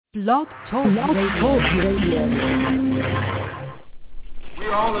Blog Talk Radio. We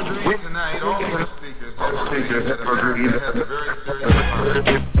all agree tonight, all of the speakers have agreed that America has a very serious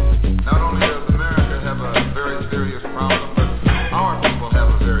problem. Not only does America have a very serious problem, but our people have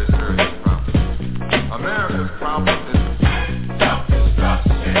a very serious problem. America's problem is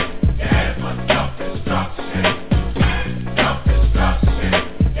self-destruction. Yeah, it was self-destruction. Self-destruction.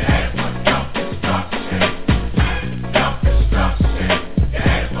 Yeah, it was self-destruction. Self-destruction.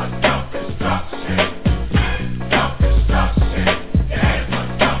 Yeah, it was self-destruction. Self-destruction.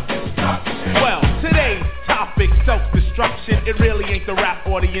 Self-destruction, it really ain't the rap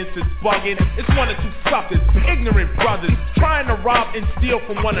audience is bugging. It's one or two suckers, ignorant brothers, trying to rob and steal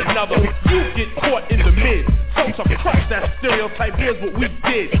from one another. You get caught in the mid. So to crush that stereotype, here's what we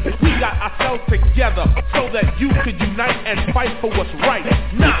did. We got ourselves together so that you could unite and fight for what's right.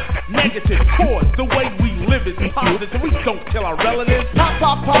 Not negative cause. The way we live is positive. We don't kill our relatives. Pop,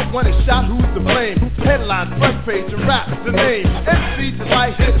 pop, pop, when it's shot, who's to blame? Headline, front page, and rap, the name. MC's the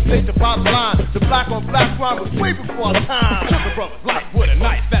light, hit the state, the bottom line. The black on black crime was way before our time. Took a brother's life with a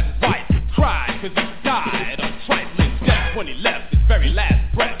knife, that's his wife. Cried cause he died of trifling death when he left his very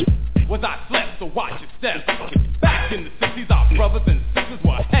last breath. Was I slept, so watch your steps. Back in the 60s, our brothers and sisters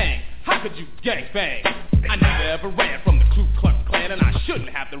were hanged. How could you gangbang? I never ever ran from the Ku Klux Klan, and I shouldn't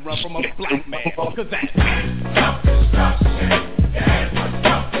have to run from a black man, cause that's self-destruction. Yeah, it was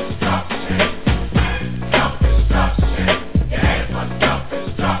self-destruction. Self-destruction. Yeah, it was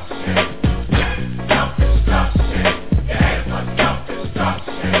self-destruction. Self-destruction. Yeah, it was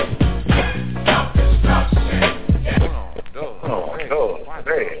self-destruction. Self-destruction.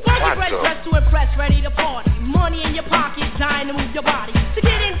 Funky dressed to impress, ready to party. Money in your pocket, dying to move your body. To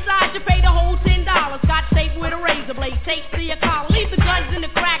get inside, you pay the whole $10. Got safe with a razor blade, taped to your collar. Leave the guns in the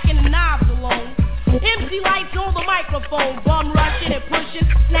crack and the knobs alone. MC lights on the microphone, bum rushing and pushing,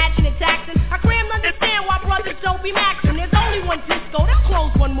 snatching and taxing. I can't understand why brothers don't be maxing. There's only one disco, they'll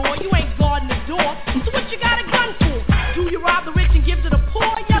close one more. You ain't guarding the door, so what you got a gun for? Do you rob the rich and give to the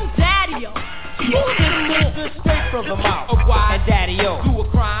poor? Young daddy-o. Good straight from the mouth. And daddy-o, do a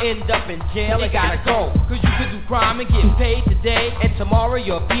crime, end up in jail and gotta go. Cause you could do crime and get paid today, and tomorrow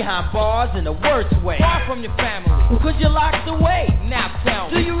you're behind bars in the worst way. Far from your family, cause you're locked away. Now tell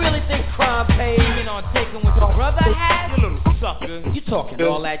me, do you really think crime pays? Even on taking what your brother had? You little sucker. You talking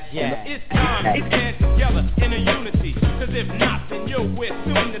all that jazz. It's time to stand together in a unity. Cause if not, then we're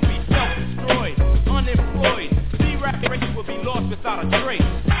soon to be self-destroyed, unemployed. C-rap race will be lost without a trace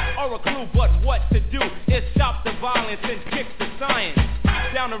or a clue, but what to do is stop the violence and kick the science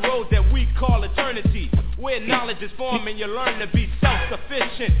down the road that we call eternity, where knowledge is formed and you learn to be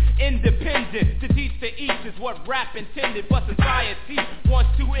self-sufficient, independent. To teach to each is what rap intended, but society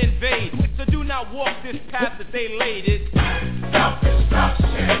wants to invade. So do not walk this path that they laid. It's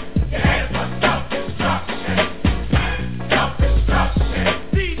self-destruction. Yeah, it was self-destruction. Self-destruction.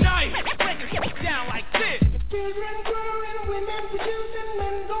 D-Night, break it down like this. Children growing, women producing,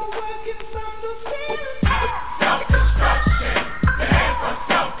 men go working from the field. Self-destruction. Yeah, it was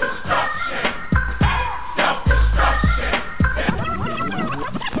self-destruction. Self-destruction.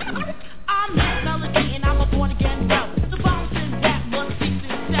 I'm Miss Melody and I'm a born-again rebel. The bounce and rap must be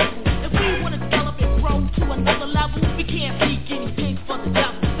successful. If we want to develop and grow to another level, we can't be guinea pigs for the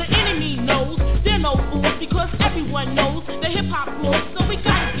devil. The enemy knows they're no fools because everyone knows the hip-hop rules. So we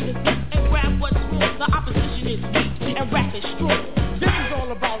gotta get it and grab what's wrong. The opposition is weak and rap is strong. This is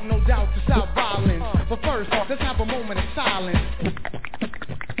all about, no doubt, to stop violence. But first, let's have a moment of silence.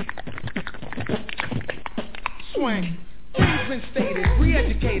 Swing. Things been stated,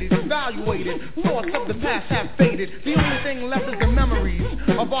 re-educated, evaluated. Thoughts of the past have faded. The only thing left is the memories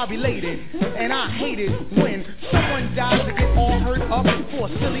of our belated. And I hate it when someone dies to get all hurt up for a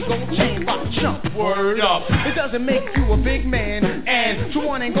silly gold chain by chump. Word up. It doesn't make you a big man, and you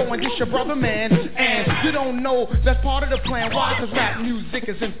wanna go and dish your brother, man. And you don't know that's part of the plan. Why? Cause rap music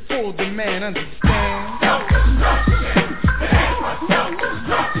is in full demand. Understand? Self-destruction.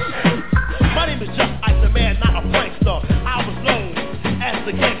 Self-destruction. My name is Just Ice, the man, not a prankster. I was known as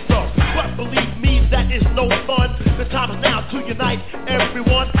the gangster, but believe me, that is no fun. The time is now to unite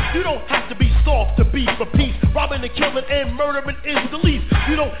everyone. You don't have to be soft to be for peace. Robbing and killing and murdering is the least.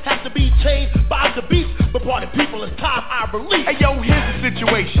 You don't have to be changed by the beast, but party people, it's time I release. Hey yo, here's the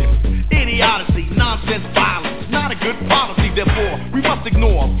situation. Idiocy, nonsense, violence, not a good policy. Therefore, we must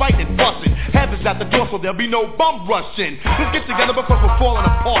ignore fighting, fussing. Heaven's at the door, so there'll be no bum rushing. Let's get together because we're falling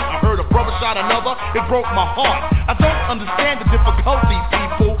apart. I heard a brother shot another, it broke my heart. I don't understand the difficulty,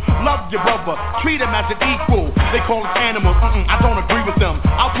 people. Love your brother, treat him as an equal. They call us animals, I don't agree with them.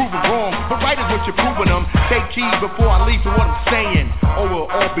 I'll prove them wrong, but right is what you're proving them. Take heed before I leave to what I'm saying, or we'll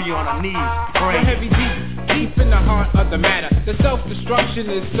all be on our knees praying. Heavy deep in the heart of the matter. The self-destruction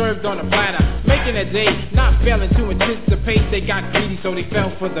is served on a platter, making a day, not failing to anticipate. They got greedy, so they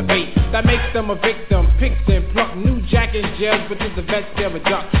fell for the bait. That makes them a victim, picks and pluck. New jack in jail, but to the vets they're a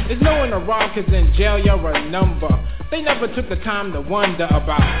duck. There's no one to rob, cause in jail you're a number. They never took the time to wonder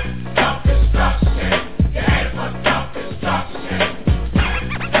about self-destruction. Yeah, for self-destruction.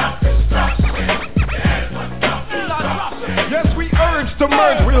 Yes, we urge to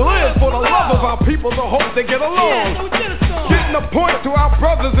merge. We live for the love of our people, the hope they get along. Getting a point to our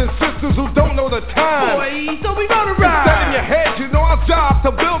brothers and sisters who don't know the time. Boy, so we gonna ride. Instead in your head, you know our job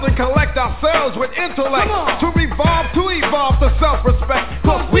to build and collect ourselves with intellect. To revolve, to evolve to self-respect.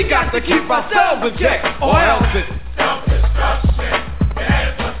 Cause we got to keep ourselves in check, or else it's self-destruction.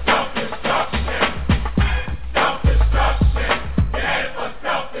 Yeah, for self-destruction. Self-destruction. Yeah, for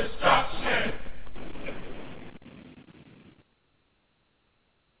self-destruction.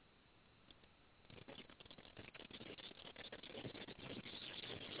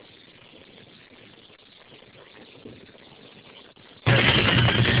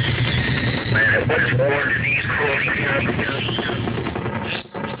 Man, what's more than these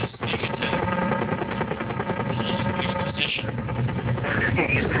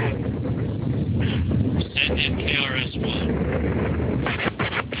Send in KRS-One.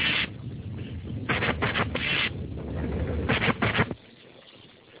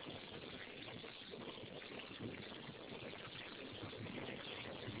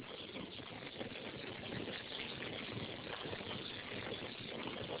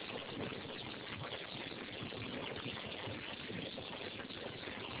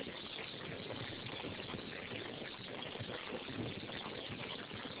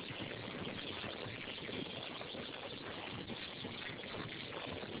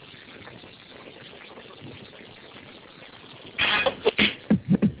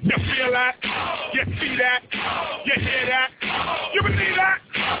 You see that? You hear that? You believe that?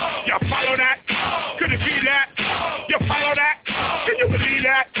 You follow that? Could it be that? You follow that? Can you believe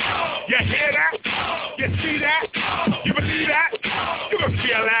that? You hear that? You see that? You believe that? You can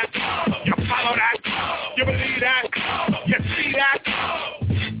feel that? You follow that? You believe that? You see that?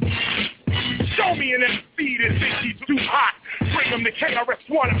 Show me an MC that thinks he's too hot. Bring him to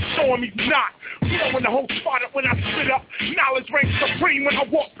KRS-One, I'm showing he's not. Blowing the whole spot up when I spit up. Knowledge reigns supreme when I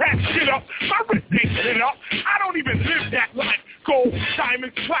walk past shit up. My wrist ain't it up. I don't even live that life. Gold,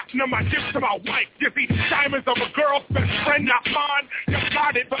 diamonds, platinum, I give to my wife. You see, diamonds of a girl's best friend, not mine. You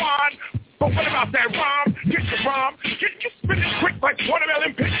got it fine. But what about that rhyme? Get the rhyme. Get you spit it quick like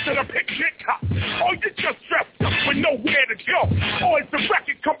watermelon pics to the picnic. Or you just dressed up with nowhere to go. Or it's the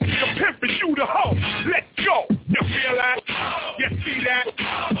record company to pimp and you the hoe. Let's go. You feel that? You see that?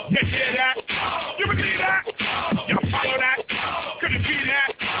 You hear that? You believe that? You follow that? Could it be that?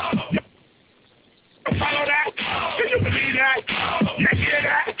 You follow that? Can you believe that? You hear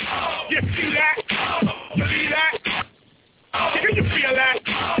that? You see that? You believe that? Can you feel that?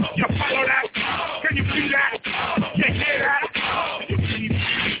 You follow that? Can you see that? You hear that? You believe that?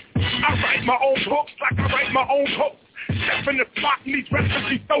 I write my own books like I write my own books. Step in the spot and these rappers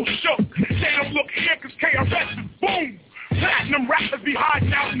be so shook. They don't look here cause KRS is boom. Platinum rappers be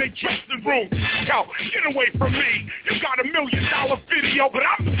hiding out in their dressing room. Yo, get away from me. You got $1 million video, but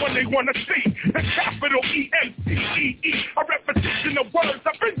I'm the one they want to see. The capital E-M-C-E-E. A repetition of words,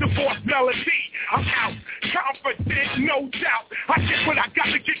 I've been divorced melody. I'm out, confident, no doubt. I get what I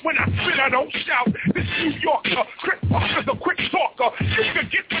gotta get when I spit, I don't shout. This New Yorker, Chris Parker's a quick talker. You can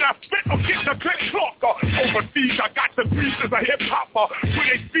get what I spit or get the click talker. Overseas, I got the breezes of hip-hopper. Where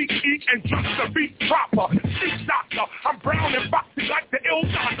they speak, eat, and drink the beat proper. Street doctor, I'm brown and boxy like the ill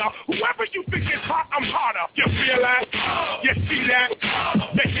doctor. Whoever you think is hot, I'm hotter. You feel that? You see that?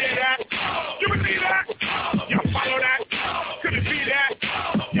 You hear that? You believe that? You follow that? Could it be that?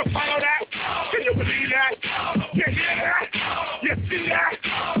 You follow that? Can you believe that? You hear that? You see that?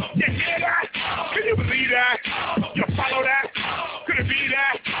 You hear that? Can you believe that? You follow that? Could it be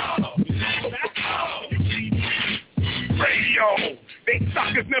that? Radio. They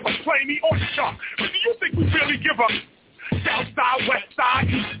suckers never play me on shot. But do you think we really give up? South side, west side,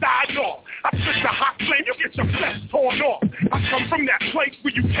 east side, north. I spit the hot flame, you get your flesh torn off. I come from that place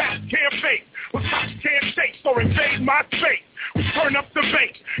where you cats can't bake, where cops can't chase or invade my space. We turn up the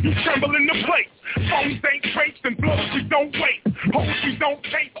bass, you tremble in the place. Phones ain't traced and blows we don't waste. Hoes we don't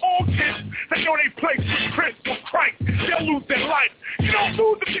taste, all kids, they know they place with Chris or Christ. They'll lose their life. You don't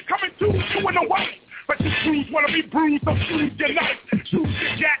lose if you're coming to you in the way. But you crews wanna be bruised, so choose your life. Choose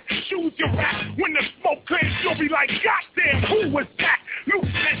your jack, choose your rap. When the smoke clears, you'll be like, goddamn, who was that?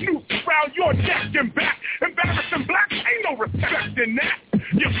 Loose that noose around your neck and back. Embarrassing blacks, ain't no respect in that.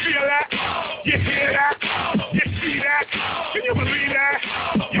 You feel that? You hear that? You see that? Can you believe that?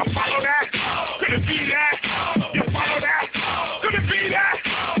 You follow that? Could it be that? You follow that? Could it be that?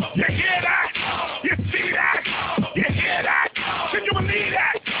 You hear that? You see that? You hear that? Can you believe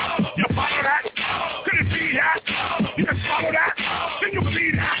that? You follow that? Could it be that? You can follow that? Can you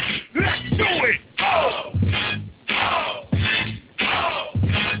believe that? Let's do it!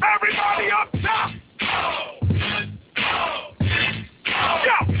 Everybody up top!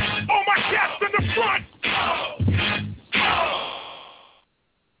 Yo! All my cats in the front!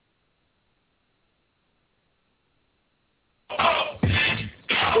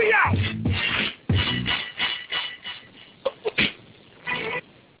 We out!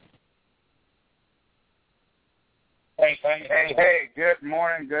 Hey, good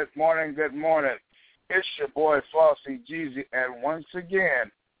morning. It's your boy FLAUXY Jeezy, and once again,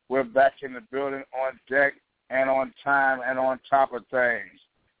 we're back in the building on deck and on time and on top of things.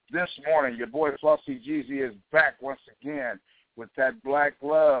 This morning, your boy FLAUXY Jeezy is back once again with that Black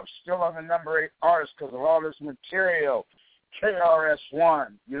Love, still on the number 8 artist because of all this material.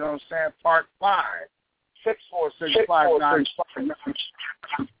 KRS-One, you know what I'm saying? Part 5,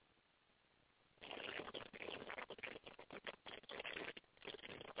 64659.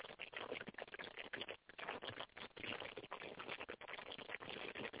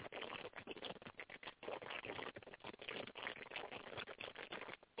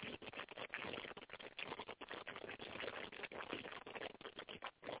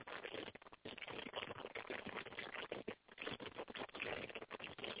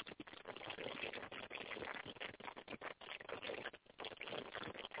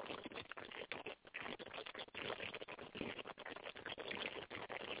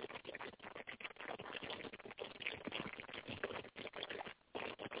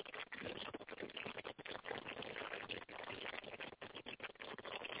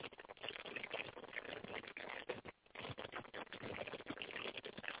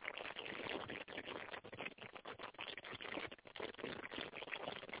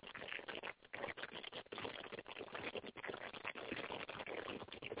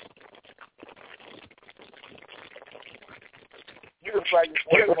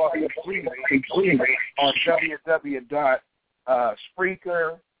 On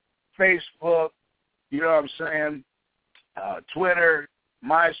www.Spreaker, Facebook, you know what I'm saying, Twitter,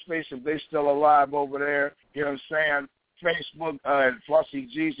 MySpace, if they still alive over there, you know what I'm saying, Facebook, FLAUXY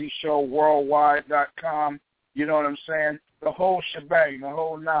Jeezy Show, worldwide.com, you know what I'm saying, the whole shebang, the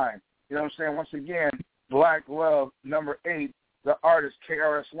whole 9, you know what I'm saying, once again, Black Love, number 8, the artist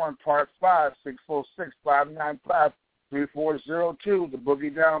KRS-One, Part 5, 646-595. 3402, the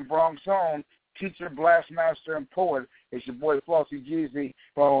Boogie Down Bronx Zone, teacher, blast master, and poet. It's your boy FLAUXY Jeezy,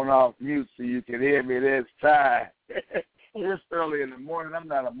 phone off mute so you can hear me this time. It's early in the morning. I'm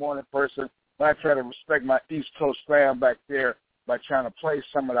not a morning person, but I try to respect my East Coast fam back there by trying to play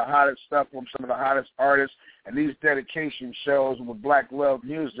some of the hottest stuff from some of the hottest artists and these dedication shows with Black Love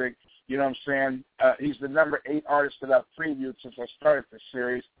music. You know what I'm saying? He's the number 8 artist that I've previewed since I started this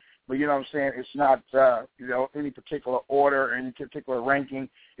series. But you know what I'm saying? It's not, any particular order or any particular ranking.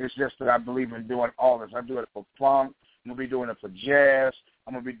 It's just that I believe in doing all this. I do it for funk. I'm going to be doing it for jazz.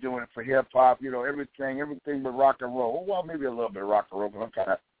 I'm going to be doing it for hip-hop, everything but rock and roll. Well, maybe a little bit of rock and roll because I'm kind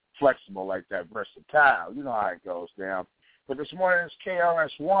of flexible like that, versatile. You know how it goes down. But this morning is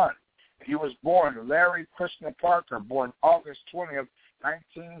KRS-One. He was born Larry Krishna Parker, born August 20th,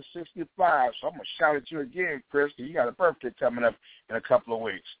 1965. So I'm going to shout at you again, Chris, because you got a birthday coming up in a couple of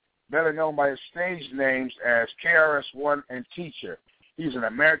weeks. Better known by his stage names as KRS-One and TEACHA. He's an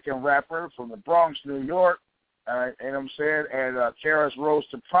American rapper from the Bronx, New York, and I'm saying, and KRS rose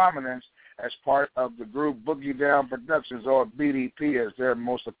to prominence as part of the group Boogie Down Productions, or BDP as they're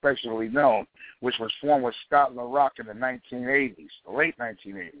most affectionately known, which was formed with Scott LaRock in the 1980s, the late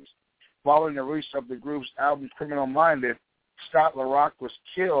 1980s. Following the release of the group's album Criminal Minded, Scott LaRock was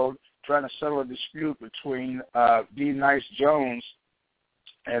killed trying to settle a dispute between D. Nice Jones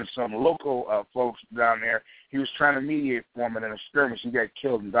and some local folks down there. He was trying to mediate for him in an skirmish. He got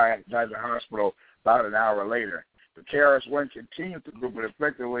killed and died in the hospital about an hour later. The KRS-One continued the group, but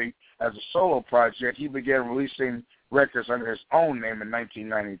effectively as a solo project, he began releasing records under his own name in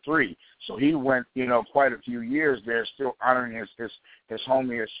 1993. So he went, quite a few years there, still honoring his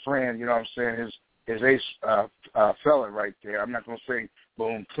homie, his friend, you know what I'm saying, his ace fella right there. I'm not going to say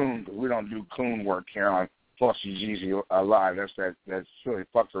Boom Coon, because we don't do coon work here on FLAUXY Jeezy Live. That's silly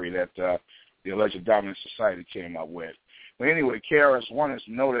fuckery that the alleged dominant society came up with. But anyway, KRS-One is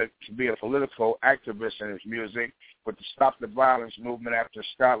noted to be a political activist in his music with the Stop the Violence movement after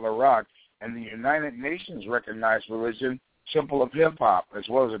Scott LaRock, and the United Nations recognized religion, symbol of hip-hop, as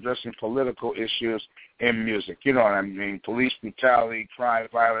well as addressing political issues in music. You know what I mean? Police brutality, crime,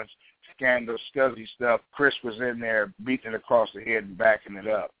 violence, scandal, scuzzy stuff. Chris was in there beating it across the head and backing it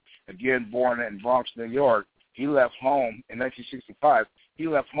up. Again, born in Bronx, New York, he left home in 1965. He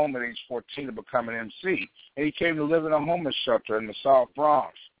left home at age 14 to become an MC, and he came to live in a homeless shelter in the South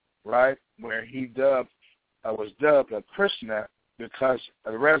Bronx, right, where he was dubbed a Krishna because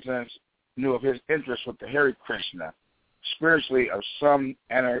the residents knew of his interest with the Hare Krishna, spiritually of some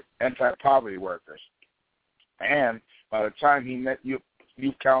anti-poverty workers. And by the time he met youth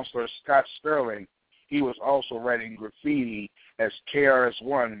counselor Scott Sterling, he was also writing graffiti as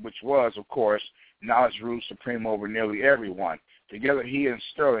KRS-One, which was, of course, knowledge ruled supreme over nearly everyone. Together, he and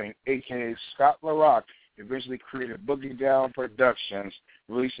Sterling, a.k.a. Scott LaRock, eventually created Boogie Down Productions,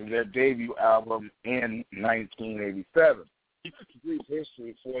 releasing their debut album in 1987. It's a brief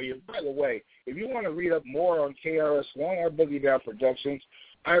history for you. By the way, if you want to read up more on KRS-One or Boogie Down Productions,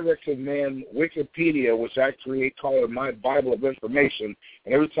 I recommend Wikipedia, which I call it my Bible of information.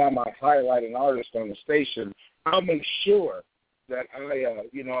 And every time I highlight an artist on the station, I'll make sure that I,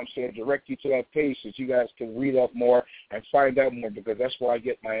 direct you to that page so that you guys can read up more and find out more, because that's where I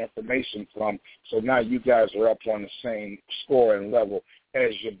get my information from. So now you guys are up on the same score and level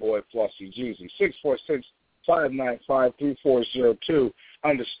as your boy FLAUXY Jeezy. 646-595-3402.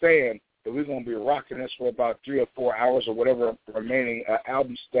 Understand that we're going to be rocking this for about 3 or 4 hours or whatever remaining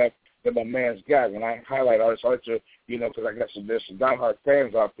album stuff that my man's got. When I highlight artists, I like to, because I got there's some diehard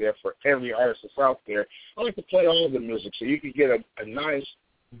fans out there for every artist that's out there. I like to play all the music so you can get a nice,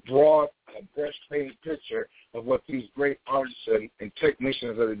 broad, breast-painted picture of what these great artists and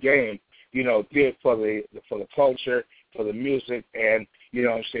technicians of the game, did for the culture, for the music, and,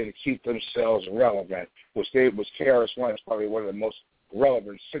 to keep themselves relevant, which KRS-One is probably one of the most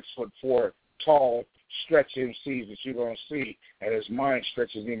relevant 6'4" tall stretch MCs that you're going to see, and his mind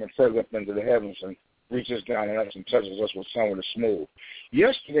stretches even further up into the heavens and reaches down and us and touches us with some of the smooth.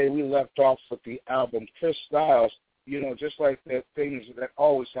 Yesterday we left off with the album Chris Styles, just like the things that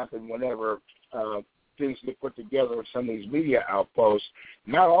always happen whenever things get put together in some of these media outposts.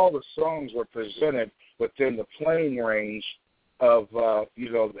 Not all the songs were presented within the playing range of, the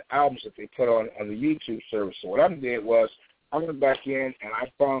albums that they put on the YouTube service. So what I did was I went back in and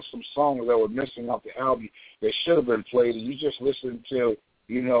I found some songs that were missing off the album that should have been played, and you just listened to,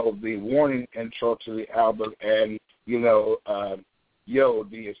 the warning intro to the album and, do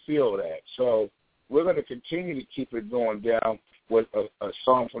you feel that? So we're going to continue to keep it going down with a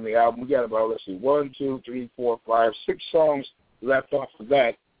song from the album. We got about, 1, 2, 3, 4, 5, 6 songs left off of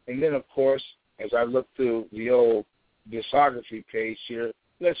that. And then, of course, as I look through the old discography page here,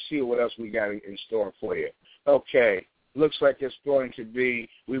 let's see what else we got in store for you. Okay. Looks like it's going to be,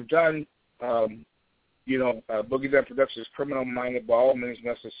 we've done, Boogie Down Productions, Criminal Minded by All Means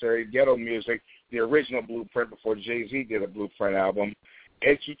Necessary, Ghetto Music, the original Blueprint before Jay-Z did a Blueprint album,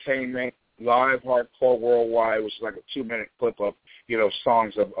 Edutainment, Live Hardcore Worldwide, which is like a 2-minute clip of,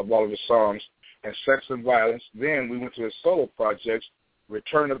 songs of all of the songs, and Sex and Violence. Then we went to his solo projects,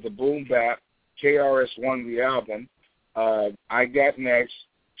 Return of the Boom Bap, KRS-One the album, I Got Next,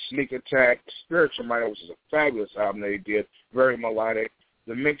 Sneak Attack, Spiritual Mind, which is a fabulous album that he did, very melodic,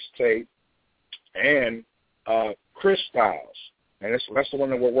 the mixtape, and Chris Styles. And that's the one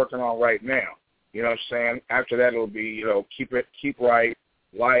that we're working on right now. You know what I'm saying? After that, it'll be, Keep Right,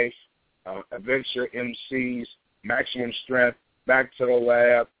 Life, Adventure, MCs, Maximum Strength, Back to the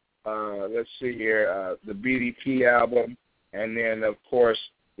Lab, let's see here, the BDP album, and then, of course,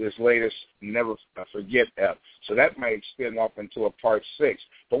 this latest Never Forget F. So that might extend off into a part 6.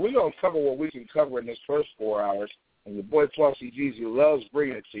 But we're going to cover what we can cover in this first 4 hours. And your boy FLAUXY Jeezy loves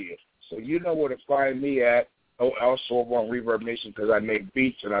bringing it to you. So you know where to find me at. Oh, also over on Reverb Nation, because I make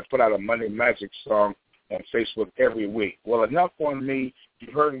beats and I put out a Monday Magic song on Facebook every week. Well, enough on me.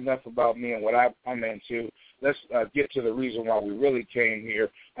 You've heard enough about me and what I'm into. Let's get to the reason why we really came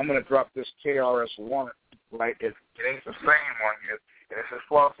here. I'm going to drop this KRS-One. Right? It ain't the same one here. This is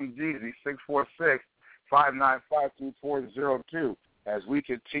FLAUXY Jeezy, 646-595-3402, as we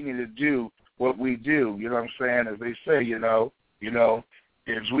continue to do what we do, you know what I'm saying? As they say,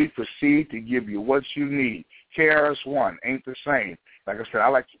 as we proceed to give you what you need. KRS-One ain't the same. Like I said, I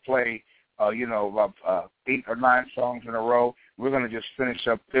like to play, about 8 or 9 songs in a row. We're going to just finish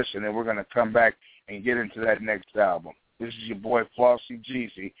up this, and then we're going to come back and get into that next album. This is your boy FLAUXY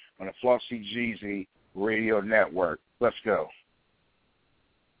Jeezy on the FLAUXY Jeezy Radio Network. Let's go.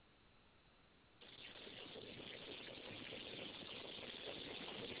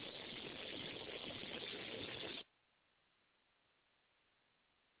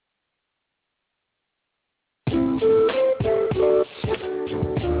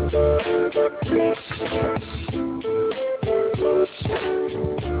 Shit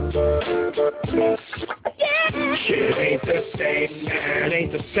ain't the same now. It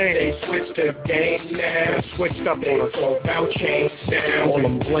ain't the same. They switched the game now. Switched up on us all about change now. All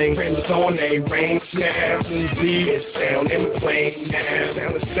them bling rims on they range now. Easy is sounding plain now.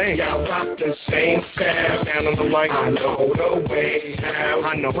 Sound the same. Y'all rock the same style. Sound on the like I know the way how.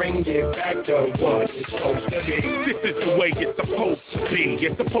 I know bring it back to what it's supposed to be. This is the way it's supposed to be.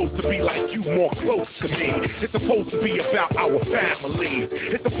 It's supposed to be like you more close to me. It's supposed to be about our family.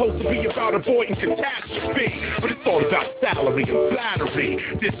 It's supposed to be about avoiding catastrophe. But it's all about salary and flattery,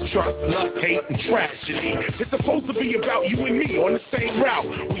 distrust, lust, hate, and tragedy. It's supposed to be about you and me on the same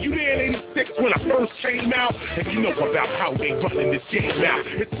route. Were you there in 86 when I first came out? And you know about how they running this game out.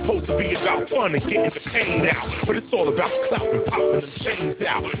 It's supposed to be about fun and getting the pain out. But it's all about clout and popping them chains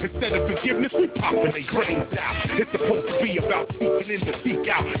out. Instead of forgiveness, we popping their brains out. It's supposed to be about speaking in to seek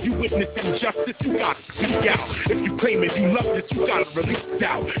out. You witness injustice, you gotta speak out. If you claim it, you love this, you gotta release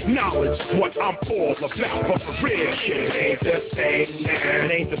out. Knowledge is what I'm all about, but for real, shit ain't the same now.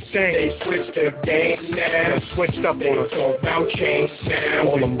 It ain't the same. They switched the game now. Switched up on us all about change now.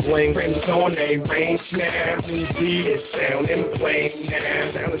 All them bling rims on they range now. Easy is sounding plain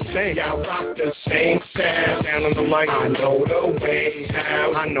now. Sound the same. Y'all rock the same style. Sound on the like I know the way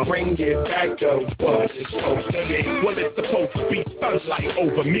how. I know bring it back to what it's supposed to be. Well, it's supposed to be sunlight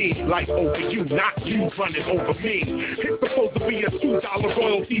over me, light over you, not you running over me. It's supposed to be a $2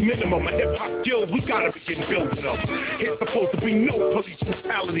 royalty minimum. A hip-hop guild, we gotta begin building them. It's supposed to be no police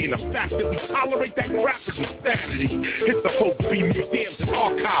brutality, and the fact that we tolerate that crap is insanity. It's supposed to be museums and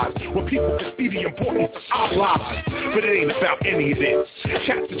archives where people can see the importance of our lives. But it ain't about any of this.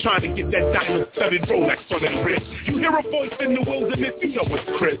 Cats are trying to get that diamond-studded Rolex on their wrist. You hear a voice in the wilderness, you know it's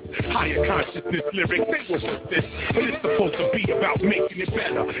Chris. Higher consciousness lyrics, they was this. But it's supposed to be about making it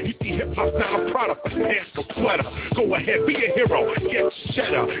better. You see, hip-hop's not a product of pants or sweater. Go ahead, be a hero, get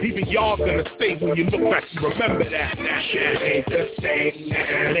cheddar. Even y'all gonna stay when you look back and remember that. That shit ain't the same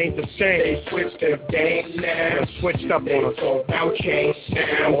now. It ain't the same. They switched the game now. Switched up on us all about change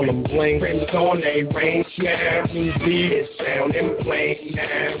now. All them bling rims on they range now. Easy is sounding plain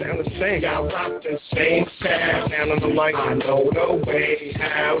now. Sound the same. Y'all rock the same style. Sound on the like I know the way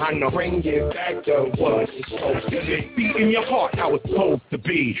how. I know bring it back to what it's supposed to be. See in your heart how it's supposed to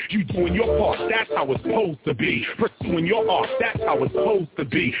be. You doing your part, that's how it's supposed to be. Pursuing your art, that's how it's supposed to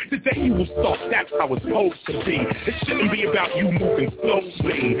be. The day you will start, that's how it's supposed to be. It shouldn't be about you moving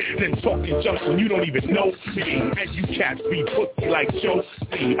slowly, then talking junk when you don't even know me. And you cats be pussy like Joe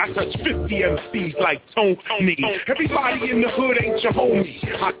C. I touch 50 MCs like Tony. Everybody in the hood ain't your homie.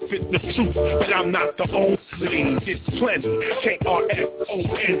 I spit the truth, but I'm not the only. It's plenty. KRSONE.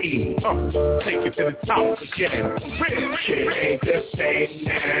 Take it to the top again. Shit ain't the same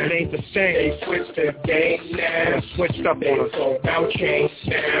now. It ain't the same. They switched the game now. Switched up on us all about change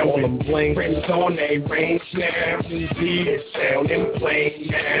now. All them bling rims on they range now. Easy is sounding plain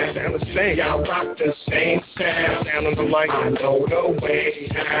now. Sound the same. Y'all rock the same style. Sound on the like I know the way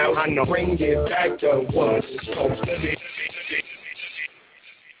how. I know bring it back to what it's supposed to be.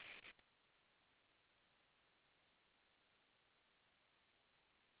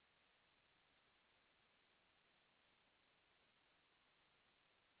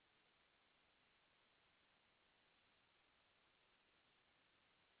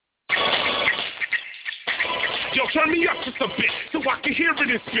 Yo, turn me up just a bit so I can hear it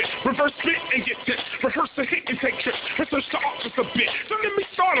and spit. Reverse spit and get tips. Rehearse a hit and take trips. Research the art just a bit. So let me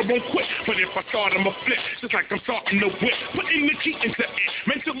start, I won't quit. But if I start, I'ma flip. Just like I'm starting to whip. Putting the key into it.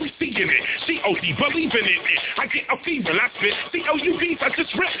 Mentally seeing it. G-O-D, believing in it. I get a fever, I spit. C-O-U-B's, I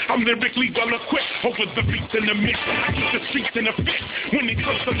just rip. I'm lyrically well equipped. Over the beats in the mix. I keep the streets in a fit. When it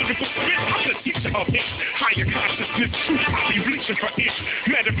comes to lyrical spit, I'm the teacher of it. Higher consciousness, truth, I be reaching for it.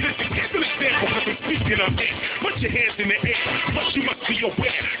 Metaphysics, still example, cause I'm speaking of it. Put your hands in the air, but you must be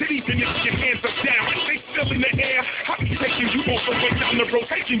aware that even if your hands are down, they still in the air. I'll be taking you all the way down the road,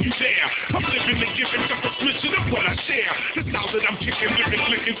 taking you there. I'm living and giving just a smidgen of what I share. The style that I'm kicking, living,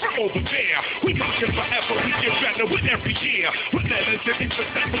 clicking from over there. We rockin' forever, we get better with every year. With letters and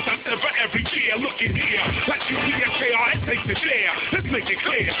interceptors, I sever every year. Look at here, like you PSKR, it takes it there. Let's make it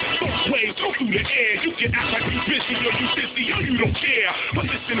clear. Both ways, go through the air. You can act like you busy or you dizzy or you don't care. But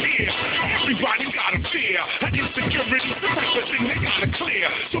listen here, everybody got a fear. Insecurity, the type of thing they gotta clear.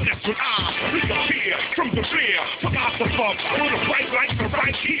 So that's when I reappear from the rear. Philosopher, with a bright light for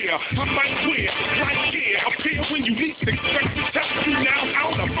right here. I might wear, right here. Appear when you least expect to tell you now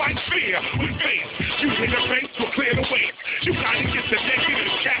how to fight fear. With faith, you hit the base will clear the way. You gotta get the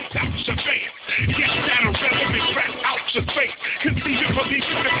negative cats out your face. Get that irrelevant crap out your face. Conceive it, believe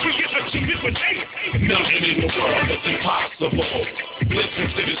Achieve it with aim. Nothing in the world is impossible. Listen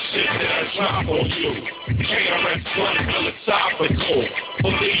to the shit that I drop on you. KRS-One philosophical.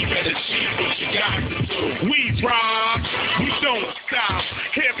 Believe and achieve what you got to do. We rock, we don't stop.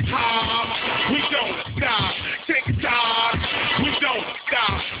 Hip hop, we don't stop. TikTok, we don't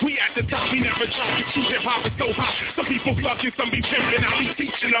stop. We at the top, we never drop. Hip hop is so hot. Some people fucking, some be pimping. I be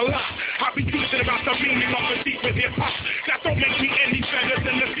teaching a lot. I be teaching about the meaning of the deep in hip hop. That don't make me any better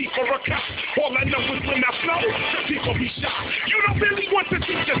than the thief or a cop. All I know is when I flow, the people be shocked. You don't really want to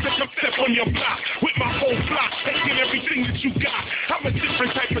teach us to come step on your block. With my whole block, taking everything that you got. I'm a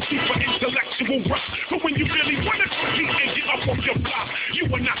different type of super intellectual rock. But when you really want to compete and get up off your block, you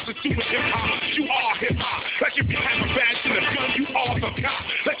are not the super hip hop. You are hip hop. Like if you have a badge and a gun, you are the cop.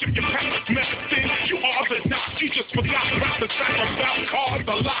 Like if you practice medicine, you are the doc. You just forgot about the track about cars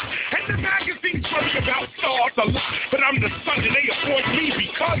a lot. And the magazines worry about stars a lot. But I'm the son and they afford me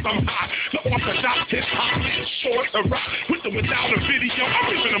because I'm hot. The orthodox hip hop, short to rock. With or without a video, I'm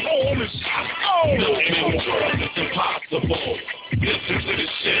leaving them all in shock. Oh! Nothing in the world is impossible. Listen to the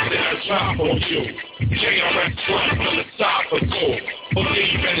shit that I drop on you. KRS-One philosophical.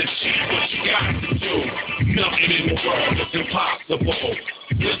 Believe and achieve what you got to do. Nothing in the world is impossible.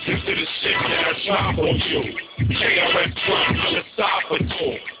 Listen to the shit that I drop on you. KRS-One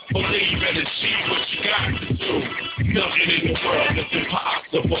philosophical. Believe and achieve what you got to do. Nothing in the world is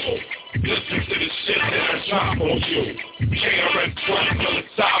impossible. Listen to the shit that I drop on you. KRS-One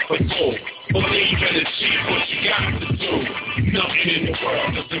philosophical. Believe and achieve what you got to do. Nothing in the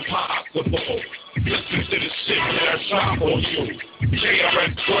world is impossible. Listen to the shit that I drop on you.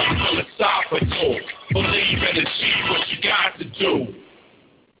 KRS-One philosophical. Believe and achieve what you got to do.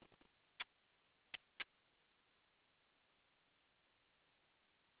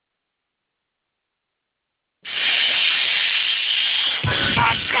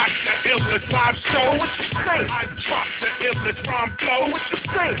 I got the illest live show, what you say? I dropped the illest rhyme flow, what you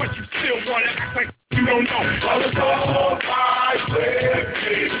say? But you still wanna act like you don't know. Well, it's all right with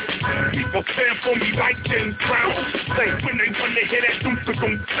me. People stand for me like James Brown. Say when they wanna hear that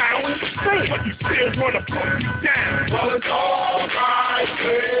doom-to-doom sound. Say but you still wanna put me down. Well, it's all right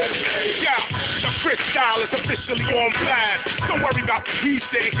with me. Yeah, the freestyle is officially on blast. Don't worry about what he's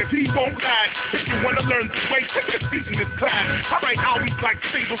saying, cause he won't last. If you wanna learn the way, take a seat in this class. I write albums like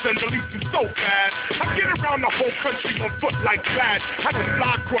singles and release them so fast. I get around the whole country on foot like Flash. I can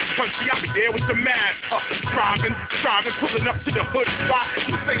fly cross country, I be there with the mask. Driving, pulling up to the hood spot.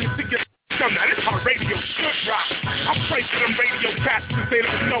 You saying to your now this how radio should rock. I pray for them radio cats cause they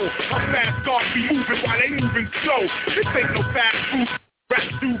don't know how fast God be moving while they moving slow. This ain't no fast food. Rap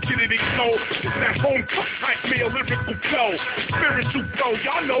dude, get it in slow. It's that home cooked type meal, lyrical flow. Spiritual flow,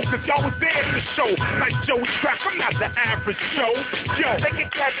 y'all know cause y'all was there at the show. Like Joey Crack, I'm not the average Joe. Yo, they can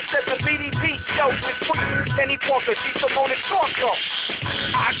catch it at the BDP show. With Queen, Kenny Walker, she's the on it talk show.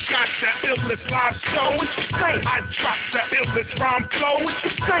 I got the illest live show, what you say? I dropped the illest rhyme flow, what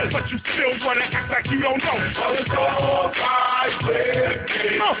you say? But you still wanna act like you don't know. Well, it's all right with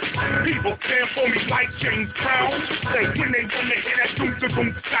me. People stand for me like James Brown. Say when they wanna hear that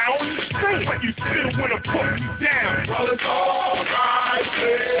doom-to-doom sound. Say but you still wanna put me down. Well, it's all right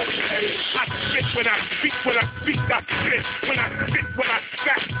with me. I spit when I speak, when I speak I spit. When I spit, when I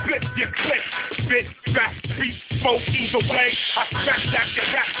smack, split your clip. Spit, back, beat, smoke either way. I smack that your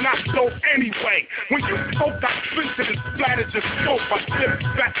rap not so anyway. When you spoke, I splintered and splattered your scope. I slip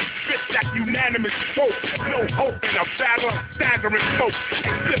back and spit that unanimous quote. No hope in a battle, I'm staggering folks.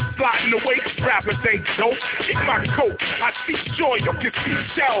 And slip sliding away, rappers ain't dope. Get my coat, I see joy, you can see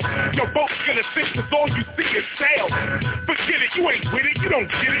shells. Your boat's gonna sink cause all you see is sails. Forget it, you ain't with it, you don't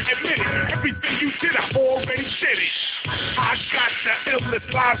get it, admit it. Everything you did, I already did it. I got the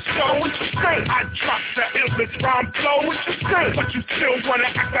illest live show, what you say? I dropped the illest rhyme flow, what you say? But you still wanna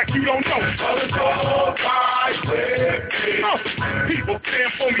act like you don't know. Well, it's all right with me. People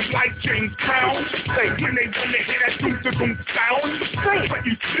stand for me like James Brown. Say when they wanna hear that doom-to-doom sound. Say but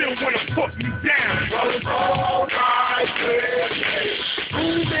you still wanna put me down. Well, it's all right with me.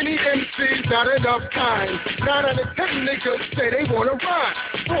 Too many MCs, not enough time. 9 out of 10 niggas say they wanna rhyme.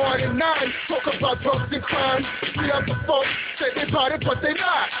 4 out of 9 talk about drugs and crime. 3 out of 4 say they bought it, but they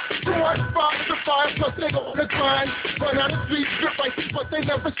not. 2 out of 5 to 5 plus they go on the grind. 1 out of 3 strip like this, but they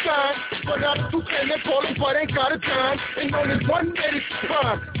never shine. 1 out of 2 can they ballin', but ain't got a dime. And only 1 made it to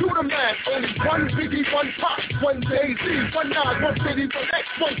prime. Do the math, only 1 Biggie, 1 Pop, 1 Jay-Z, 1 Nas, 1 City, 1 X,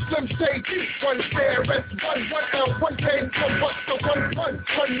 1 Slim Shady, 1 KRS, 1 L, 1 K, 1 Busta,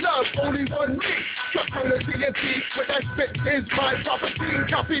 One love, only one me. Fraternity and peace, with that spit is my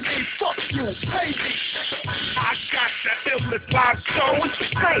property. Copy me, fuck you, pay me. I got the illest live show, what you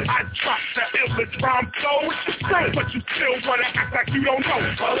say? I dropped the illest rhyme flow, what you say? But you still wanna act like you don't know.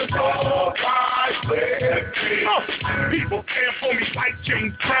 Well, it's all right with me. People care for me like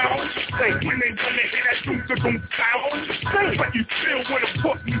James Brown. Say when they wanna hear that doom-da-doom sound. Say, but you still wanna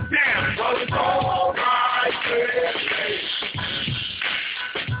put me down. Well, it's all right with me.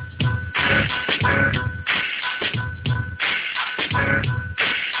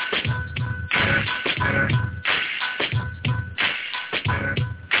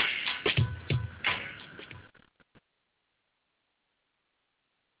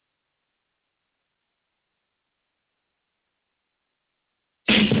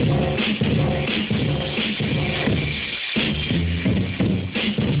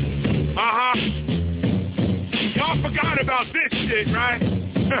 Y'all forgot about this shit, right?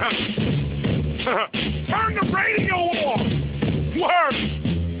 Turn the radio off. Word.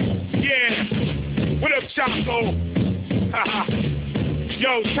 Yeah. What up, Chaco?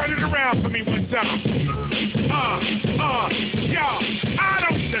 Yo, turn it around for me one time. Yo, I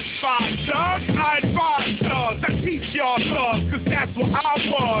don't despise thugs, I advise thugs. I teach y'all thugs, cause that's what I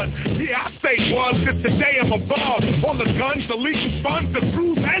was. Yeah, I say was, cause today I'm above all the guns, the legal funds, the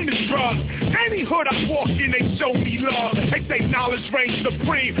crews, and the drugs. Any hood I walk in, they show me love. They say knowledge reigns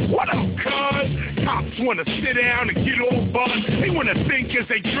supreme. What up, cuz? Cops wanna sit down and get all buzzed. They wanna think as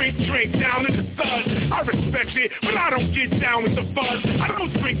they drink down in the sun. I respect it, but I don't get down with the fuzz. I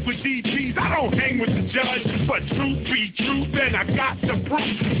don't drink with DPs, I don't hang with the judge. But truth be truth, and I got the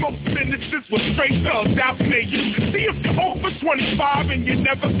proof. Most ministers were straight thugs out there. You see if you're over 25 and you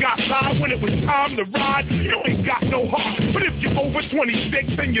never got live when it was time to ride, you ain't got no heart. But if you're over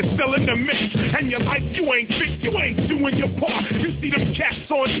 26 and you're still in the mix, and you're like you ain't fit, you ain't doing your part. You see them cats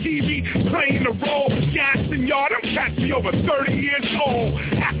on TV playing the role, gassing y'all. Them cats be over 30 years old,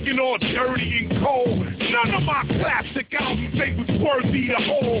 acting all dirty and cold. None of my classic albums they was worthy to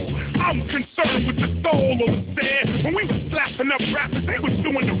hold. I'm concerned with the soul of the stand. When we was slapping up rappers, they was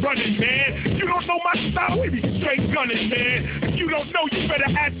doing the running, man. You don't know my style, we be straight gunning, man. If you don't know, you better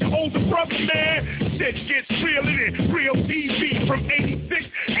ask your older brother, man. Shit gets realer than real TV from 86.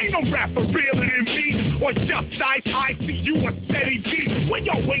 Ain't no rapper realer than me, or just Ice, ICU, or Steady B. When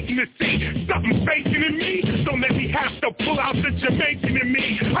y'all waiting to see something faking in me, don't let me have to pull out the Jamaican in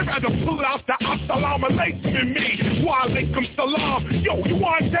me. I'd rather pull out the Assalamu Alaikum in me. Wa alaikum salam. Yo, you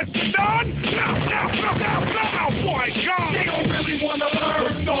want that done? Now, boy, God. They don't really wanna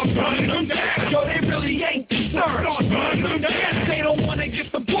learn. Start burning them down. Yo, they really ain't concerned. Start burning them down. They don't wanna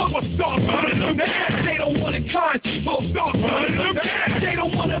get the book, but start burning them down. They don't wanna conscience, but start burning them down. They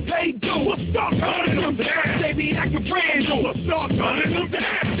don't wanna pay due, but start burning them down. They be acting brand new, but start burning them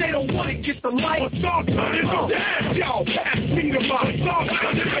down. They don't wanna get the light, but start burning them down. Yo, pass me the mic, start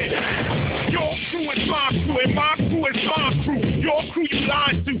burning them down. Your crew is my crew, and my crew is my crew. Your crew you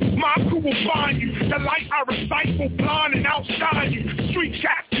lied to, my crew will find you. The light I recite will blind and outshine you. Street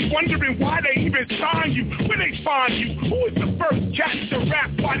cats be wondering why they even sign you. When they find you, who is the first cat to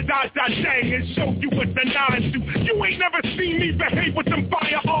rap? Why did I dang and show you what the nines do? You ain't never seen me behave with them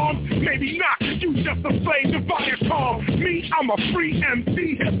firearms. Maybe not, cause you just a slave to Viacom. Me, I'm a free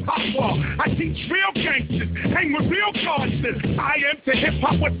MC hip-hopper. I teach real gangsters, hang with real gangsters. I am to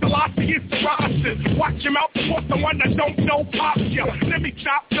hip-hop what Selassie is to rosters. Watch him out before someone that don't know pop ya. Let me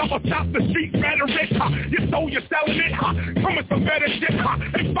stop the street rhetoric. You stole, you're selling it. Come with some better shit.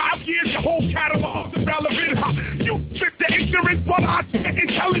 In 5 years, your whole catalog's irrelevant. You spit the ignorance while I spit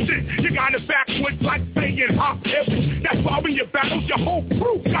intelligent. You got it backwards like saying hop hip. That's why when you battle, your whole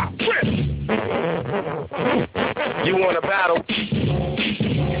crew got ripped. You want to battle?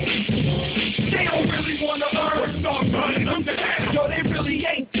 They don't really wanna learn. Start burning them down. Yo, they really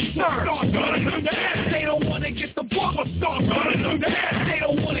ain't concerned. Start burning them down. They don't wanna get the book, but start burning them down. They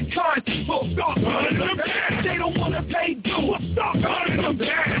don't wanna conscience, but start burning them down. They don't wanna pay due, but start burning them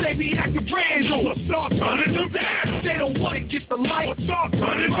down. They be acting brand new, but start burning them down. They don't wanna get the light, but start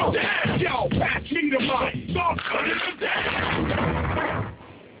burning them down. Yo, pass me the mic. Start burning them down.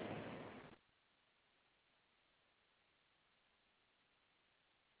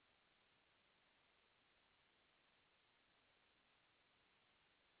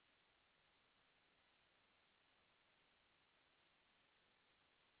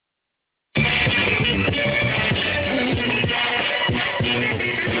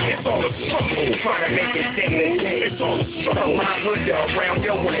 trying to make it day to day. It's all a struggle. From my hood around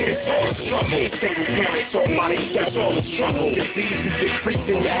your way. It's all a struggle. Single parents, all money, that's all a struggle. Disease is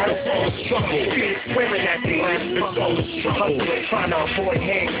decreasing, it's all a struggle. Kids swearing at the land, it's all a struggle. Hustling, trying to avoid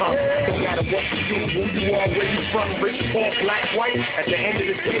handcuffs. No matter what you do, who you are, where you from, rich, poor, black, white, at the end of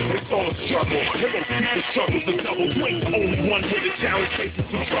the day, it's all a struggle. Look at people struggles the double. You ain't the only one with a challenge facing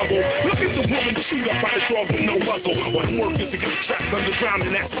some trouble. Look at the woman chewed up by the dog with no muzzle. One workers to get trapped underground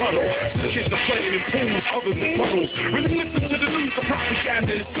in that tunnel. The kids are playing in pools, others in puddles. Really listen to the news, the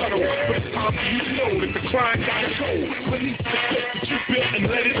propaganda is subtle. But it's time for you to know that the crime gotta go. Release the clip that you built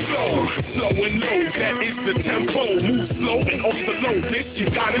and let it flow. Slow and low, that is the tempo. Move slow and off the low, this you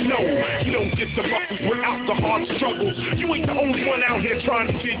gotta know. You don't get the muscles without the hard struggles. You ain't the only one out here trying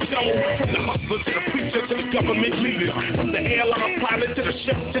to get dough. From the hustler to the preacher to the government leaders. From the airline pilot to the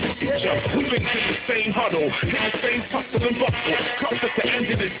chef to the teacher. We live in the same huddle, in the same tussle and bustle. Cause at the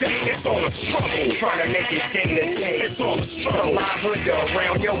end of the day, it's all a struggle. Trying to make it day to day, it's all a struggle. From my hood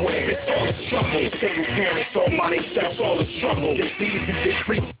around your way, it's all a struggle. Single parents, all money, that's all a struggle. Disease is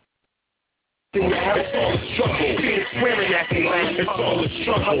decreasing. It's all a struggle. Kids swearing at the land, it's all a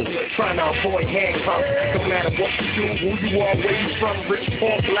struggle. Trying to avoid handcuffs. No matter what you do, who you are, where you from, rich,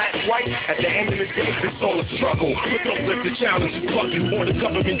 poor, black, white, at the end of the day, it's all a struggle. But don't let the challenge plug you, or the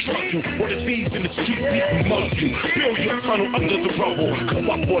government drug you, or the thieves in the street beat among you. Build your tunnel under the rubble. Come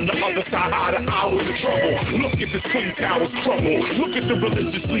up on the other side, eye to eye with the trouble. Look at the Twin Towers crumble. Look at the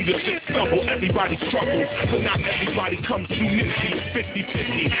religious leadership stumble. Everybody struggles, but not everybody comes through nifty. It's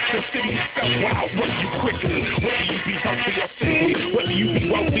 50-50. The city itself will outrun you quickly. Whether you be healthy or sickly, whether you be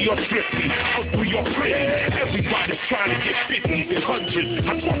wealthy or thrifty, ugly or pretty, everybody's trying to get 50s and 100s.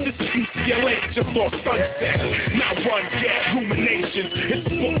 I taught this at UCLA just off Sunset. Not one gap, rumination. It's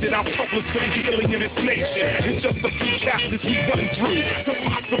a book that I published for the healing in this nation. It's just a few chapters we run through. The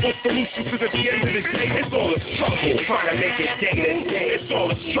possible solutions is at the end of the day, it's all a struggle. Trying to make it day to day, it's all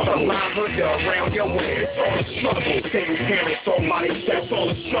a struggle. From my hood around your way, it's all a struggle. Single parents, all money, that's all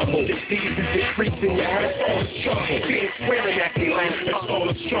a struggle. Disease is decreasing, it's all a struggle. Kids swearing at the land, it's all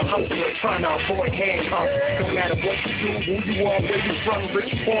a struggle. Trying to avoid handcuffs. No matter what you do, who you are, where you from,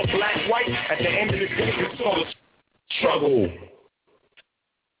 rich, poor, black, white, at the end of the day, it's all a struggle.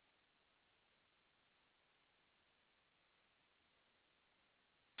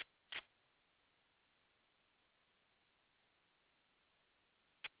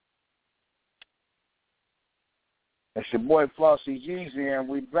 It's your boy FLAUXY Jeezy, and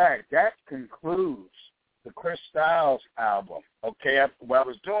we back. That concludes the Chris Styles album. Okay, what I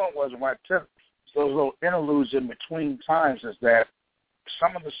was doing was when I took those little interludes in between times is that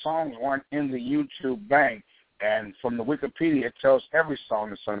some of the songs weren't in the YouTube bank, and from the Wikipedia, it tells every song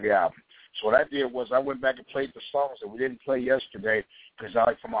that's on the album. So what I did was I went back and played the songs that we didn't play yesterday because I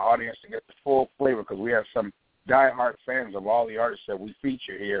like for my audience to get the full flavor because we have some diehard fans of all the artists that we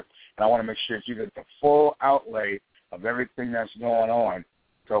feature here, and I want to make sure that you get the full outlay of everything that's going on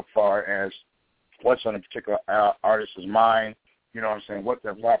so far as what's on a particular artist's mind, you know what I'm saying, what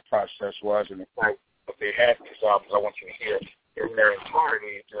their thought process was, and the fact that they had these albums. I want you to hear in their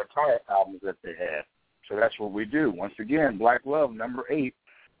entirety, the entire albums that they had. So that's what we do. Once again, Black Love, number 8,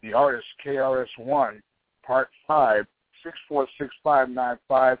 the artist KRS-One, Part 5,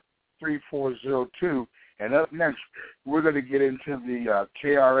 646-595-3402. And up next, we're going to get into the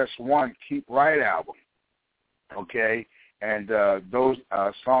KRS-One Keep Right album. Okay, and those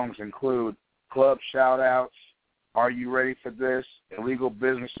songs include Club Shoutouts, Are You Ready for This, Illegal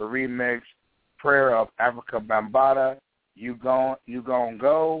Business, a remix, Prayer of Africa Bambaataa, You Gon'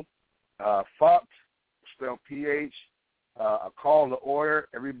 Go, Fucked, spelled PH, A Call to Order,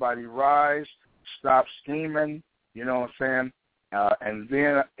 Everybody Rise, Stop Scheming, you know what I'm saying, and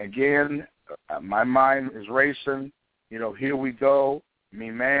then again, My Mind is Racing, you know, Here We Go,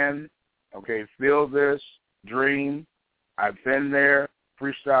 Me Man, okay, Feel This, Dream, I've Been There,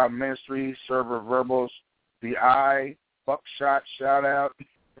 Freestyle Ministry, Server Verbals, The Eye, Buckshot Shout Out,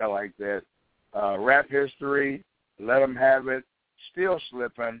 I like that, Rap History, Let Them Have It, Still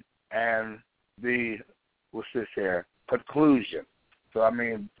Slipping, and the, what's this here, Conclusion. So, I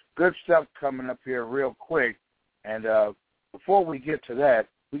mean, good stuff coming up here real quick. And before we get to that,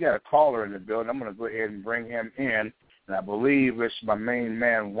 we got a caller in the building. I'm going to go ahead and bring him in. And I believe it's my main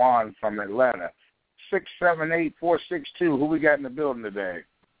man, Juan from Atlanta. 678-462. Who we got in the building today?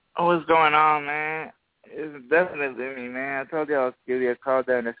 Oh, what's going on, man? It's definitely me, man. I told you I was give you a call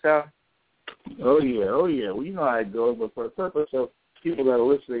down the show. Oh, yeah. Well, you know how it goes. But for the purpose of people that are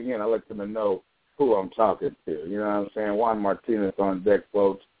listening in, I like them to know who I'm talking to. You know what I'm saying? Juan Martinez on deck,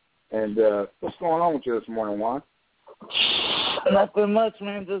 folks. And what's going on with you this morning, Juan? Nothing much,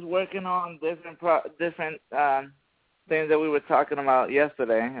 man. Just working on different things that we were talking about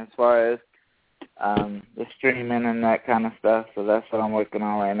yesterday as far as the streaming and that kind of stuff. So that's what I'm working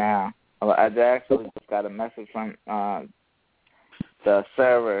on right now. I actually just got a message from the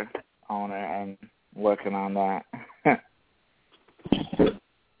server owner and working on that.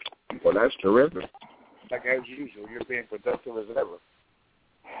 Well, that's terrific. Like as usual, you're being productive as ever.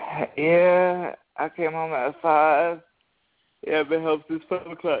 Yeah, I came home at 5. Yeah, I've been home since 5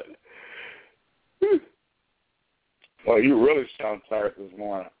 o'clock. Well, you really sound tired this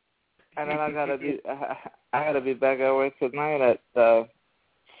morning. And then I gotta be back at work tonight at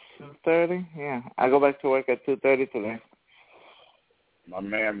 2:30. Yeah, I go back to work at 2:30 today. My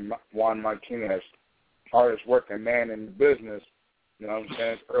man Juan Martinez, hardest working man in the business. You know what I'm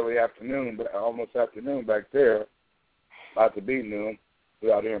saying? It's early afternoon, but almost afternoon back there. About to be noon.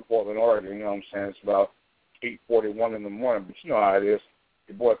 We're out here in Portland, Oregon. You know what I'm saying? It's about 8:41 in the morning, but you know how it is.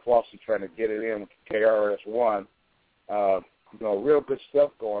 Your boy FLAUXY trying to get it in with KRS-One. Real good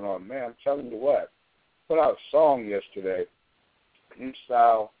stuff going on, man. I'm telling you what. Put out a song yesterday in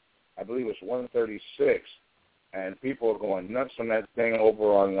style, I believe it's 136, and people are going nuts on that thing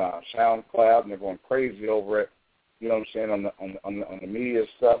over on SoundCloud, and they're going crazy over it. You know what I'm saying, on the media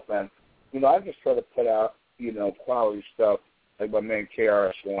stuff. And, I just try to put out, quality stuff like my man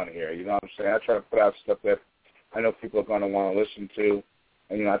KRS-One here. You know what I'm saying? I try to put out stuff that I know people are going to want to listen to.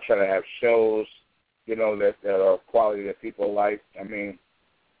 And, I try to have shows, that are quality that people like. I mean,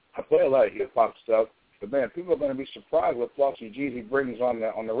 I play a lot of hip-hop stuff. But, man, people are going to be surprised what FLAUXY Jeezy brings on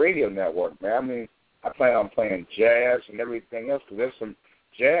the radio network, man. I mean, I plan on playing jazz and everything else because there's some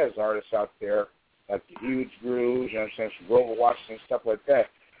jazz artists out there like the Huge Grooves, you know what I'm saying, some Grover Washington, stuff like that.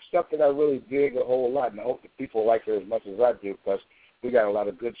 Stuff that I really dig a whole lot, and I hope that people like it as much as I do because we got a lot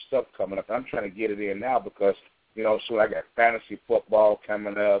of good stuff coming up. I'm trying to get it in now because, soon I got fantasy football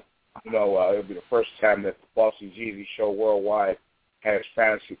coming up. It'll be the first time that the FLAUXY Jeezy show worldwide has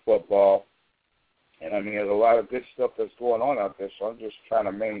fantasy football. And, I mean, there's a lot of good stuff that's going on out there, so I'm just trying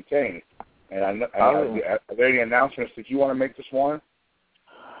to maintain. And are there any announcements that you want to make this morning?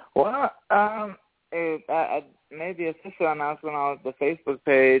 Well, I made the official announcement on the Facebook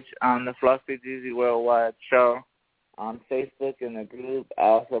page on the FLAUXY Jeezy Worldwide show on Facebook in the group. I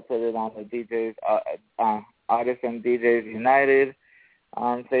also put it on the DJs, Artists and DJs United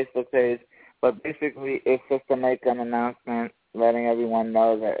Facebook page. But basically, it's just to make an announcement letting everyone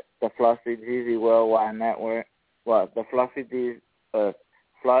know that the FLAUXY Jeezy Worldwide Network, the FLAUXY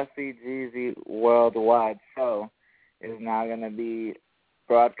Jeezy Worldwide show is now going to be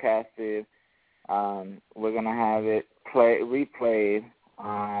broadcasted. We're going to have it replayed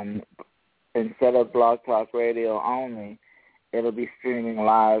instead of Blog Talk Radio only. It'll be streaming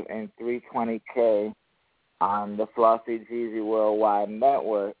live in 320K on the FLAUXY Jeezy Worldwide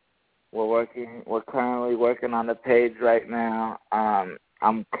Network. We're currently working on the page right now.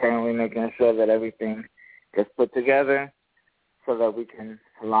 I'm currently making sure that everything gets put together so that we can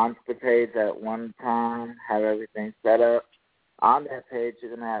launch the page at one time, have everything set up. On that page,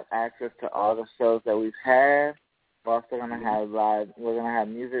 you're going to have access to all the shows that we've had. We're also going to have we're going to have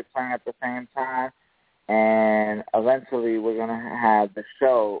music playing at the same time. And eventually, we're going to have the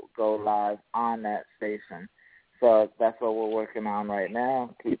show go live on that station. So that's what we're working on right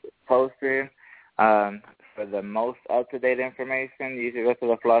now. Keep it posted. For the most up-to-date information, you can go to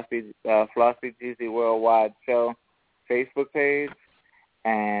the FLAUXY Jeezy Worldwide Show Facebook page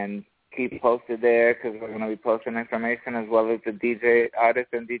and keep posted there because we're going to be posting information as well as the DJ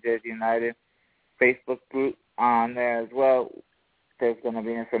Artists and DJs United Facebook group on there as well. There's going to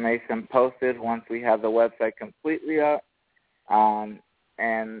be information posted once we have the website completely up. And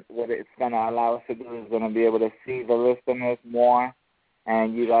what it's going to allow us to do is going to be able to see the listeners more,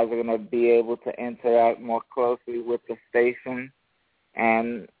 and you guys are going to be able to interact more closely with the station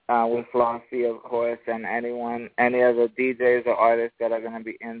and with FLAUXY, of course, and any other DJs or artists that are going to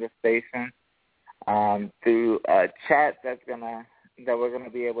be in the station through a chat that we're going to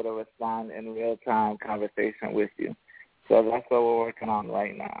be able to respond in real-time conversation with you. So that's what we're working on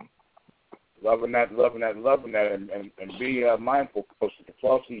right now. Loving that. And be mindful, because the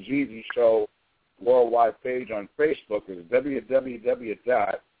FLAUXY Jeezy Show worldwide page on Facebook is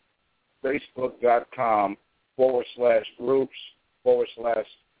www.facebook.com/groups/FLAUXY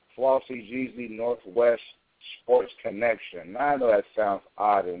Jeezy Northwest Sports Connection. Now, I know that sounds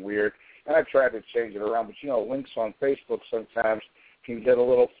odd and weird, and I tried to change it around, but, links on Facebook sometimes can get a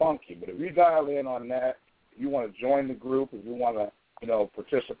little funky. But if you dial in on that, if you want to join the group, if you want to,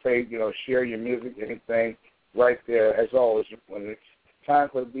 participate, share your music, anything, right there. As always, when it's time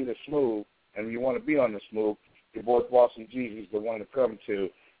for it to be the smooth, and you want to be on the smooth, your boy Flossy Jeezy's the one to come to,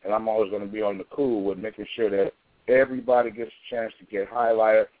 and I'm always going to be on the cool with making sure that everybody gets a chance to get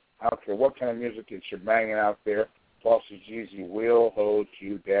highlighted. I don't care what kind of music that you're banging out there, Flossy Jeezy will hold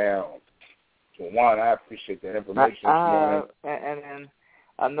you down. So, Juan, I appreciate that information this morning. And then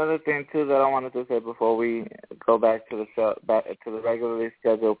another thing, too, that I wanted to say before we go back to the show, back to the regularly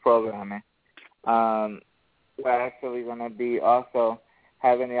scheduled programming, we're actually going to be also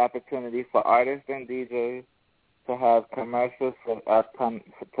having the opportunity for artists and DJs to have commercials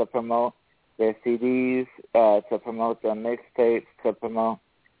to promote their CDs, to promote their mixtapes, to promote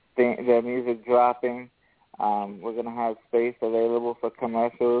their music dropping. We're going to have space available for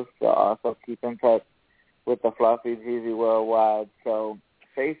commercials. So also keep in touch with the Flossy Jeezy Worldwide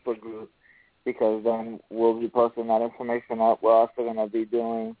Facebook group, because then we'll be posting that information up. We're also going to be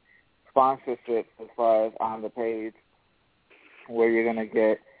doing sponsorships as far as on the page, where you're going to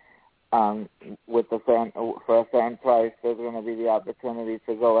get for a certain price, there's going to be the opportunity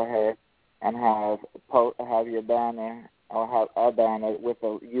to go ahead and have your banner or have a banner with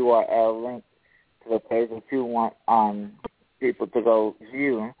a URL link to the page that you want people to go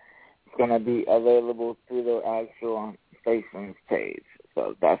view. It's going to be available through the actual station's page.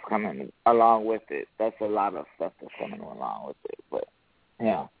 So that's coming along with it. That's a lot of stuff that's coming along with it. But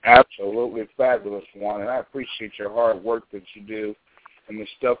yeah, absolutely fabulous, Juan, and I appreciate your hard work that you do and the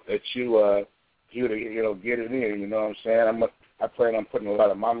stuff that you get it in. You know what I'm saying? I plan on putting a lot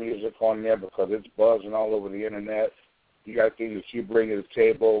of my music on there because it's buzzing all over the internet. You got things that you bring to the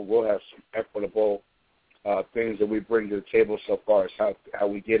table. We'll have some equitable things that we bring to the table so far as how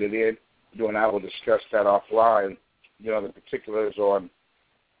we get it in. You and I will discuss that offline. The particulars on,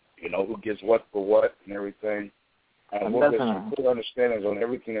 who gets what for what and everything. And we'll get some good understandings on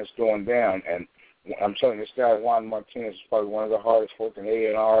everything that's going down. And I'm telling you, this guy, Juan Martinez, is probably one of the hardest working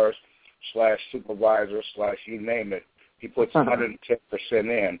A&Rs / supervisors / you name it. He puts 110% in,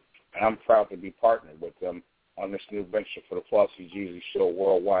 and I'm proud to be partnered with him on this new venture for the Flossy Jeezy Show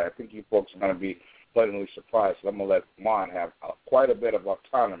worldwide. I think you folks are going to be pleasantly surprised. I'm going to let Juan have quite a bit of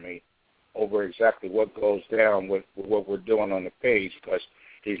autonomy over exactly what goes down with what we're doing on the page, because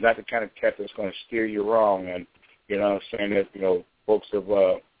he's not the kind of cat that's going to steer you wrong. And, saying that, folks have,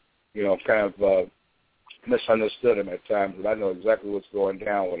 kind of misunderstood him at times, but I know exactly what's going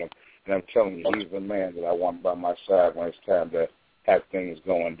down with him. And I'm telling you, he's the man that I want by my side when it's time to have things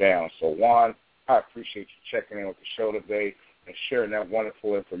going down. So, Juan, I appreciate you checking in with the show today and sharing that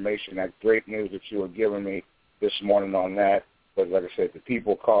wonderful information, that great news that you were giving me this morning on that. But like I said, the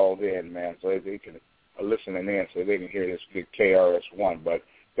people called in, man, so they can listen in so they can hear this big KRS-One. But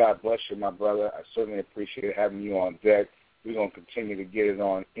God bless you, my brother. I certainly appreciate having you on deck. We're going to continue to get it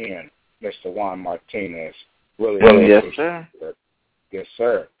on in, Mr. Juan Martinez. Really yes, sir. Yes,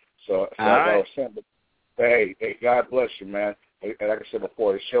 sir. So like I was saying, but hey, God bless you, man. And like I said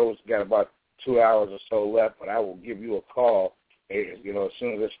before, the show's got about 2 hours or so left, but I will give you a call, as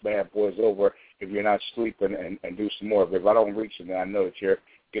soon as this bad boy's over, if you're not sleeping, and do some more. But if I don't reach you, then I know that you're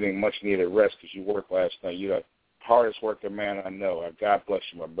getting much-needed rest because you worked last night. You're the hardest working man I know. God bless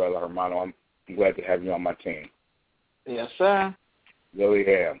you, my brother Hermano. I'm glad to have you on my team. Yes, sir. Really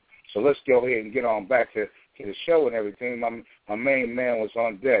am. So let's go ahead and get on back to the show and everything. My main man was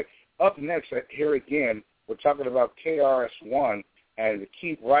on deck. Up next, here again, we're talking about KRS-One and the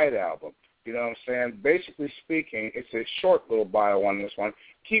Keep Right album. You know what I'm saying? Basically speaking, it's a short little bio on this one.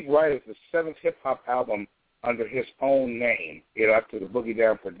 Keep Right is the 7th hip-hop album under his own name, after the Boogie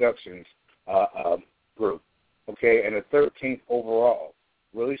Down Productions group, okay, and the 13th overall.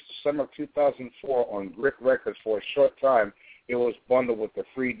 Released December 2004 on Grit Records for a short time. It was bundled with a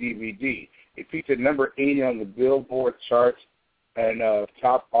free DVD. It featured number 80 on the Billboard charts and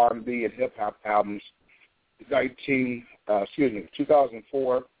top R&B and hip-hop albums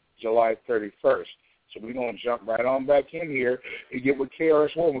 2004, July 31st. So we're going to jump right on back in here and get with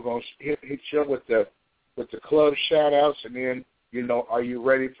KRS-One. We're going to hit you with the club shout-outs, and then, are you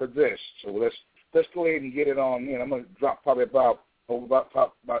ready for this? So let's go ahead and get it on in. I'm going to drop probably about 8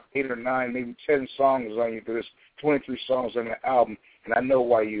 or 9, maybe 10 songs on you, because there's 23 songs on the album, and I know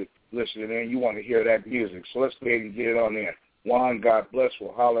why you listening in. You want to hear that music. So let's go ahead and get it on in. Juan, God bless.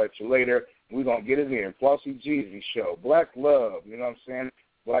 We'll holler at you later. We're going to get it in. Flossy Jeezy Show. Black Love, you know what I'm saying?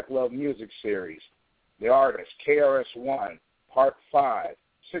 Black Love Music Series. The Artist, KRS-One, Part 5,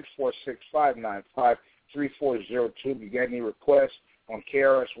 646-595-3402. If you got any requests on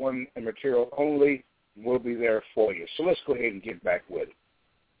KRS-One and material only, we'll be there for you. So let's go ahead and get back with it.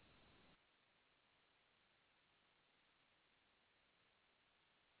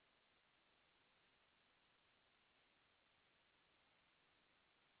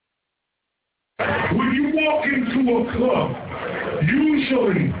 When you walk into a club,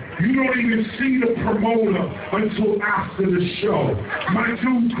 usually you don't even see the promoter until after the show. My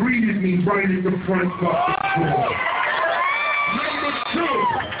dude greeted me right at the front fucking door. Number two,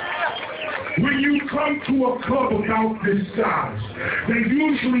 when you come to a club about this size, they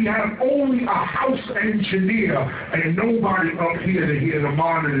usually have only a house engineer and nobody up here to hear the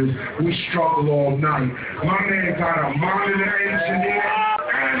monitors. We struggle all night. My man got a monitor engineer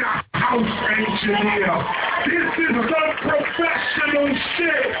and a house engineer. This is some professional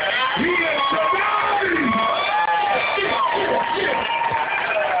shit. He is somebody.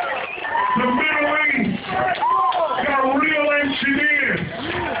 The Middle East got real engineers.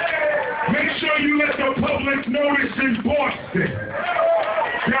 Make sure you let the public know this in Boston.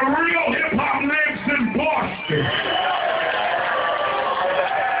 The real hip-hop lives in Boston.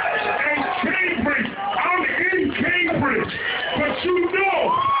 And Cambridge, I'm in Cambridge, but you know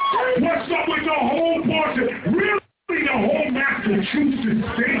what's up with the whole Boston. Really, the whole Massachusetts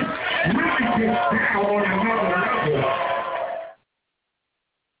state really gets down on another level.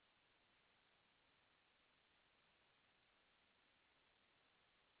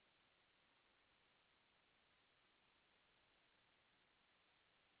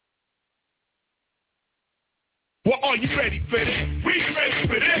 Well, are you ready for this? We ready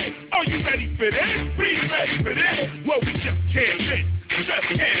for this. Are you ready for this? We ready for this. Well, we just can't fit. Just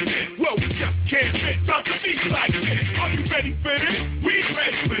can't fit. Well, we just can't fit. Something beats like this. Are you ready for this? We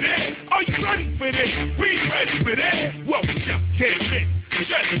ready for this. Are you ready for this? We ready for this. Well, we just can't fit.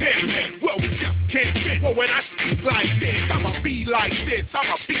 Just can't fit. Well, we just can't fit. Well, when I speak like this, I'ma be like this.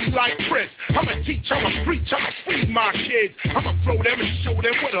 I'ma be like Chris. I'ma teach, I'ma preach, I'ma free my kids. I'ma throw them and show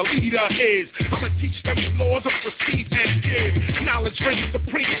them what a leader is. I'ma teach them the laws of receive and give. Knowledge reigns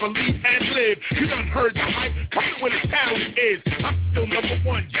supreme, believe and live. You done heard the hype, coming where the talent is. I'm still number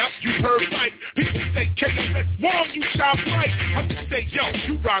one, yep, you heard right. People say KMS wrong, you shine bright. I just say, yo,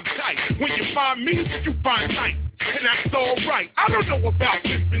 you rhyme tight. When you find me, you find light. And that's alright. I don't know about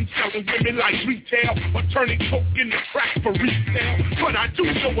pimping, selling women like retail, or turning coke into crack for resale. But I do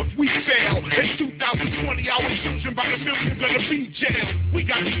know if we fail, in 2020 our children by the millions gonna be jailed. We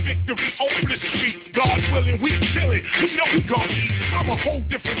got the victory over the street. God willing, we chillin'. We know we gon' eat. I'm a whole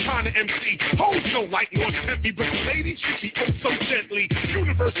different kind of MC. Hoes don't like more tempt me, but the ladies should be oh so gently.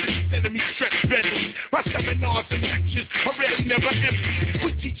 University sending me stretch Bentley. My seminars and lectures are really never empty.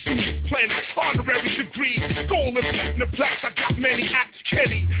 We teach students planning honorary degrees. Gold and the blacks, I got many acts,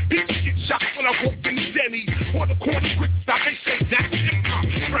 Kenny. People get shot when I walk in the Denny. On the corner, quick stop, they say that's hip-hop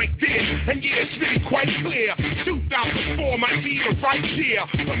right there. And yeah, it's really quite clear. 2004 might be the right year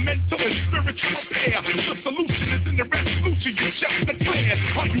for mental and spiritual repair. The solution is in the resolution you just declared.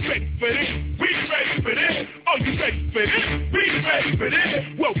 Are you ready for this? We ready for this. Are you ready for this? We ready for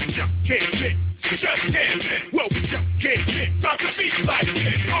this. Well, we just can't fit. Just can't fit. Well, we just can't fit. Stop the beat like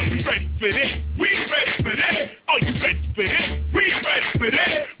this. Are you ready for this? We ready for this. Are you ready for this? We ready for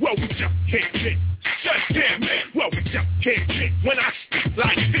this. Well, we just can't fit. Just can't fit. Well, we just can't fit. When I speak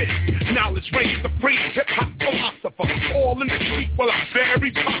like this, knowledge reigns supreme. Hip-hop philosopher. All in the street, well, I'm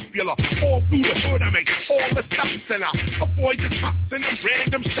very popular. All through the hood, I make all the stops, and I avoid the tops and the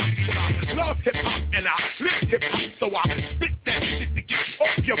random shots. And I love hip-hop, and I live hip-hop, so I spit that shit to get you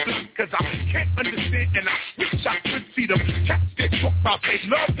off your block, cause I can't understand, and I wish I could see them cats that talk about they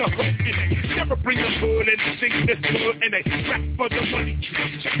love the hood, and they never bring the hood, and they sing this hood, and they rap for the money,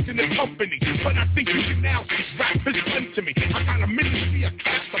 checking the company. But I think you can now see rap is fun to me. I got a ministry, a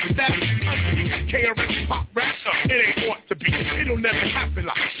class of staff, KRS pop rap, it ain't ought to be. It'll never happen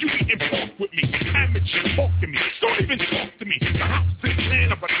like you eating pork with me. Amateur talk to me, don't even talk to me. The house is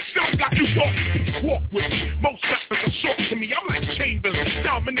Atlanta, but I still got New York. Walk with me, most rappers are short to me. I'm like Chamberlain,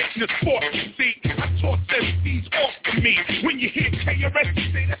 dominating the sport. See, I taught MCs off to me. When you hear KRS,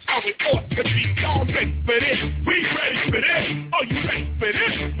 you say that's how it ought to be. Y'all ready for this? We ready for this. Are you ready for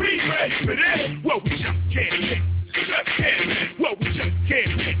this? We ready for this. Well, we just can't fit. Just can't fit. Well, we just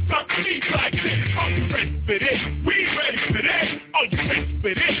can't fit. Something beats like this. Are you ready for this? We ready for this. Are you ready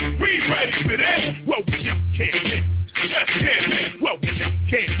for this? We ready for this. Well, we just can't fit. Just can't fit. Well, we just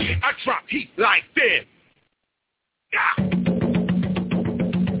can't fit. I drop heat like this. Yeah.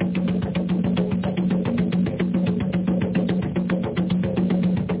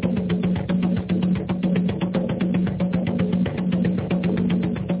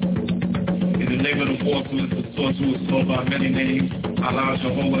 Sorcerers called by many names, Allah,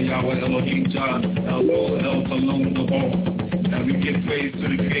 Jehovah, Yahweh, Elohim, Jah, El, Alone, the All. And we give praise to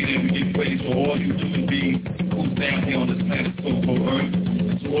the Creator, we give praise for all you human beings who's down here on this planet, so-called Earth,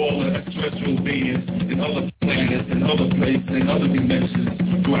 and to all the extraterrestrial beings in other planets, in other places, in other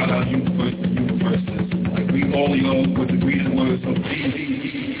dimensions throughout our universe. leave all of y'all with the greeting words of peace.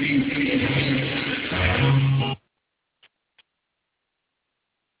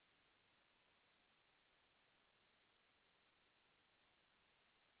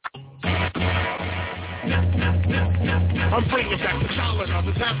 I'm bringing back the solid on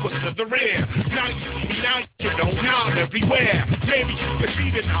the top of the rear. Now you see me, now you don't, now I'm everywhere. Maybe you can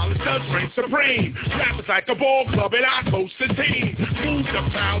see the knowledge does reign supreme. Rappers like a ball club and I coach the team. Move the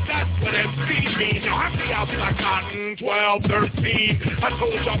crowd, that's what MC means. Now I see out like cotton, 12, 13. I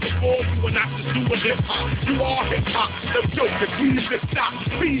told y'all before you were not just doing hip-hop. You are hip-hop, the joke is please to stop.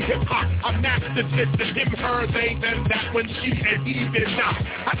 Be hip-hop, I mastered this and him, her, they, them, that, when she and he did not.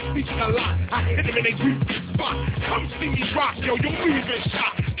 I speak a lot, I hit him in a weak spot. Come see me rock, yo, you're leaving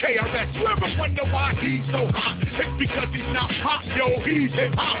shot. KRS, you ever wonder why he's so hot? It's because he's not pop, yo, he's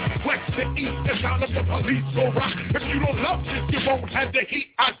hip-hop. West to east, the sound of the police will rock. If you don't love this, you won't have the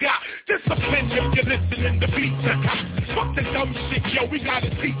heat I got. Discipline if you're listening to beats I got. Fuck the dumb shit, yo, we gotta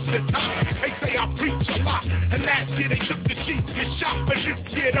teach the top. They say I preach a lot, and last year they took the cheap get shot, but this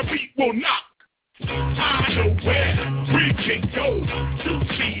year the beat will not. I know where we can go to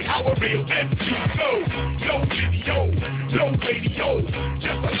see how a real MC goes. No video, no radio,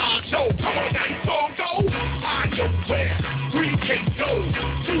 just a live show. Come on now, you gon' go. I know where we can go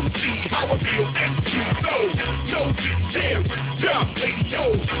to see how a real MC goes. No video, just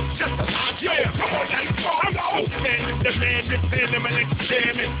radio, just a live show. Come on now, you gon' go. Standing the man, defend him and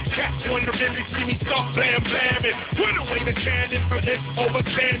examine. Cats wonder really see me start blamming. Put away the cannon for this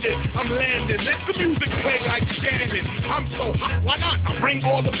overstanding. I'm landing. The music play like Shannon. I'm so hot, why not? I bring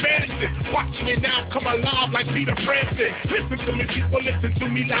all the bands in. Watch me now come alive like Peter Francis. Listen to me, people, listen to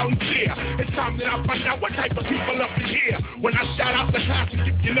me loud and clear. It's time that I find out what type of people up in here. When I shout out the classic,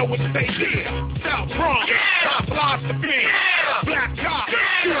 if you know what to say here. South Bronx, top philosophy, black cop,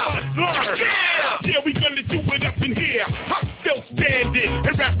 slur. Yeah, we gonna do it up in here. I'm still standing,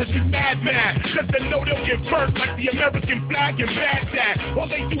 and rappers be mad. Cause they know they'll get burnt like the American flag in Baghdad. All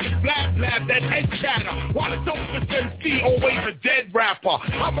they do is blab that head chatter. While the dopest MC always a dead rapper.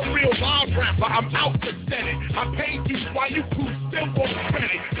 I'm a real live rapper, I'm out to set it. I paid you while you crew still won't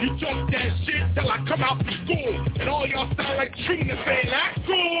credit. You talk that shit till I come out to school. And all y'all sound like Trina saying that's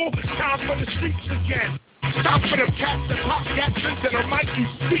cool. Time for the streets again. Time for them cats that pop Jacksons and a mic you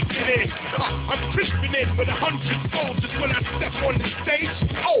speaking in. I'm creeping in with 100 soldiers when I step on the stage.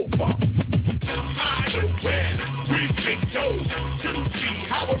 Over. I know where we can go to see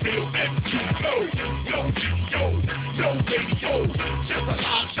how a real MC goes. No video, no radio, just a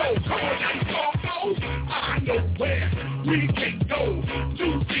live show. Come on now, you gon' go. I know where we can go to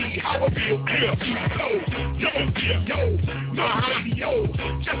see how a real MC goes. No video, no radio,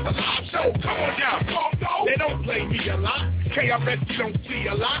 just a live show. Come on now, you gon' go. They don't play me a lot. KRS you don't see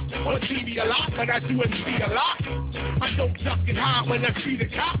a lot. On TV a lot, but I do MC a lot. I don't duck and hide when I see the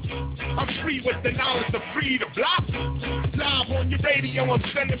cops. I'm free with the knowledge of free to block. Live on your radio, I'm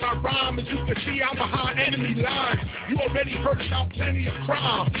sending my rhyme. As you can see, I'm behind enemy lines. You already heard about plenty of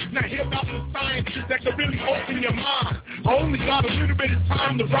crime. Now hear about the sciences that can really open your mind. I only got a little bit of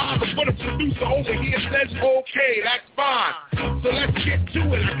time to rhyme, but what a producer over here says, okay, that's fine. So let's get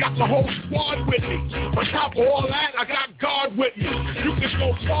to it. I got my whole squad with me. On top of all that, I got God with me. You can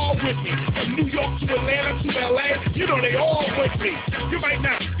go far with me. From New York to Atlanta to LA, you know they all with me. You might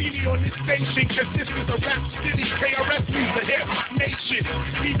not see me on this station, cause this is a rap city. KRS means the hip-hop nation.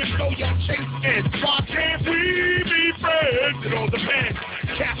 Even though y'all chase ends, why can't we be friends? It all depends.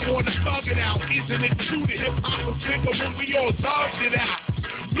 Cat wanna thug it out. Isn't it true that hip-hop was bigger when we all thugged it out?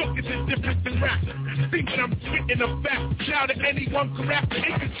 Look at the difference in rap. See when I'm spitting a fact. Now that anyone can rap, the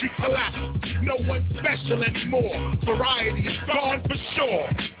industry collapse. No one's special anymore. Variety is gone for sure.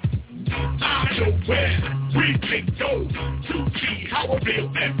 I know where we can go to see how a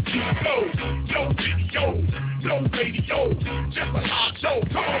real MC goes. No video, no radio, just a live show.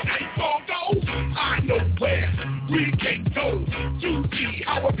 Come on now, you gon' go. I know where we can go to see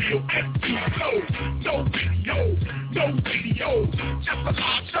how a real MC goes. No video, no radio, just a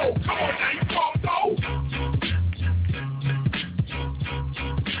live show. Come on now, you gon' go.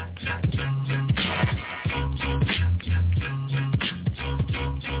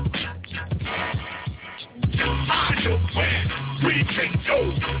 I know where we can go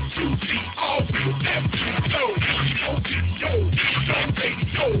to see all real MC goes. No video, no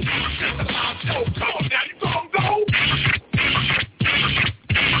radio, just a live show. Come on now, you gon' go.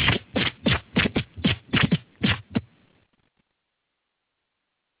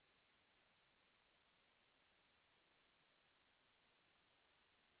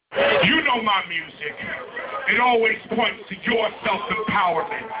 You know my music. It always points to your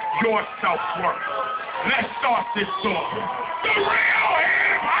self-empowerment, your self-worth. Let's start this song. The real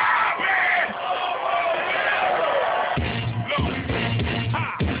hip-hop is... Look. Ha.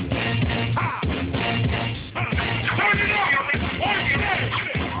 Ha. Ha. Turn it up.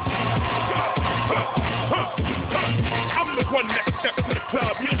 I'm the one that steps to the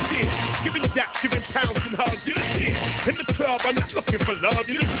club, you see it. Giving daps, giving pounds and hugs, you see it. In the club, I'm not looking for love,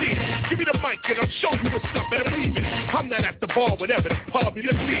 you see it. Give me the mic and I'll show you what's up, better leave it. I'm not at the bar, whatever, the pub, you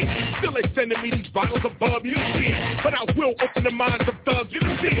see it. Still they sending me these bottles of bub, you see it. But I will open the minds of thugs, you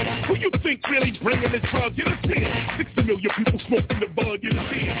see it. Who you think really bringing this drug, you see it. 60 million people smoking the bug, you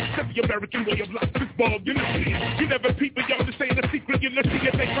see it. That's the American way of life, this bug, you see it. You never people, y'all just saying the secret, you see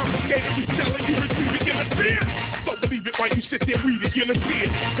it. They complicated, we selling, you receive it, you see it. So believe it while you sit there, read it, you see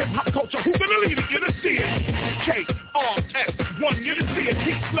it. Hip-hop culture, who gonna lead it, you see it. KRS-One, you see it.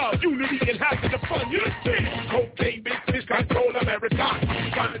 Peace, love, unity, and having the fun, you see it. Cocaine business, control America.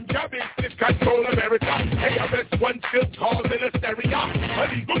 Ganja business, control America. KRS-One still causing hysteria.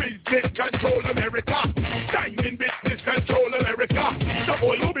 Illegal business, control America. Diamond business, control America. The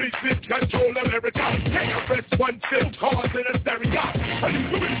oil business, control America. KRS-One still causing hysteria.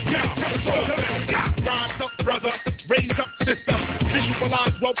 Illegal business, control America. Rise up, brother. Raise up, sister.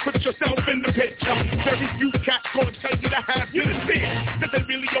 Visualize well, put yourself in the picture. Very few cats gonna tell you to have you to see it. That they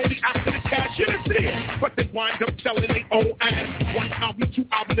really only after the cash, you to see it. But they wind up selling their own ass. One album, two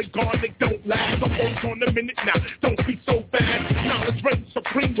albums, they gone, they don't last. The phone's on the minute now, don't be so bad. Knowledge reigns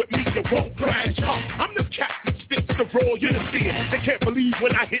supreme with me, you won't crash. I'm the cat that sticks the roar, you to see it. They can't believe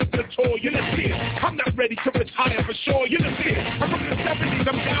when I hit the tour, you to see it. I'm not ready to retire for sure, you to see it. I'm from the 70s,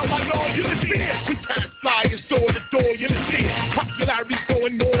 I'm down by law, you to see it. We pass flyers door to door, you to see it. Popularity's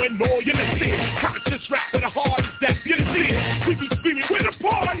going more and more, you to see it. Conscious rap with a heart is that, you to see it. We be screaming, where the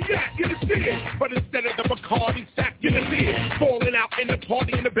party at, you to see it. But instead of the Bacardi sack, you to see it. Falling out in the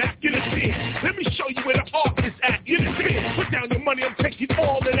party in the back, you to see it. Let me show you where the art is at, you to see it. Put down your money, I'm taking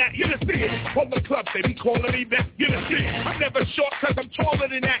all of that, you to see it. All the clubs, they be calling me back, you to see it. I'm never short cause I'm taller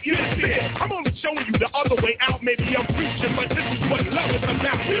than that, you to see it. I'm only showing you the other way out, maybe I'm preaching, but this is what love is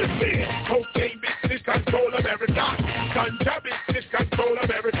about, you to see it. Cocaine business, control America. Ganja business, control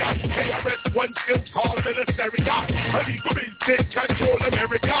America. KRS-One still causing hysteria. Illegal business, control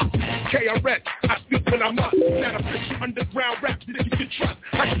America. KRS, I speak when I'm up. Not official underground rap that you can trust.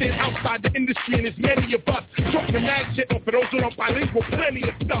 I stand outside the industry and there's many of us. Talking mad shit, but for those who don't bilingual, plenty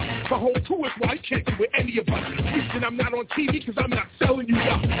of stuff. My whole crew is why you can't do with any of us. Reason I'm not on TV cause I'm not selling you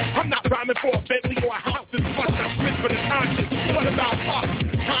up. I'm not rhyming for a Bentley or a house. It's what I split for the conscience. What about us?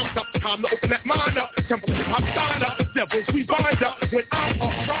 Time's up, time to open that mind up. Temple hip-hop sign up. Devils we bind up. When I'm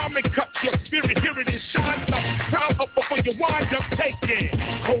up, rhyme and cut your spirit. Here it is, shines up. Time up before you wind up. Take it.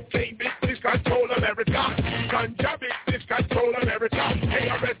 Cocaine business, control America. Ganja business, control America.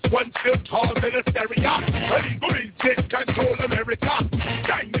 KRS-One still causing hysteria. Illegal business, control America.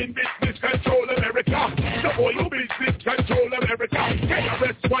 Diamond business, control America. The oil business, control America.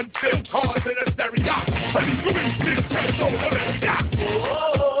 KRS-One still causing hysteria. Illegal business, control America.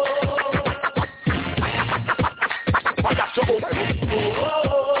 I got your own.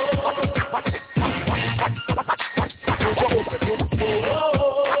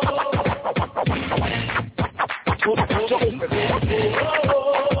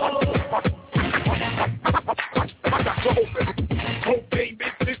 Cocaine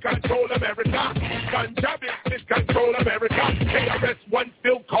business, control America. Ganja business, control America. KRS-One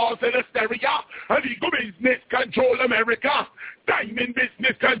still causing hysteria. Illegal business, control America. Diamond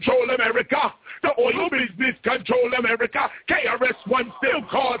business, control America. The oil business, control America. KRS-One still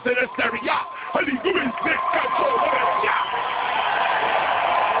causing hysteria. Illegal business, control America.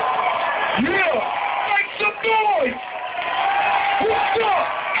 Yeah, make some noise. What's up,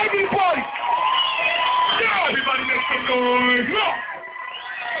 everybody? Yeah, everybody make some noise.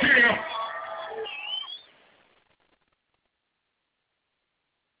 Yeah.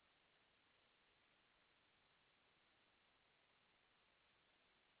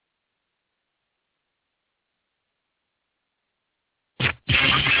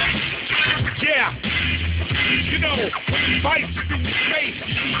 Yeah, you know, when fights in the face,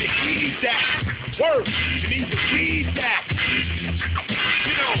 you need to ease that. Work, you need to ease that.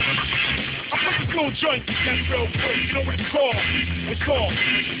 You know, I put this little joint together real quick. You know what it's called? It's called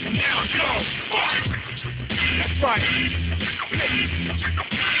Now Go. That's right.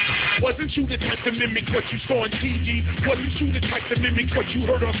 Wasn't you the type to mimic what you saw on TV? Wasn't you the type to mimic what you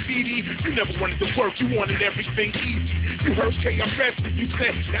heard on CD? You never wanted to work, you wanted everything easy. You heard KRS and you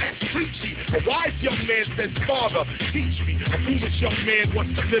said, that's preachy. A wise young man says, Father, teach me. A foolish young man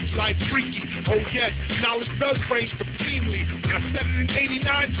wants to live life freaky. Oh yes, knowledge does range supremely. I said it in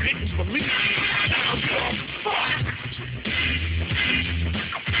 89, didn't believe me. Now you're fucked.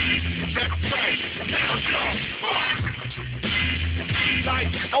 That's right. Now you're fucked.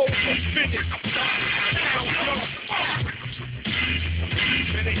 Life's over, finished. Now you're fucked.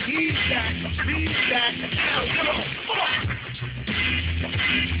 Better heed that, leave that. Now you're fucked.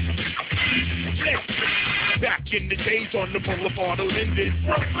 Back in the days on the boulevard of Linden,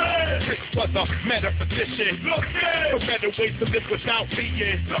 Brooklyn, Rich was a metaphysician. For better ways to live without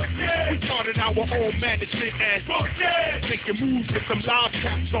being. We started our own management and making moves with some live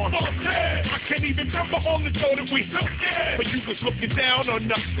caps on. I can't even remember all the dough that we took. But you was looking down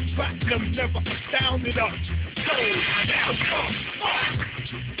on us. The platinum never astounded us. So now come on.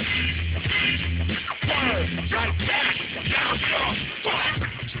 Word like that. Now come on.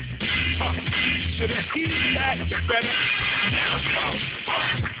 Should've heeded that, you better. Now come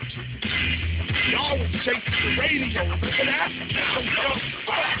on. Y'all was chasing the radio, look at that. Now come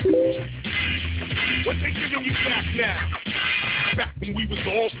on. What they giving you back now? Back when we was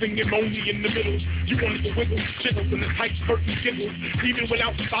all singing only in the middle. You wanted to wiggle, jiggles, and the tight skirt and giggles. Even when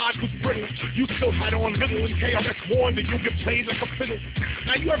outside was brittle, you still had on little. And KRS warned that you'll get played like a fiddle.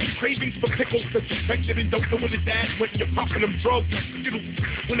 Now you having cravings for pickles, suspected and don't know where the dad went. And you're popping them drugs and skittles.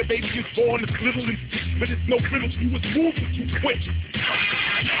 When the baby is born, it's little, and but it's no riddle. You was moving too quick.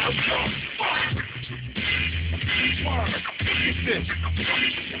 Now you're fucked. Word, look at this.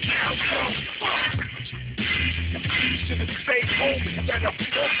 Now you're fucked. Should've stayed home instead of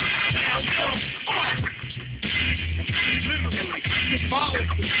book. Now you're fucked. Literally,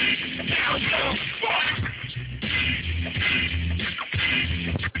 symbolically. Now you're fucked.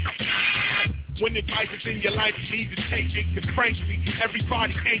 When advice is in your life, you need to take it. Cause frankly,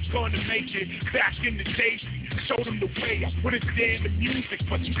 everybody ain't gonna make it. Back in the days, showed them the way. I put it there in the music,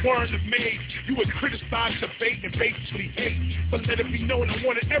 but you weren't amazed. You would criticize, debate, and basically hate. But let it be known, I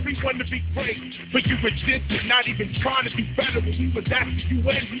wanted everyone to be great. But you resisted, not even trying to do better. When we was asking you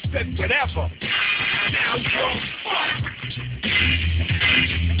when, you said whatever. Now you're fucked.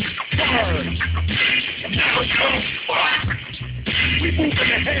 Word. Now you're fucked. We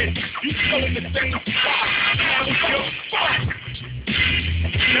moving ahead, you still in the same spot. Now you're fucked.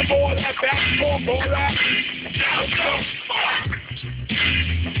 Remember all that backbone, all that? Now you're fucked.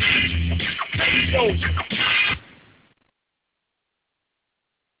 Hey, yo.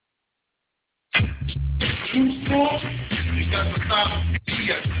 New school, you got to stop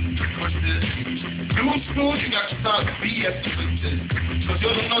BS with this. New school, you got to stop BS with this. Because you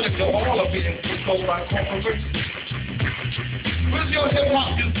don't know that you're all of it controlled by corporations. Where's your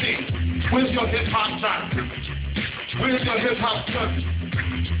hip-hop museum? Where's your hip-hop doctor? Where's your hip-hop judges?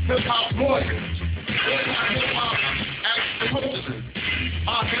 Hip-hop lawyers? Where's our hip-hop activists?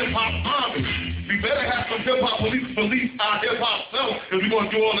 Our hip-hop army? We better have some hip-hop police our hip-hop self if we're going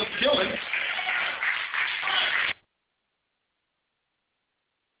to do all this killing.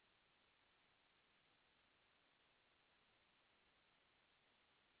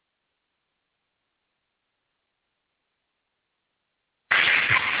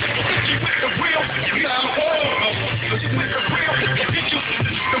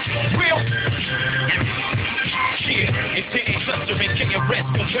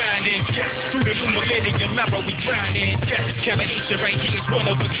 Right here is one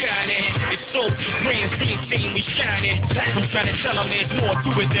of a kind, and it's so grand, seeing we shining. I'm trying to tell them there's more to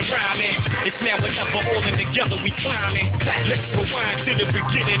it than rhyming. It's now or never, all in together we climbing. Let's rewind to the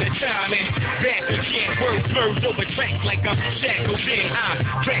beginning of timing. Back again, words merged over tracks like I'm shackled in.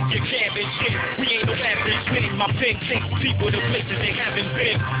 I track your cabbage in. We ain't no average men. My pen takes people to places they haven't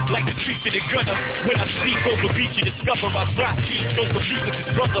been. Like the streets of the gutter. When I speak over beat, you discover I drop keys. Don't compete with this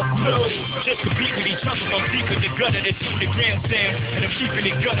brother. No, just compete with each other. I'm deep in the gutter that's on the gram stand. And I'm keeping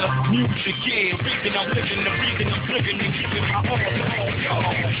it gutter. Music, yeah. Reason I'm living, the reason I'm living and keeping my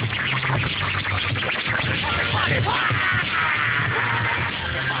all.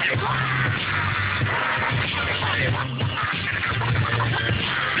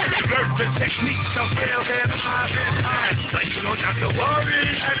 Learn the techniques of real hip-hop. Like you don't have to worry.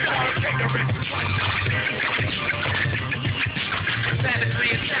 Savagely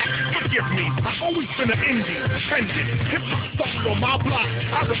attacked. Forgive me, I've always been an indie. Trending, hip-hop stuff on my block.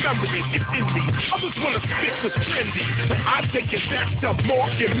 I remember it, it's indie. Others want to spit what's trendy, so I take it back to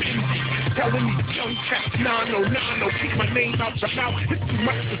Mark and Mindy. Telling these young cats 909, keep my name out your mouth. It's too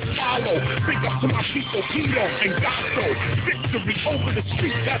much to swallow. Big up to my people, Pino and Gato. Victory over the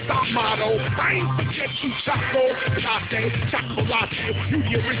street, that's our motto. I ain't forget you, Chaco. Latte, chocolate. You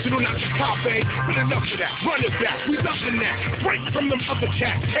the original, not the copy. But enough of that, run it back. We loving that. Break from them other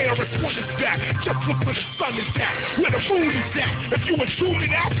cats. KRS-One is back. Just look where the sun is at, where the moon is at. If you are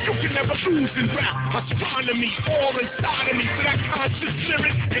tuning out, you can never lose in rap. Astronomy, all inside of me. So that conscious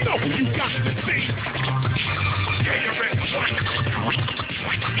lyric, you know who you got to see. KRS-One.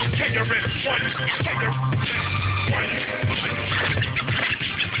 KRS-One.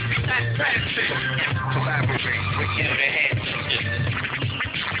 That's passing. Collaborate with you to hand.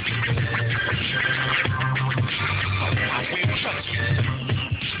 I will trust you.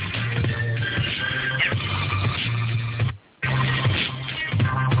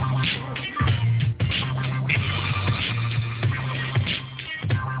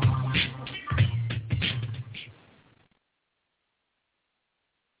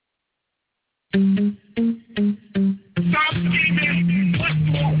 Stop scheming. What's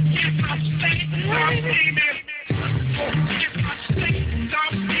wrong? Stop scheming. Stop scheming. Stop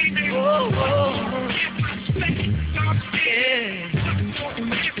scheming. Stop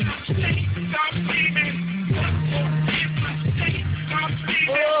scheming. Stop scheming. Stop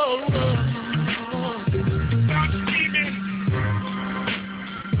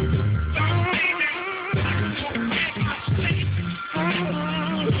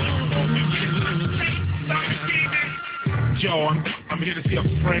Yo, I'm here to see a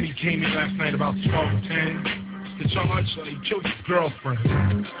friend. He came in last night about 12:10. The charge, he killed his girlfriend.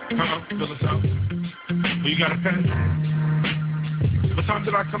 Huh? Fill us out. Oh, you got a pen? What time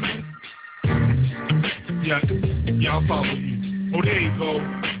did I come in? Yeah, I'll follow you. Oh, there you go.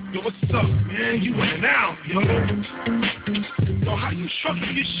 Yo, what's up, man? You in and out, yo. Yo, how you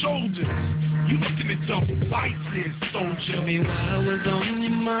shrugging your shoulders? You looking at double lights there, soldier. Tell me what was on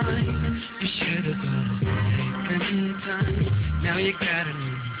your mind. You should have taken time. Now you gotta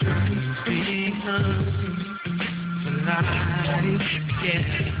leave behind. The life, yeah.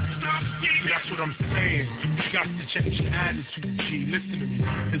 That's what I'm saying. You got to change your attitude, G. Listen to me.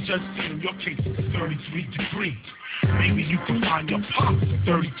 The judge said in your case it's 33 degrees. Maybe you can find your pops at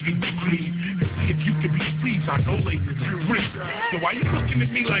 33 degrees and see if you can be freed. I know later than free. So why you looking at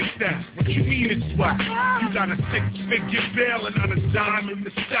me like that? What you mean it's whack? You got a 6-figure bail and not a dime in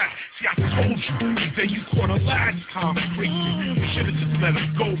the stack. See, I told you the day you caught a last time crazy. You should have just let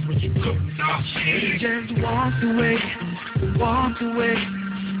him go, but you couldn't. You just walked away, walked away,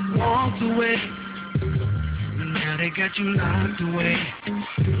 walked away. Now they got you locked away,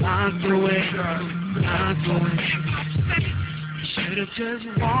 locked away, locked away. You should have just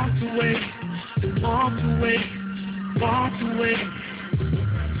walked away, walked away, walked away.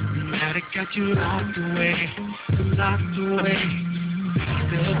 Now they got you locked away, locked away,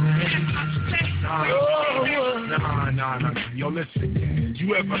 locked away. Nah. Yo, listen.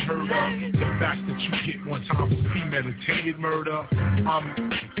 You ever heard of the fact that you get one time for premeditated murder? I'm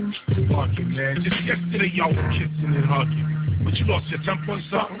fucking, man. Just yesterday y'all were kissing and hugging. But you lost your temper or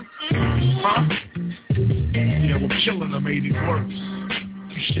something? Huh? Yeah, well, killing her made it worse.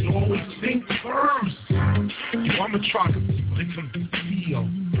 You should always think first. Yo, I'ma try to make him feel.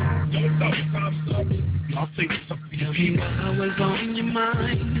 I'll say something. Tell me what was on your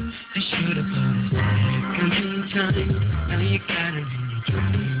mind. You should have thought a second time. Now you gotta leave your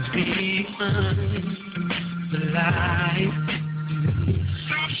dreams behind. The life.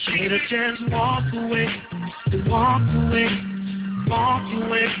 You should have just walked away, walked away, walked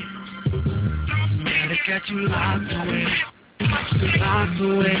away. Now they got you locked away, locked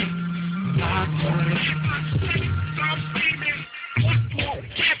away, locked away. Stop scheming.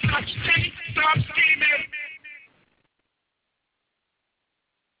 Stop scheming. Stop scheming.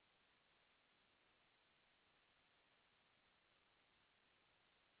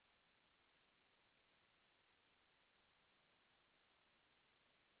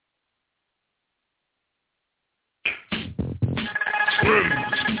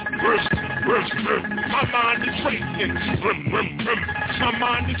 My mind is racing. My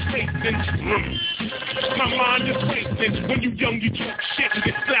mind is racing. My mind is racing. When you young, you talk shit and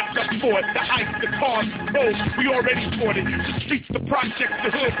get slapped up for it. The ice, the cars, the roads, we already fought it. The streets, the projects,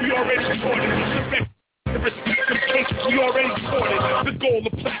 the hood, we already fought it. The respect of cases, we already fought it. The gold,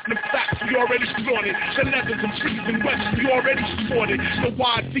 the platinum facts, we already fought it. The leathers and trees and west, we already fought it. The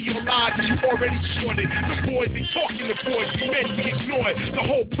wide field lies, you already fought it. The boys, they talking to boys, we men, we ignore it. The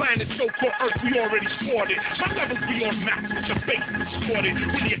whole planet, so-called Earth, we already fought it. My levels be on max with the base supported.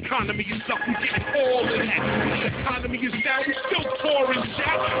 When the economy is up, we getting all of that. When the economy is down, we still pouring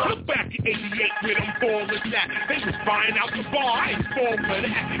shit. Look back at 88 where them ballers at. They was buying out the bar, I ain't fall for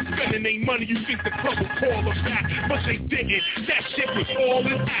that. Spending their money, you think the club will call them back, but they didn't. That shit was all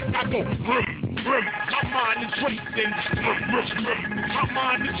in act. I go, my mind is racing. My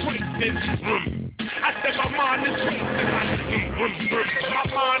mind is racing. I said my mind is racing. My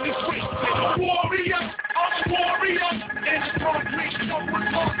mind is racing. I'm a warrior. I'm a warrior. In the concrete, someone's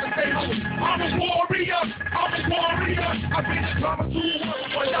lost and they home. I'm a warrior. I'm a warrior. I've been a drama to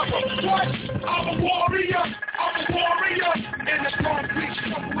whatever. What? I'm a warrior. I'm a warrior. In the concrete,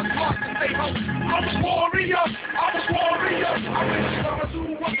 someone's lost and they home. I'm a warrior. I'm a warrior. I've been a drama to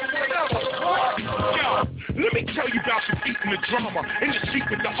whatever. What? Yo, let me tell you about the beat and the drama. In the street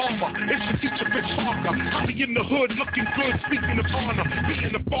with the armor. It's the teacher, Bitch Parker. I be in the hood looking good, speaking of honor.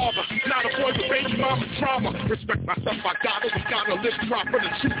 Being a father, not a boy with baby mama trauma. Respect myself, I got it. We gotta live proper, the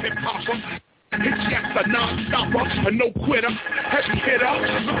true hip-hopper. It's yes, a non-stopper, a no-quitter, heavy hitter,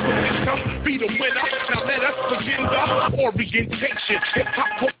 look for Victor, be the winner. Now let us begin the orientation.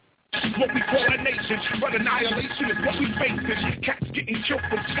 Hip-hop, what we call a nation, but annihilation is what we facing. Cats getting killed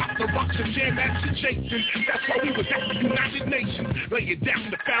from shots of rocks and jam action chasing. That's why we was at the United Nations, laying down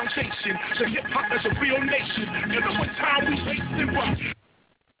the foundation. So hip-hop as a real nation. You know what time we wasting, but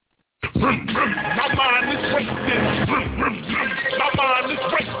my mind is racing. My mind is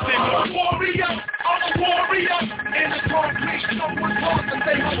racing. I'm a warrior. I'm a warrior. In the concrete, someone's lost and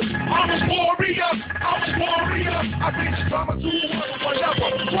they home. I'm a warrior. I'm a warrior. I've been a drama to whatever.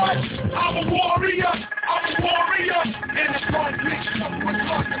 What? I'm a warrior. I'm a warrior. In the concrete, someone's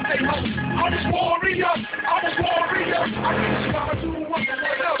lost and they home. I'm a warrior. I'm a warrior. I've been a drama to whatever.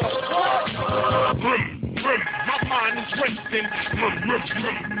 What? My mind is racing.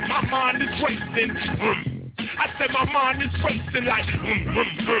 My mind is racing. I said my mind is racing like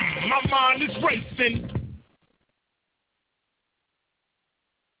my mind is racing.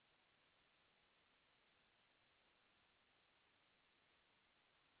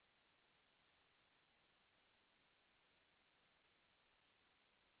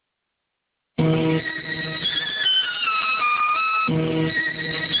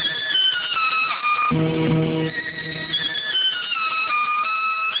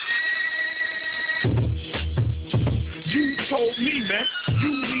 You told me, man,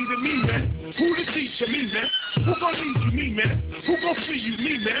 you needed me, man. Who the teacher, me, man? Who gon' need you, me, man? Who gon' see you,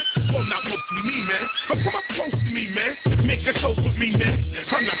 me, man? Well, not mostly me, man, but come up close to me, man. Make a toast with me, man.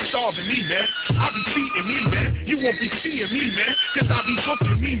 I'm not starving me, man. I'll be feeding me, man. You won't be seeing me, man, cause I'll be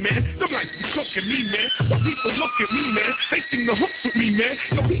cooking me, man. Them lights be cooking me, man. But people look at me, man. They sing the hooks with me, man.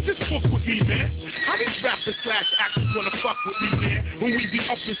 So he just book with me, man. How these rappers / actors wanna fuck with me, man? When we be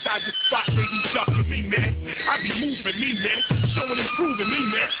up inside the spot, they be ducking me, man. I be moving me, man. Showing and proving me,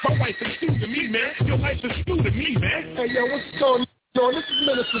 man. My wife is shooting me, man. Your life is new to me, man. Hey, yo, what's going on? Yo, this is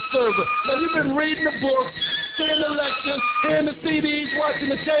Minister Server. Now, you've been reading the book, seeing the lectures, hearing the CDs, watching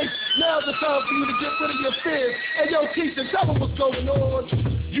the tapes. Now's the time for you to get rid of your fears. Hey, yo, teacher, tell them what's going on.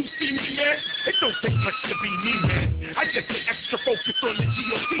 You see me, man? It don't take much to be me, man. I just get extra focus on the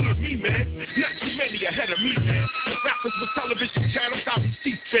GOP and me, man. Not too many ahead of me, man. The rappers with television channels, I'll be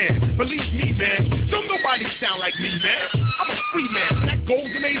C-fan. Believe me, man. Don't nobody sound like me, man. I'm a free man. That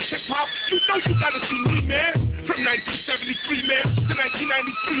golden age hip-hop, you know you gotta see me, man. From 1973, man, to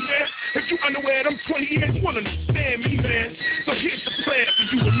 1993, man. If you unaware, them 20 years, you won't understand me, man. So here's the plan for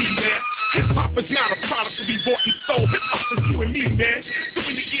you and me, man. Hip-hop is not a product to be bought and sold. Hip-hop is you and me, man. So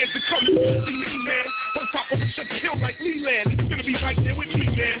in the years to come, you will see me, man. On top of a shut hill like Leland. It's gonna be right there with me,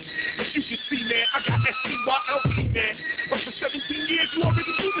 man. As you can see, man, I got SCYLE, man. But for 17 years, you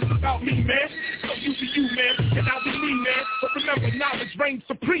already knew this about me, man. So you be you, man, and I'll be me, man. But remember, knowledge reigns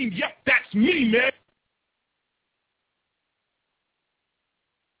supreme. Yep, that's me, man.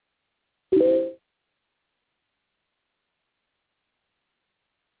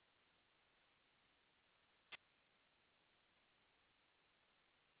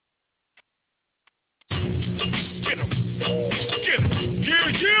 Get 'em. Get 'em. Yeah,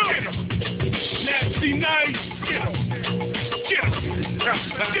 yeah. Get 'em. Nasty nice. Get 'em. Get 'em.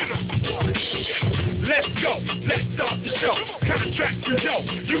 Get 'em. Let's go. Let's start the show. Contract you know.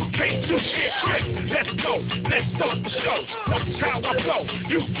 You can't do shit quick. Let's go. Let's start the show. Watch how I flow.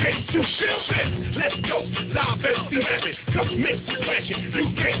 You can't do shit quick. Let's go. Live MC Rabbit. Come mix the passion. You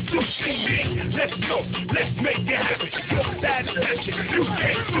can't do shit me. Let's go. Let's make it happen. Your satisfaction. You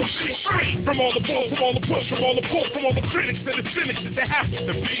can't do shit free. From all the bull, from all the push, from all the pull, from all the critics to the cynics that there happens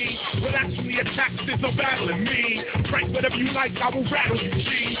to be. Well, actually attacks, there's no battling me. Write whatever you like, I will rattle you,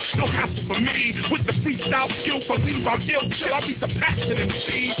 G. No hassle for me. With the freestyle skill, believe I'm ill chill. I'll be the passion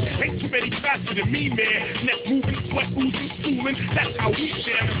MC. Ain't too many fast faster than me, man. Next movie, sweat, oozing, schooling, that's how we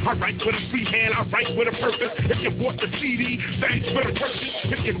share. I write with a free hand, I write with a purpose. If you bought the CD, thanks for the purchase.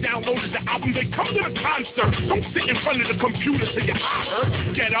 If you downloaded the album, they come to the concert. Don't sit in front of the computer till your eye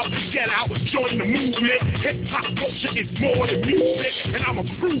hurt. Get up, get out, join the movement. Hip-hop culture is more than music, and I'ma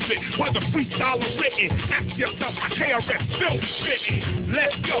prove it, whether freestyle or written. Ask yourself, I KRS still spitting.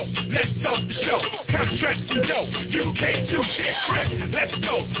 Let's go, let's start the show. Contract you know, you can't do shit, Chris. Let's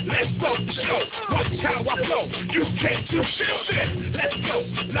go, let's start the show. Watch how I flow, you can't do shit, this. Let's go,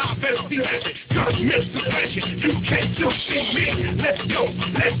 live MC magic, cause Mr. Magic, you can't do shit, me. Let's go,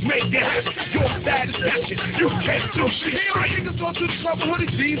 let's make it happen. Your satisfaction, you can't do shit. Here I niggas on to the trouble,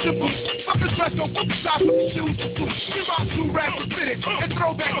 hoodie, jeans, and boots. Fuck the dress, don't fuck the shop, put the shoes and boots. Give out 2 raps and fit it, and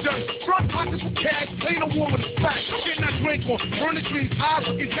throwback dirt. Front pockets with cash, play no war with a splash. Getting that drink on, burn the trees, eyes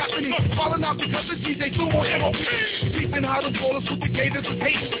looking Japanese. Falling out because the DJ do on MOP. Keeping how the ballers with the gators and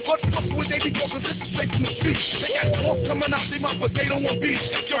hate. But fuck with they be talking, this is straight from the street. They got talk coming out, they mouth, but they don't want beef.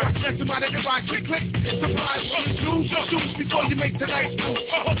 Yo, I sent them out, everybody click, click. Surprise, lose your shoes before you make tonight's news.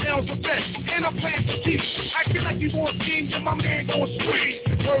 Hotels are best, and I'm playing for keeps. Acting like you want schemes, and my man going sweet.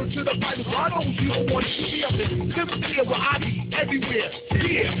 Word to the Bible, I know you don't want to be up in. Live here where I be, everywhere.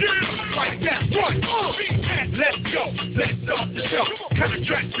 Yeah, like that, one, let's go, let's start the show.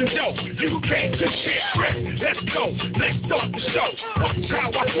 Contract the dough, you can't do shit, Chris. Let's go, let's start the show. Watch how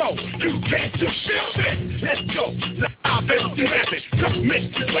I flow, you can't do shit, let's go, I'll bet you have it. Just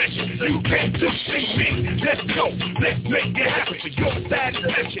make the question, you can't do shit, me. Let's go, let's make it happen. For your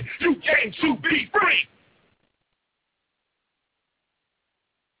satisfaction, you came to be free.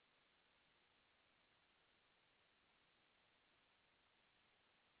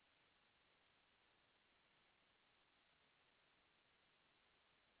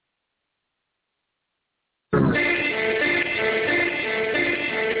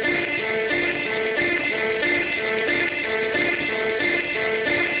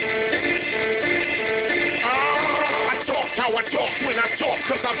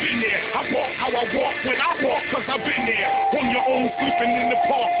 Cause I've been there. I walk how I walk when I walk, cause I've been there. On your own, sleeping in the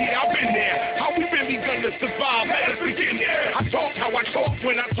park, yeah, I've been there. How we really gonna survive? Let us begin there. I talk how I talk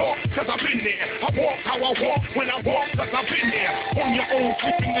when I talk, cause I've been there. I walk how I walk when I walk, cause I've been there. On your own,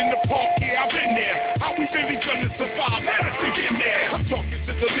 sleeping in the park, yeah, I've been there. How we really gonna survive? Let us begin there. I'm talking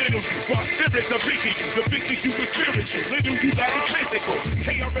to the little, but spirit's a biggie. The biggie you is spiritual, little you that is physical.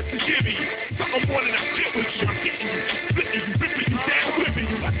 KRS is giving you something more than I get with you. I'm getting you, splitting you, ripping you down, whipping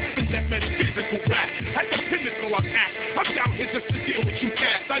you. That metaphysical rap, at the pinnacle of act. I'm down here just to deal with you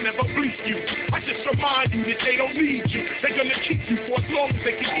cats. I never fleece you. I just remind you that they don't need you. They're gonna keep you for as long as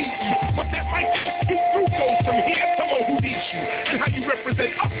they can eat you. But that might scoot through goes from here, someone who needs you. And how you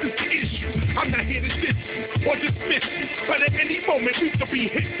represent us is the issue. I'm not here to diss you or dismiss you, but at any moment we could be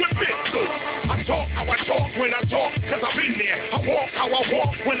hit with missiles. I talk how I talk when I talk, cause I've been there. I walk how I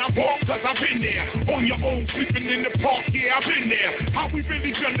walk when I walk, cause I've been there. On your own, sleeping in the park, yeah, I've been there. How we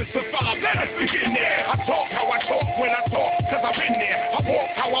really gonna survive? Let us begin there. I talk how I talk when I talk, cause I've been there. I walk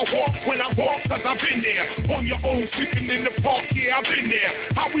how I walk when I walk, cause I've been there. On your own, sleeping in the park, yeah, I've been there.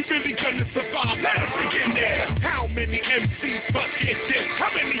 How we really gonna survive? Let us begin there. How many MCs must get this?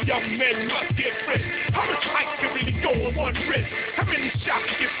 How many young men must get frisked? How much ice can really go on one wrist? How many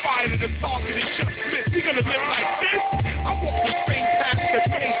shots get fired at a target and just miss? We gonna live like this? I walk the same path that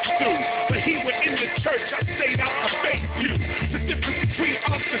Mace do, but he went in the church, I stayed out to face you. The difference between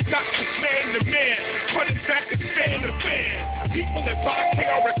us is not just man to man, but in fact it's fan to fan. People that buy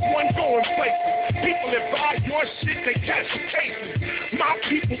KRS-One going places. People that buy your shit, they catch the cases. My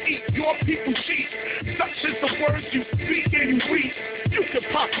people eat, your people cheat. Such is the words you speak and you read. You can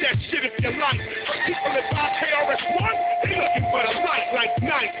pop that shit if you like. But people that buy KRS-One, they looking for the light like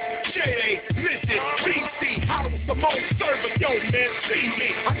night. J.A., Midget, BC, Hollow, Simone, Server, yo man, see me.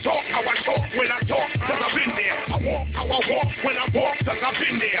 I talk how I talk when I talk, cause I've been there. I walk how I walk when I walk, cause I've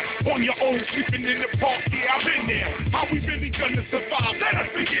been there. On your own, sleeping in the park, yeah, I've been there. How we really gonna survive? Let us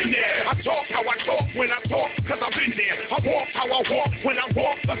begin there. I talk how I talk when I talk, cause I've been there. I walk how I walk when I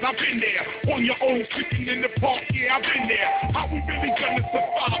walk, cause I've been there. On your own, sleeping in the park, yeah, I've been there. How we really gonna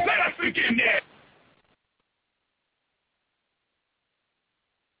survive? Let us begin there.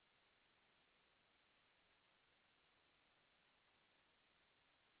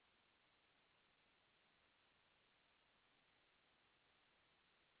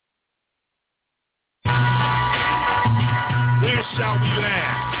 Where shall we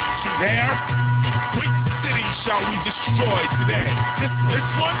land? There? Which city shall we destroy today? This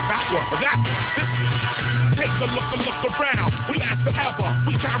one? That one? That one? This one? Take a look around. We last forever.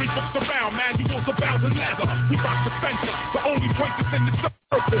 We carry books around, manuals of bounds and leather. We rock the center, the only point that's in the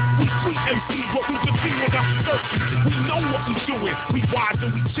circle. We sweet and see what we can see when I'm searching. We know what we're doing. We wise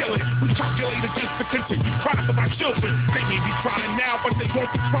and we chillin'. We calculated just to continue crying for my children. They may be trying now, but they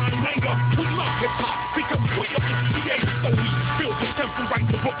won't be trying later. We love hip-hop because we are the creators. So we build the temple, write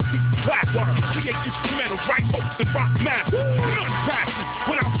the books, speak the black word, create instrumentals, write hopes and rock math. None passes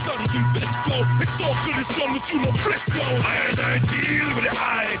without studying this flow. It's all good as long as you know Frisco. I deal with the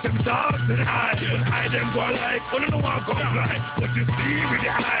eye, them dogs and I. But I them go like, oh no, I'm gonna fly. What you see with the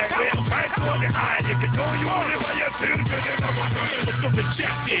eye, well, fight on the eye. If you know you want it, well, you're still good enough. The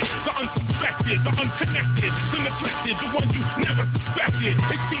rejected, the unsuspected, the unconnected, the neglected, the one you never suspected.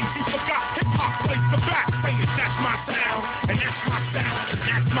 It seems you forgot hip-hop plays the back. Saying that's my sound, and that's my sound, and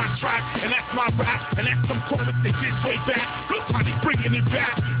that's my track, and that's my rap, and that's some chorus they did way back. Look how they bringing it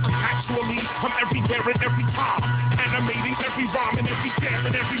back. I'm everywhere and every time, animating every rhyme and every dare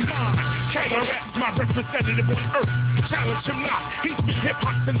and every line. KRS, my representative on earth. Challenge him not, he's been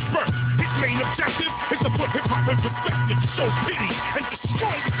hip-hop since birth. His main objective is to put hip-hop in perspective, show pity, and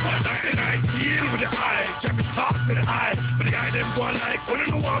destroy the club. And I deal with the eye, Jeffy talk to the eye, but the eye them go like, oh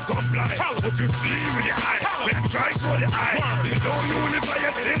no, I'm gonna fly. Tell what you see with the eye, when I try for the eye, you don't know if I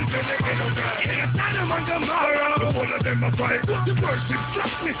have it, then they can't die. And I stand among them all of them are fight. The worship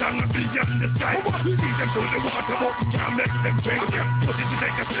darkness and the beyond the sky. We see them through the water, but we can't make them drink. Put it to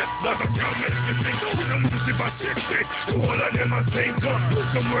take a step, but I can't make them drink. We don't lose it by 60. All of them are saying, God, do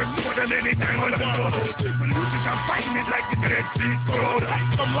some work more than any time on the road. People lose it and find it like the Red Sea Road.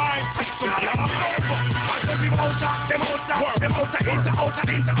 Some lines, some lines. I said them outer, them outer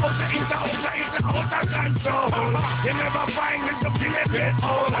time show. You never find it to be a bit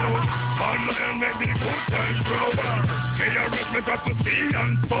older. One man make the good time grow. KRS me got to see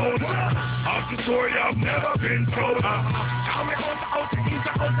unfold. Of the story I've never been told. Now we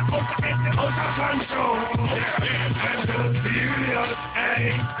outer time show. And so serious,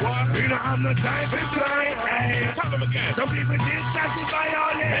 hey. We don't have no time to play, hey. Tell them again. Some people distracted by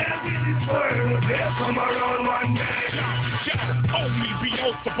all the hell in this world. They'll come around one day. Only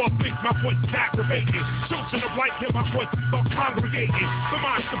Beelzebub thinks my voice is aggravating. Children of light hear my voice and start congregating. The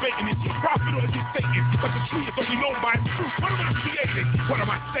mind's debating, is he prophet or is he Satan? But the truth is only known by its truth. What am I creating? What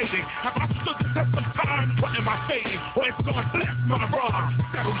am I stating? Have I stood the test of time? What am I saying? Or is God bless my rhyme?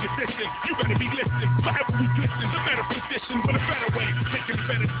 Settle your distance, you better be listening. Forever we glisten, the better position with a better way. Making a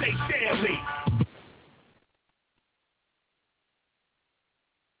better day daily.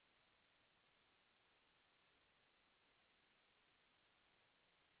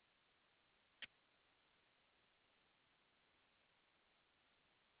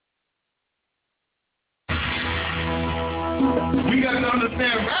 We got to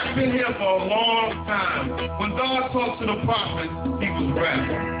understand, rap's been here for a long time. When God talked to the prophets, he was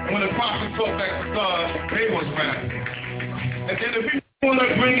rapping. And when the prophets talked back to God, they was rapping. And then if we want to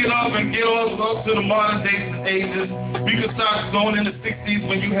bring it up and get all up to the modern day stages, we could start going in the 60s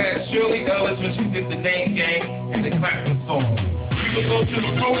when you had Shirley Ellis when she did the Name Gang and the Clapton song. We could go to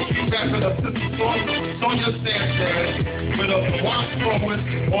the poetry rap with a sister Sonia Sanchez with a watch forward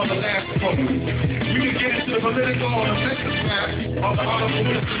on the last poet. We could get into the political on the Texas rap of the Honorable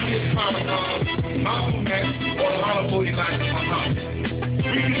Mr. Lee Farrakhan, Malcolm X, or the Honorable Elijah Muhammad.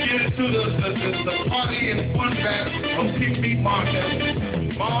 We can get into the party and fun back of P.P.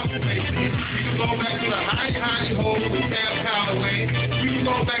 Martin, Martin Mason. We can go back to the High Ho with Sam Calloway. We can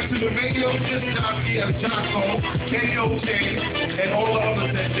go back to the radio disc jockey of Jocko, K.O.J., and all the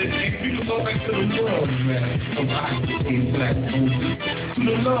others that did things. We can go back to the love rap of Isaac A. Black Moses, to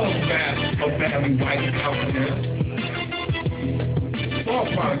the love rap of Barry White out there.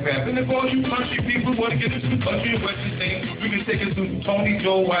 And if all you country people want to get into country and western things, we can take it to Tony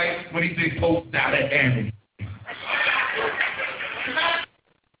Joe White when he did Post Out at Annie.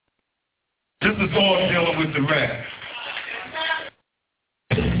 This is all dealing with the rap.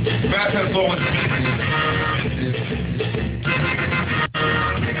 Rap has always been.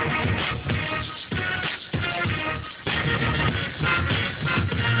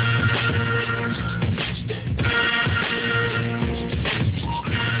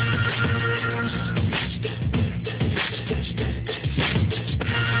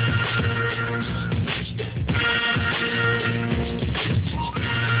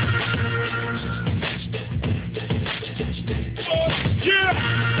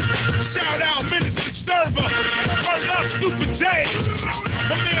 Shout out Minister Sturber, Word Up Super J,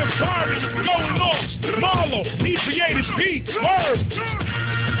 my man Barney is going off, Marlo, he created beats, word.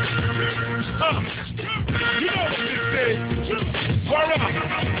 You know what this is, Word Up.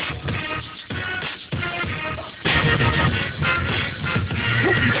 Who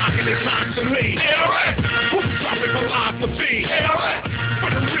be rocking it constantly? Who be dropping philosophy? For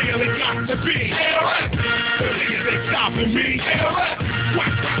the real, it got got to be. The niggas ain't stopping me.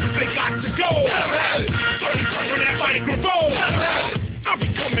 White rappers, they got to go. Turn that microphone. I'll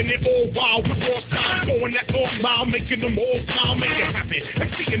be coming in all wild with all time, going that all mile, making them all smile, make it happen.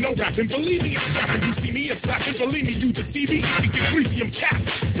 And speaking no rapping, believe me, I'm rapping. You see me, I'm slapping, believe me, you deceive me. You get greasy, I'm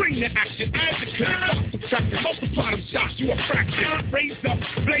capping. Bring the action, add the clip, stop subtracting, multiply them shots, you a fraction. Raise up,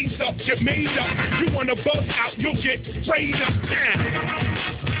 blaze up, get made up. You wanna buzz out, you'll get sprayed up.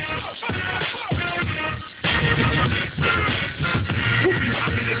 Who be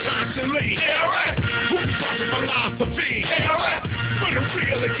rocking it constantly? Who be talking philosophy? For the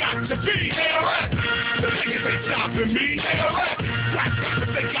real it got to be. The niggas ain't stopping me. Black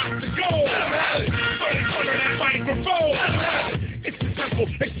rappers, they got to go. So they corner that microphone. It's the temple,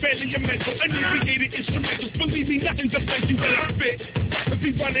 expanding your mental, inebriated instrumentals. Believe me, nothing's offense you when I spit. Rappers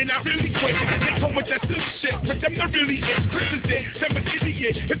be running out really quick. They come with that silly shit, but them not really it. Chris is it, them an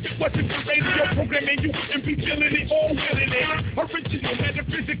idiot. If it wasn't for radio programming, you wouldn't be feeling it or willing it. Original,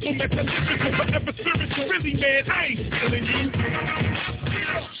 metaphysical, metaphysical, forever spiritual. Really, man, I ain't feeling you.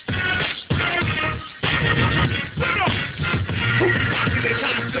 Who be rocking it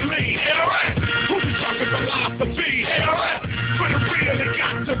constantly? Who be talking philosophy? For the real it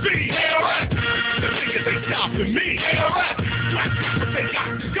got to be. The niggas ain't stopping me. Black rappers, they got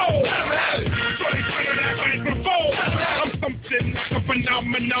to go. So they turn that microphone. I'm something like a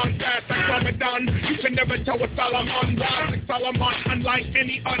phenomenon, fast like Ramadan. You can never tell what Solomon was. Like Solomon, unlike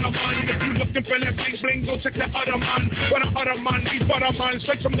any other man. If you looking for that bling bling, go check the other man. What a other man, these butter man,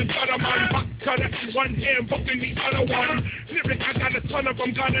 straight from the gutter man. Hot cutter in one hand, booking the other one. Lyric, I got a ton of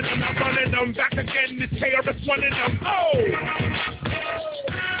them, gunning them, I'm running them. Back again, this KRS one of them. Oh!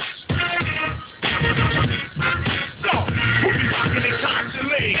 So, who be rocking it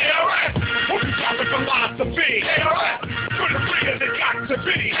constantly? Who be talking philosophy? For the real it got to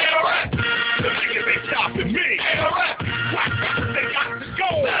be. The niggas ain't stopping me. Black rappers, they got to go.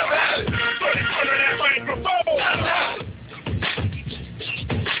 So they corner that microphone.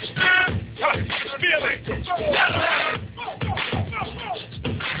 Feel it.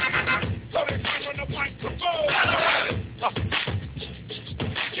 So they corner the microphone.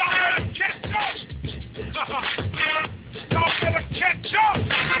 Y'all better catch up. Y'all better catch up.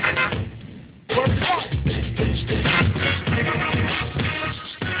 Work up.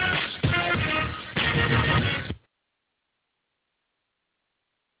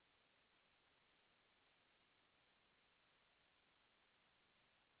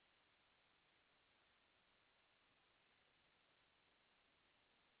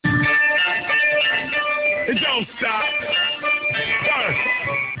 It don't stop.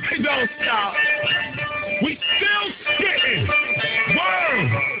 It don't stop. We still spitting. Word.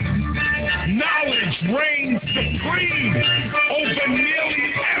 Knowledge reigns supreme over nearly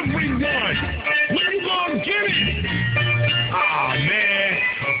everyone. When you gonna get it? Ah, man.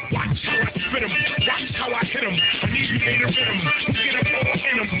 Watch how I spit 'em. Watch how I hit 'em. I need you to rhythm. Get 'em all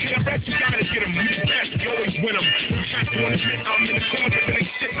in 'em. Get 'em back, you gotta get 'em. You best, you always win 'em. You have to admit I'm in the corner, but they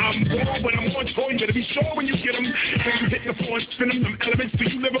shit. I'm born when I'm on tour. You better be sure when you get 'em. When you hit the floor and spin 'em, them elements, do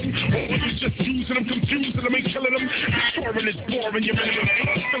you live 'em? Or when you just using 'em, confusing 'em, ain't killing 'em? Destroying is boring, you're in 'em,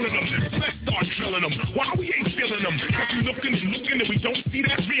 ain't filling 'em. Let's start drilling 'em. Why we ain't feeling 'em? Cause we looking and we don't see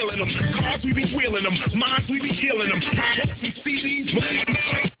that real in 'em. Cars we be wheeling 'em, minds we be healing 'em. Books and CDs, we be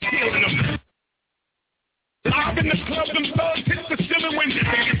stealing 'em. Live in the club, them thugs hit the ceiling when they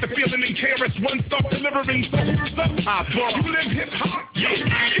get the feeling in KRS-One start delivering. So who's up? You live hip-hop?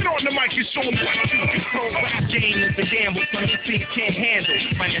 Yeah. Get on the mic and show them what you control. Rap game is a gamble, some MCs can't handle.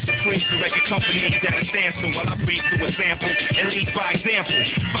 Financial freaks, the record companies that are standstill while I breathe through a sample and lead by example.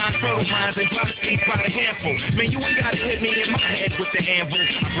 Find fertile minds and block speed by the handful. Man, you ain't gotta hit me in my head with the anvil.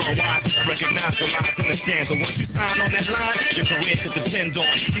 I grow wise, recognize the lies in the scandal. Once you sign on that line, your career could depend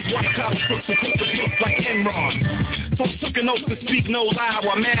on. These white college crooks who cook the books like Enron. So took an oath to speak no lie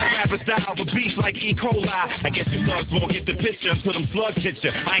while mad rappers die over beef like E. coli. I guess you thugs won't get the picture until them slugs hit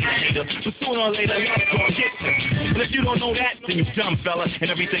you. I ain't a hater, but sooner or later love's gonna get you. But if you don't know that, then you dumb fella. And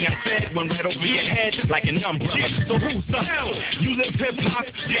everything I said went right over your head like an umbrella. So who's up? You live hip-hop?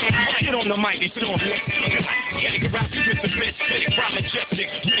 Yeah, get on the mic and show them what's up. Yeah, you rap, you with the bitch, they problem majestic.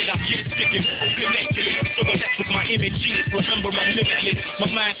 Really, I'm get sticking, connected. So the next with my images, remember I'm limitless. My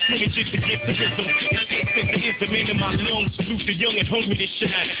mind images to get to rhythm. It's instrument in my lungs, produce the young and hungry to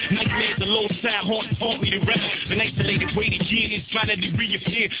shine. Nightmares the low side haunt me to rap. An isolated weighted years, finally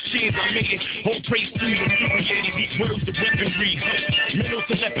reappear. Cheers I made it, whole praise to you. Created these words of weaponry. Mental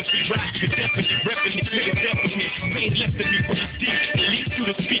telepathy, rap to definitely repping it, nigga definitely. Pain left in me from the deep. It leaks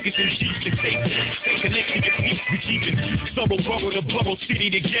through the speakers and sheets to stay connected to peace. We keeping sorrow, bubble to bubble, city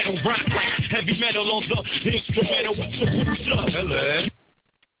to ghetto, rock like heavy metal on the instrumental. What's up? Hello.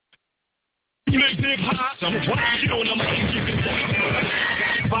 You live big high, some white shit on them, you can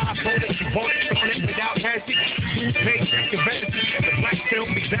vibe for it, you want it on it without hesitation. Toothpaste, activity, the black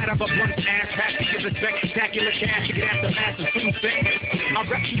film be that of a blunt ass happy is a spectacular cash to get after massive toothpaste. I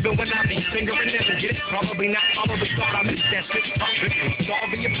rap even when I be fingering it, get it, probably not follow the thought I miss that shit puppet.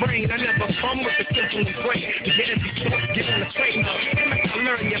 Solving your brain, I never come with the simple and great. To get it before, get on the train up. I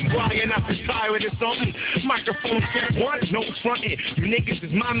learn you're flying up and tired or something. Microphone step one, no frontin'. You niggas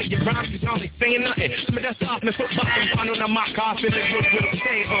is mommy, your rhymes is only saying nothing. Some of that stuff, me put bottom on a mock off and it will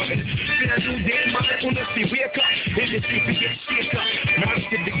stay on it. Feel you dead, mother, on the sea, wake up. Industry to get shit up. Merge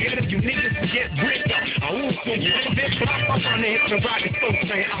it together, you niggas to get brick up. I also get this pop up on the hip and ride the soul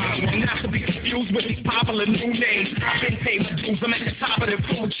train. I'm not to be confused with these popular new names. I've been paid my dues, I'm at the top of the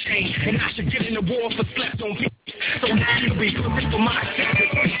food chain. And I should get in the war for slept on people. So now you'll be good for my secret.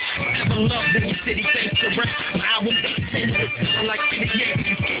 Forever loved in the city, thanks to rap. My album doesn't change, I'm like the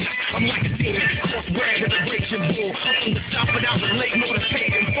Yankees. I'm like a demon, crossbred with a raging bull. I'm from the south, but I was late, more than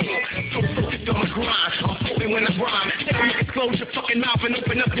paid in full. So focused on my grind, I'm holding when I rhyme. Take a minute, close your fucking mouth and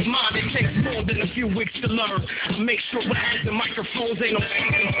open up your mind. It takes more than a few weeks to learn. I make sure when I hit the microphones ain't no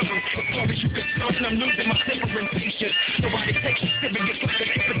speaking turn. As far as you concerned, I'm losing my temper and patience. Nobody takes you serious like an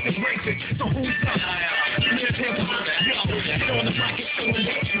impotent racist. So who's up?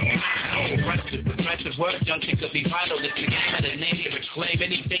 Aggressive words, young kick of be vital. This is not a name, which claim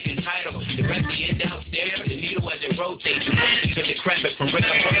any taking title. The rest of you downstairs, the needle as it rotates. Because it's cramping from rhythm,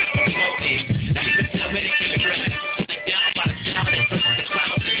 floating. Now you can tell me they keep it running. Down by the sound, they push the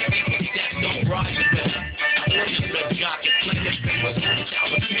clouds, and they think that don't rise with rhythm. I want you to jock and play this thing with the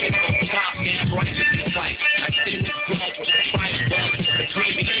sound of the top, and right to the fight. I sit in this club with the five balls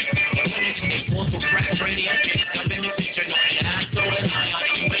between me. And when it's a force of rap radio, I'm in the picture, no, and I throw it high on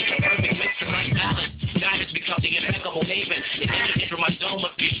you, make a perfect mixture like balance. Diamonds become the impeccable haven. The images from my dome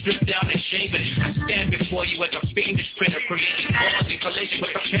must be stripped down and shaven. I stand before you as a fiendish critter, creating cause in collision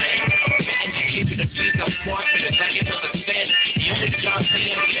with a pen. And you keep the trees of smart for the second of the stand. The only John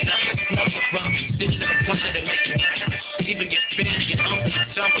Cena get up and snuff the front. This is a something to make you even get finished, you know,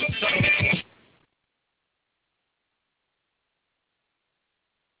 something.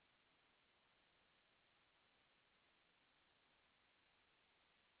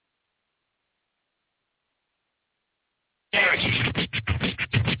 A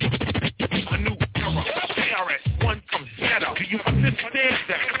new era, KRS-One comes better. Do you understand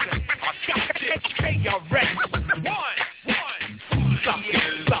that? I got this KRS-One.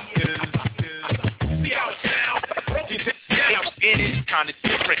 See how it sounds? It is kind of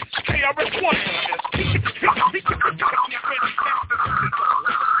different. KRS-One.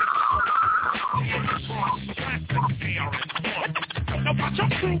 Now watch your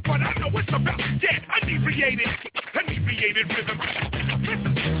crew, but I know it's about to get inebriated rhythm.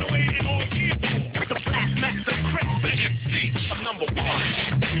 Situated all year. The Black Master Chris, the MC of number one.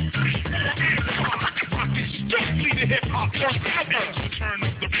 Rockin' strictly the hip-hop first ever. Turn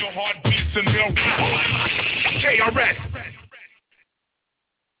up the real hard beats and real KRS.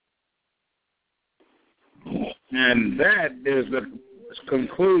 And that is the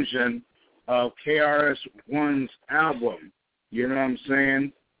conclusion of KRS-One's album. You know what I'm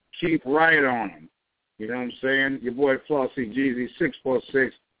saying? Keep right on them. You know what I'm saying? Your boy FLAUXY Jeezy,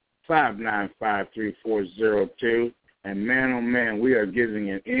 646-595-3402. And man, oh man, we are getting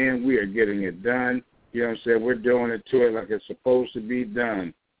it in. We are getting it done. You know what I'm saying? We're doing it to it like it's supposed to be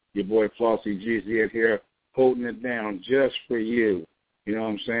done. Your boy FLAUXY Jeezy in here holding it down just for you. You know what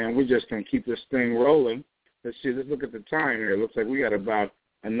I'm saying? We're just going to keep this thing rolling. Let's see. Let's look at the time here. It looks like we got about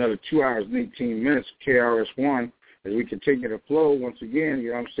another 2 hours and 18 minutes of KRS-One as we continue to flow. Once again, you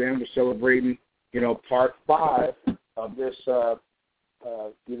know what I'm saying? We're celebrating, you know, part 5 of this, you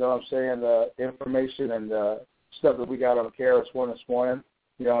know what I'm saying, information and stuff that we got on KRS-One this morning.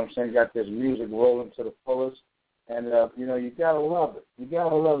 You know what I'm saying? Got this music rolling to the fullest. And, you know, you got to love it. You got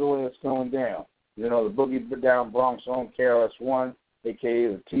to love the way it's going down. You know, the Boogie Down Bronx on KRS-One, a.k.a.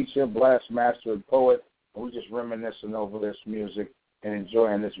 the teacher, blast master, and poet. And we're just reminiscing over this music and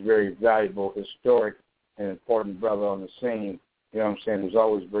enjoying this very valuable, historic, and important brother on the scene, you know what I'm saying, who's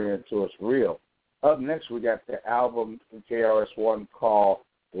always bringing it to us real. Up next, we got the album from KRS-One called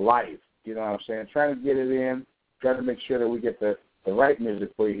Life. You know what I'm saying? Trying to get it in, trying to make sure that we get the right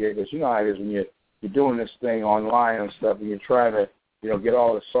music for you here, because you know how it is when you're doing this thing online and stuff, and you're trying to, get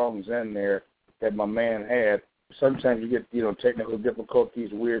all the songs in there that my man had. Sometimes you get, technical difficulties,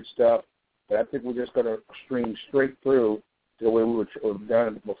 weird stuff, but I think we're just going to stream straight through the way we were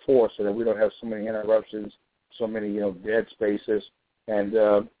done it before, so that we don't have so many interruptions, so many, dead spaces, and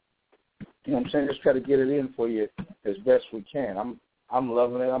you know what I'm saying, just try to get it in for you as best we can. I'm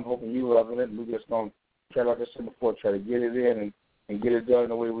loving it. I'm hoping you're loving it, and we're just going to try, like I said before, try to get it in and get it done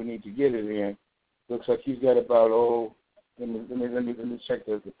the way we need to get it in. Looks like he's got about, let me check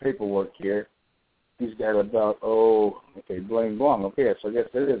the paperwork here. He's got about, Bling Blong. Okay, so I guess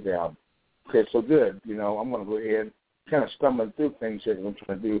that is the album. Okay, so good. I'm going to go ahead and kind of stumbling through things here, because I'm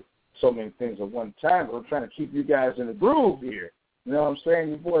trying to do so many things at one time, but I'm trying to keep you guys in the groove here. You know what I'm saying?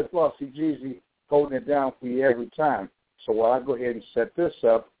 Your boy FLAUXY Jeezy holding it down for you every time. So while I go ahead and set this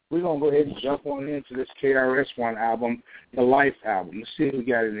up, we're going to go ahead and jump on into this KRS-One album, the Life album. Let's see if we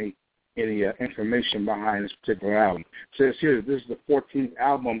got any information behind this particular album. It says here that this is the 14th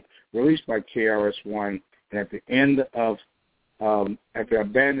album released by KRS-One, and at the end of, after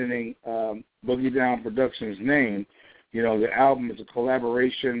abandoning Boogie Down Productions' name, the album is a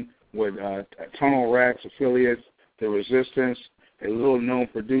collaboration with Tunnel Racks affiliates, The Resistance, a little-known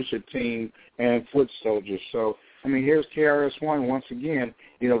producer team, and Foot Soldiers. So, here's KRS-One once again,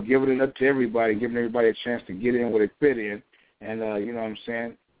 giving it up to everybody, giving everybody a chance to get in where they fit in, and, you know what I'm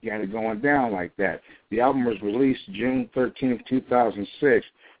saying, got it going down like that. The album was released June 13th, 2006,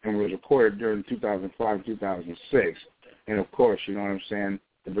 and was recorded during 2005-2006. And, of course, you know what I'm saying,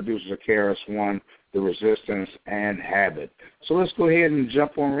 the producers are KRS-One, The Resistance, and Habit. So let's go ahead and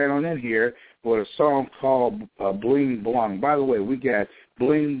jump on right on in here with a song called Bling Blong. By the way, we got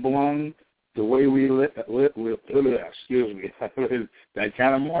Bling Blong, The Way We Live, excuse me, that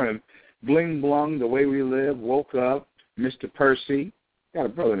kind of morning. Bling Blong, The Way We Live, Woke Up, Mr. Percy. Got a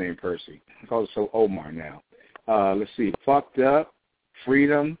brother named Percy. I call him Omar now. Let's see, Fucked Up,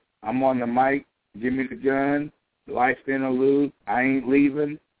 Freedom, I'm on the Mic, Give Me the Gun, Life Interlude, I Ain't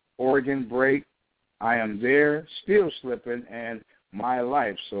Leaving, Oregon Break, I Am There, Still Slipping, and My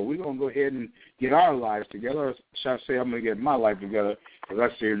Life. So we're going to go ahead and get our lives together. Or should I say I'm going to get my life together, because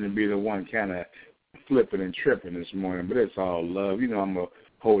I seem to be the one kind of flipping and tripping this morning. But it's all love. I'm going to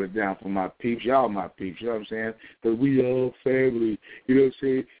hold it down for my peeps. Y'all my peeps, you know what I'm saying? Because we all family. You know what I'm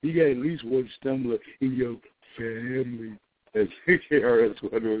saying? You got at least one stumbler in your family, as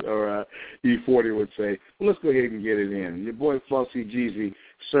KRS-One or E40 would say. Well, let's go ahead and get it in. Your boy FLAUXY Jeezy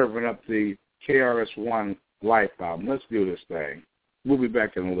serving up the KRS-One Life album. Let's do this thing. We'll be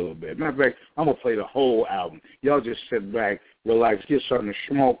back in a little bit. Matter of fact, I'm going to play the whole album. Y'all just sit back, relax, get something to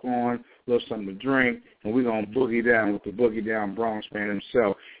smoke on, a little something to drink, and we're going to boogie down with the Boogie Down Bronx man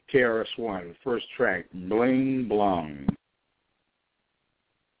himself, KRS-One. The first track, Bling Blong.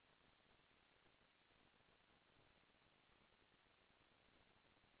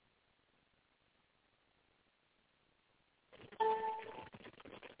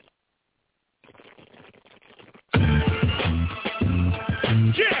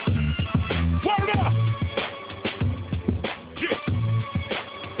 Yeah, word up. Yeah,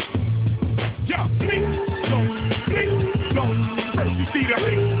 yeah. Bling blong. First you see the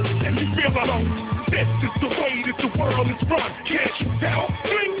hate, then you feel alone. This is the way that the world is run. Can't you tell?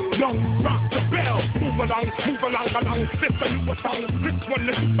 Bling blong, rock the bell. Move along. This a newer song. This one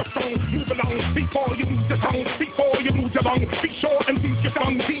is super song. Move along before you lose your tongue. Before you lose your lung. Be sure and use your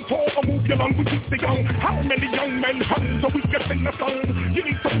tongue. Before or move your lung. We keep the young. How many young men hung so we can sing the song? You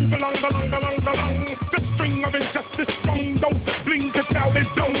need to move along. The string of injustice strong. Don't blink it out is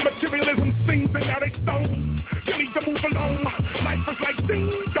dumb. Materialism sings and now they song. You need to move along. Life is like ding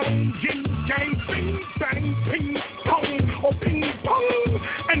dong, yin yang, bing bang, ping pong, or ping pong.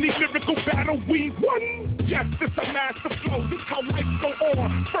 And the lyrical battle we won. Yes, it's a master flow. This how life go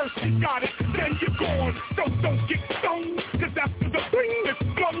on. First you got it, then you're gone. So don't get stung, cause after the bling is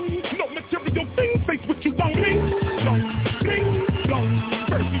blown, no material thing face what you want. Bing blong.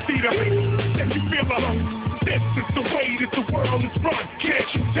 First you see the hate, then you feel alone. This is the way that the world is run. Can't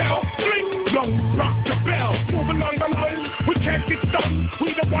you tell? Bling blong, rock the bell. Move along the line, we can't get done.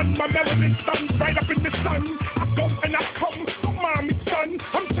 We the one, my melanin sun, right up in the sun. I go and I come, don't mind me, son.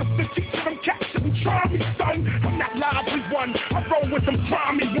 I'm just a teacher, I'm catching, try me, son. I'm not lively one, I roll with some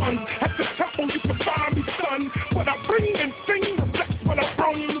grimy ones. At the temple you can find me, son. What I bring and sing reflects what I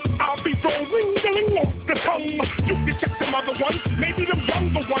bring. I'll be rolling off the tongue. You can check some other ones, maybe them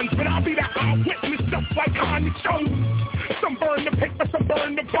younger ones, but I'll be the eyewitness just like Honey Jones. Some burn the paper, some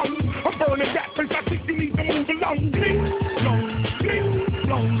burn the bone. I'm burning rappers long, ding dong, ding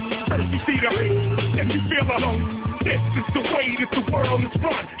dong. First you see the beat, then you feel alone. This is the way that the world is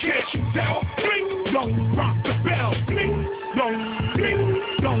run. Can't you tell? Ding dong, rock the bell. Ding dong, ding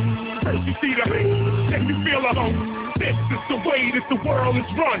dong. First you see the beat, then you feel alone. This is the way that the world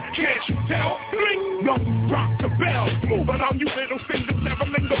is run. Can't you tell? Bling, dong, rock the bell. Move around, you little fingers, never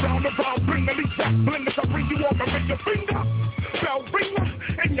linger round and round. Bring the least back, blingers, I bring you on my ring your finger. Bell ringer,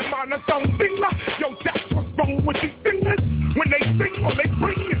 and your mind a dong dinger. Yo, that's what's wrong with these fingers. When they sing, all they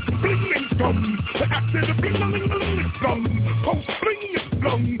bring is bling dong. But after the bling is done, post bling is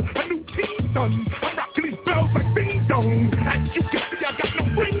done. A new team's done. I'm rocking these bells like ding dong. As you can see, I got no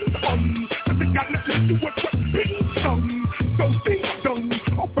rings on. Cause it got nothing to do with what bing dong. So ding dong,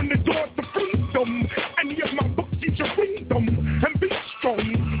 open the door to freedom. Any of my books, you should read them and be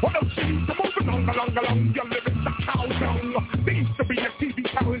strong. What else you need to move along? Your lyrics are cow dung. There used to be a TV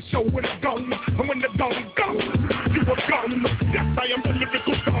talent show with a gun. And when the gun goes, you a gun. Yes, I am the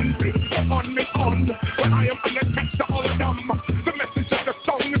lyrical gun. On and on. But I am unattached to all of them. The message of the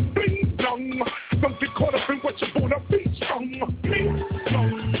song is bing dong. Don't get caught up in what you're gonna be strong. Bing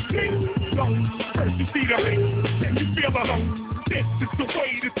dong, bing dong. First you see the beat, then you feel alone. This is the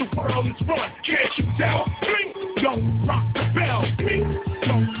way that the world is run. Can't you tell? Bling dong, rock the bell. Bing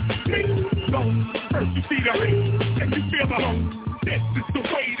dong. First you see the beat, then you feel alone. This is the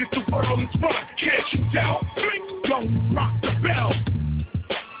way that the world is run. Can't you tell? Bling dong, rock the bell.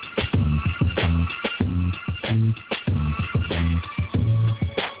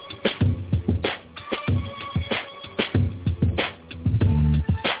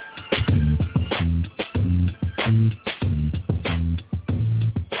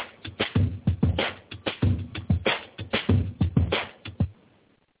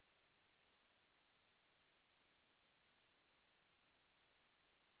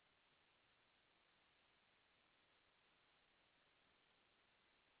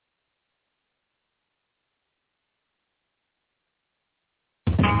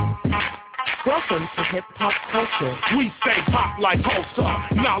 Welcome to hip-hop culture. We say pop like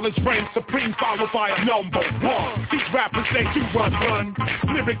Tulsa. Knowledge reigns supreme, followed by a number one. These rappers, they do run.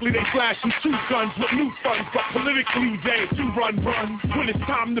 Lyrically, they flashing two guns with new funds, but politically, they do run. When it's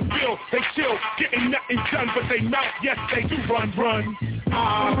time to build, they chill, getting nothing done, but they melt. Yes, they do run.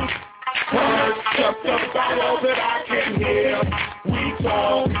 Heard just about all that I can hear. We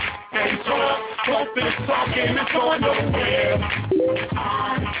talk and talk, but this talking is going nowhere.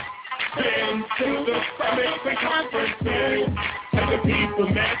 Been to the summits and conferences, and the people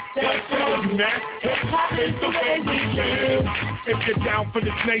met, they'll tell you that hip-hop is the way we live. If you're down for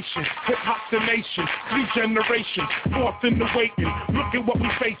this nation, hip-hop's the nation, 3 generations, fourth in the waiting. Look at what we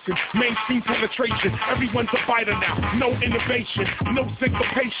facing, mainstream penetration, everyone's a fighter now, no innovation, no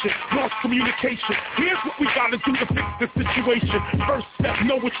syncopation, lost communication. Here's what we gotta do to fix the situation. First step,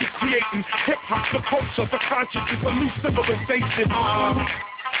 know what you're creating. Hip-hop's the culture, the consciousness, a new civilization.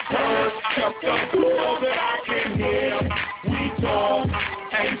 Heard just all that I can hear. We talk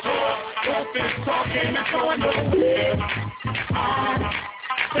and talk, but this talking is going nowhere. I've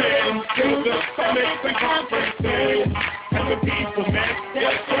been to the summits and conferences, and the people met,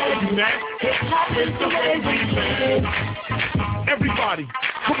 they'll tell you that hip-hop is the way we live. Everybody,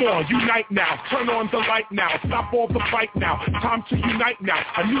 come on, unite now. Turn on the light now. Stop all the fight now. Time to unite now.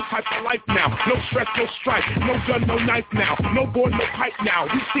 A new type of life now. No stress, no strife. No gun, no knife now. No board, no pipe now.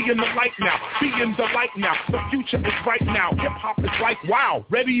 We see in the light now. Be in the light now. The future is right now. Hip-hop is like, wow,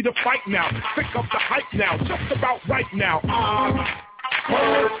 ready to fight now. Pick up the hype now. Just about right now.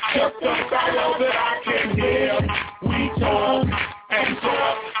 Heard just about all that I can hear. We talk and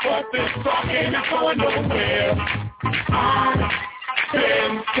talk, but this talking is going nowhere.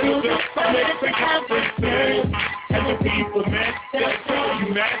 Been to the summits and conferences, and the people met, they'll tell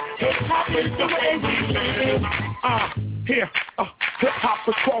you that hip-hop is the way we live. Hip-hop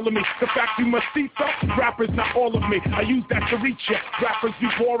was calling me. The fact you must see so, rappers not all of me. I use that to reach ya. Rappers be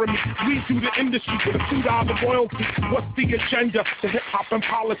boring me. We do the industry for the $2 royalty. What's the agenda to hip-hop and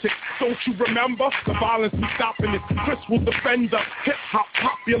politics? Don't you remember? The violence be stopping it. Chris will defend us. Hip-hop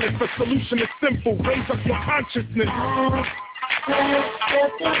populist. The solution is simple. Raise up your consciousness.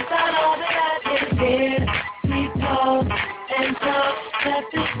 Just about all that I can hear. We talk and talk, but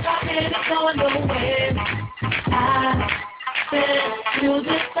this talking is going nowhere. I've been to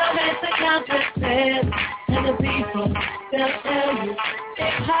the summits and conferences, and the people, they'll tell you,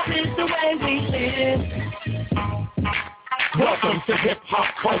 hip-hop is the way we live. Welcome to hip-hop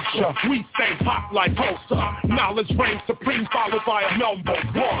culture. We stay hot like Tulsa. Knowledge reigns supreme, followed by a Melbo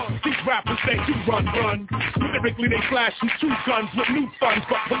war. These rappers, they do run. Lyrically, they flash in 2 guns with new funds,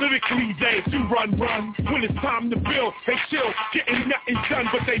 but politically, they do run. When it's time to build, they chill, getting nothing done,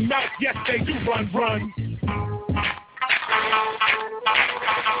 but they melt. Yes, they do run.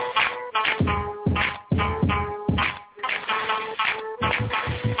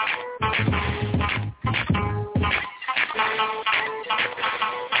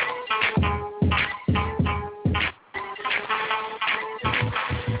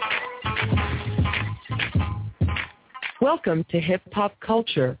 Welcome to Hip Hop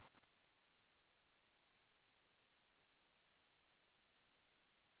Culture.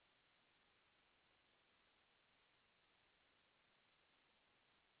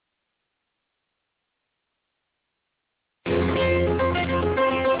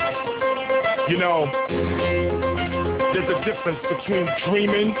 You know, there's a difference between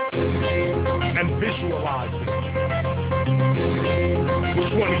dreaming and visualizing.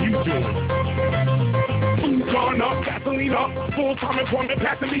 Which one are you doing? Food gone up, gasoline up, full-time employment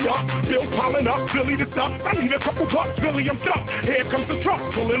passing me up, bills piling up, Billy the stuff, I need a couple bucks, Billy I'm stuck, here comes the truck,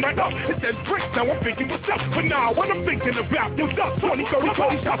 pulling right up, it says bricks, now I'm thinking what's up, but now what I'm thinking about, you stuck, 20,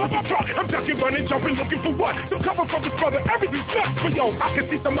 30 shots of a truck, I'm ducking, running, jumping, looking for what, some cover from this brother, everything's nuts, but yo, I can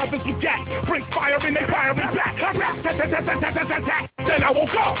see some others with gas, bring fire and they firing back, I rap, then I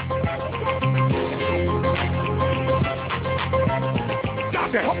woke up.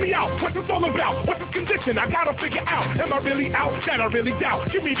 Doctor, help me out. What's this all about? What's this condition? I gotta figure out. Am I really out? That I really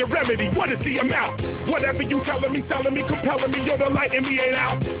doubt. Give me the remedy. What is the amount? Whatever you telling me, compelling me, you're the light in me ain't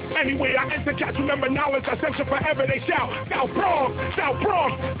out. Anyway, I enter, catch, remember knowledge. I censure forever. They shout, South Bronx, South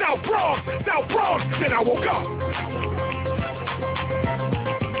Bronx, South Bronx, South Bronx. Then I woke up.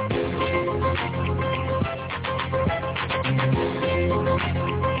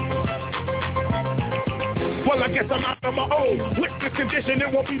 Well, I guess I'm out on my own. With this condition,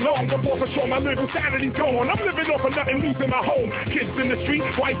 it won't be long before for sure my little sanity's gone. I'm living off of nothing loose in my home. Kids in the street,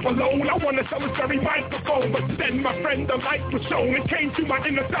 wife alone. I want to sell this very microphone, but then my friend, the light was shown. It came through my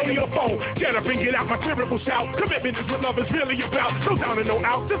inner cellular phone. Get up and get out my cerebral shout. Commitment is what love is really about. No down and no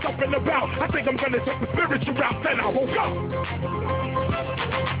out, just up and about. I think I'm gonna take the spiritual route. Then I woke up.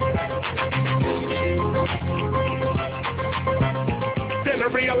 Then I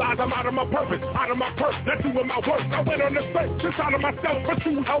realized I'm out of my purpose, out of my purse, not doing my work. I went on a search inside of myself for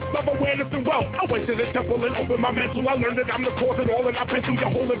true health, love, awareness, and wealth. I went to the temple and opened my mental. I learned that I'm the cause of all, and I've been through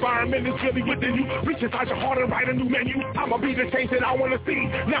your whole environment is really within you. Reach inside your heart and write a new menu. I'ma be the change that I wanna see.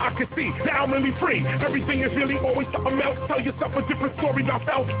 Now I can see that I'm really free. Everything is really always something else. Tell yourself a different story about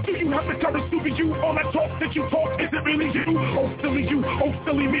self. Do you have the courage to be you? All that talk that you talk, is it really you? Oh, silly you, oh,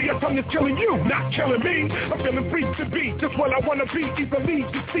 silly me. Your tongue is killing you, not killing me. I'm feeling free to be just what I wanna be. Easily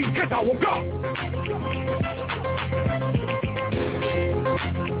to see, cause I woke up.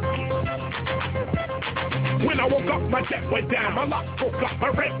 When I woke up, my debt went down, my locks broke up, my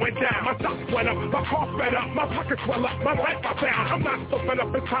rent went down, my stocks went up, my car sped up, my pockets swell up, my life I found. I'm not so fed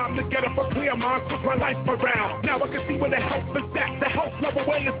up, it's time to get up a clear mind, switch my life around. Now I can see where the health is at, the health level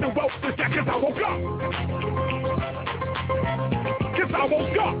awareness and wealth is at, cause I woke up. Cause I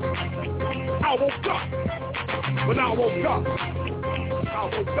woke up. I woke up. When I woke up. I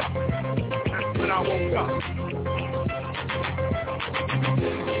woke up. That's when I woke up.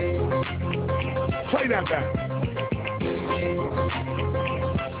 Play that back.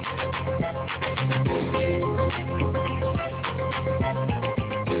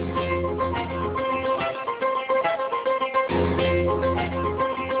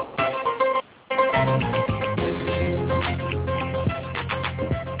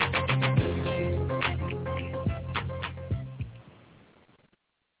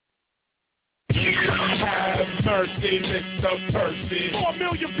 Mercy, Mr. Percy. 4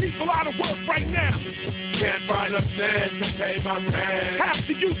 million people out of work right now. Can't find a cent to pay my rent. Half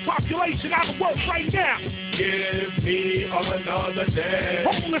the youth population out of work right now. Give me another day.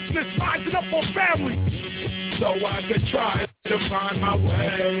 Homelessness rising up on families. So I could try to find my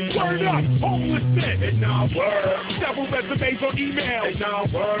way. Word up, homelessness. It now work. Several resumes on email. It now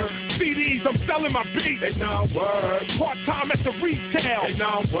work. CDs, I'm selling my beats. It now work. Part-time at the retail. It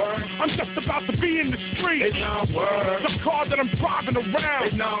now work. I'm just about to be in the street. It now work. The car that I'm driving around.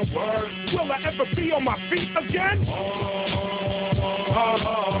 It now work. Will I ever be on my feet again?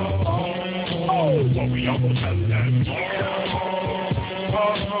 What we all tell them.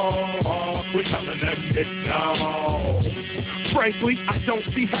 We're telling them it now. Frankly, I don't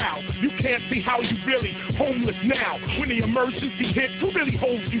see how. You can't see how you really homeless now. When the emergency hits, who really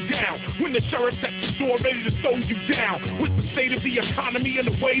holds you down? When the sheriff's at the door ready to throw you down. With the state of the economy and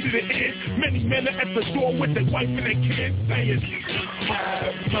the way that it is, many men are at the door with their wife and their kids saying,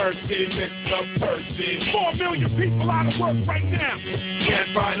 have mercy, Mr. Percy. 4 million people out of work right now.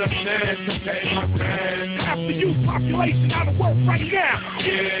 Can't find a man to pay my rent. Half the youth population out of work right now.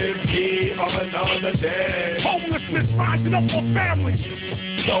 Give me another day. Homelessness rising up on families.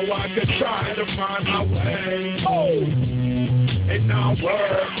 So I could try to find my way. Oh, it now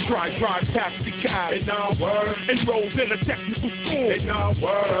works. Drive taxi cab. It now works. Enrolled in a technical school. It now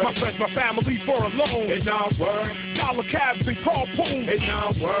works. My friends, my family for a loan. It now works. Dollar cabs and carpool. It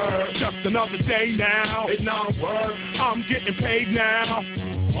now works. Just another day now. It now works. I'm getting paid now.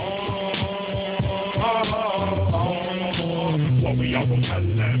 What we all gonna tell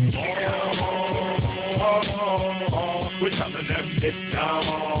them? We're telling them this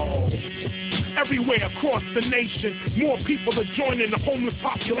now. Everywhere across the nation, more people are joining the homeless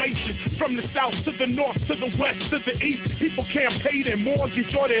population. From the south to the north to the west to the east, people can't pay their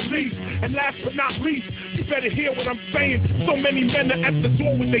mortgage or their lease. And last but not least, you better hear what I'm saying. So many men are at the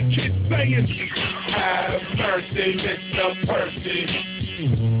door with their kids saying, have mercy, Mr. Percy.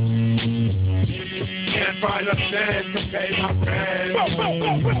 Can't find a cent to pay my rent.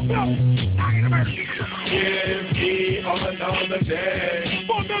 Give me another day.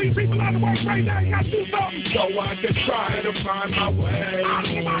 4 million people out of work right now. You gotta do something. So I can try to find my way.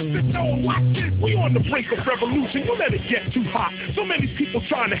 I'm about to know. Watch this. We on the brink of revolution. Don't let it get too hot. So many people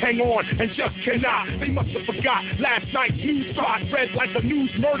trying to hang on and just cannot. They must have forgot last night's news spot read like a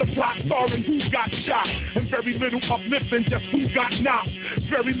news murder plot starring who got shot. And very little uplifting, just who got knocked.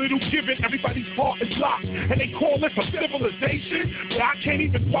 Very little giving, everybody's heart is locked. And they call this a civilization where I can't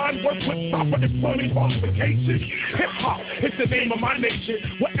even find work with proper employment qualifications. Hip-hop is the name of my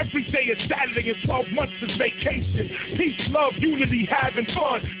nation, where every day is Saturday and 12 months is vacation. Peace, love, unity, having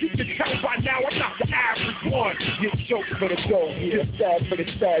fun. You can tell by now I'm not the average one. Get jokes for the dough, get sad for the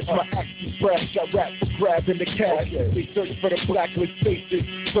stash. My action's brash, I rap for grabbing the cash. They search for the blacklist faces,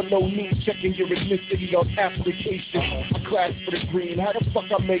 so no need checking your ethnicity on application. I class for the green, how the fuck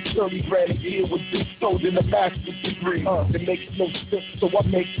I make 30 grand a year with this sold in a master's degree? It makes no sense, so I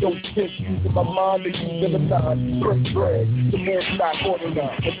make no sense. Using my mind and using a nine. Break bread, the man's not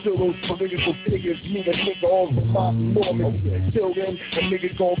organized. Until those political figures meet a nigga all the time enormous. Till then, a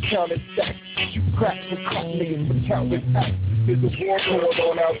nigga gon' count his stacks. You crack and cut niggas for countless acts. There's a war going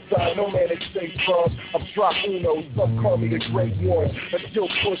on outside, no man is safe from. I'm dropping Uno, some call me the great one. But still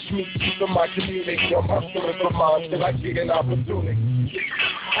push me, keeping my community. I'm hustling for mine till I get an opportunity.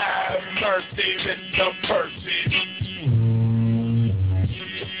 Have mercy, Mr. Percy.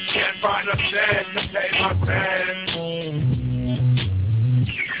 Can't find a cent to pay my rent.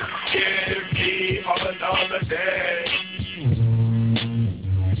 Give me another day,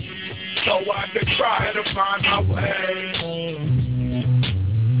 so I can try to find my way.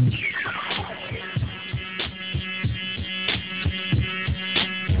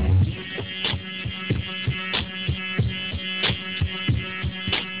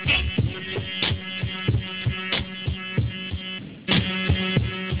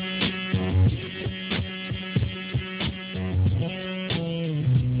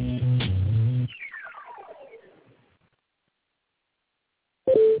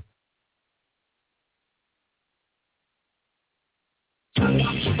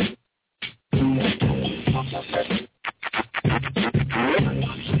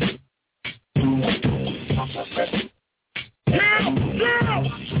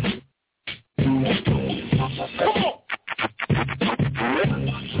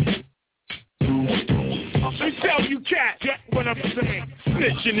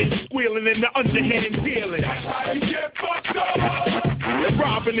 And squealing in the underhand dealing. That's how you get fucked up.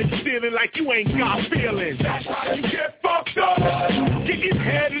 Robbing and stealing like you ain't got feelings. That's how you get fucked up. Getting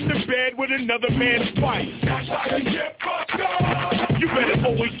head in the bed with another man's wife. That's how you get fucked up. You better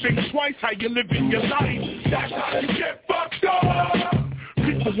always think twice how you live in your life. That's how you get fucked up.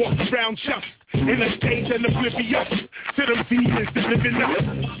 People walk around just in a state and oblivious to them demons that live in us.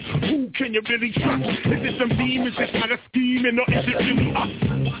 Who can you really trust? Is it some demons that's not a scheming, or is it really us?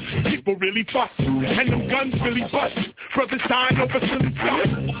 People really fuss, and them guns really bust. Brothers dying over silly stuff.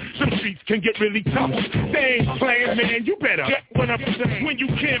 Some streets can get really tough. They ain't playing, man, you better get what I'm saying. When you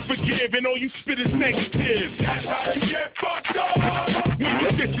can't forgive and all you spit is negative. That's how you get fucked up. When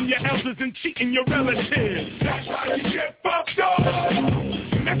you're dissing your elders and cheating your relatives. That's how you get fucked up.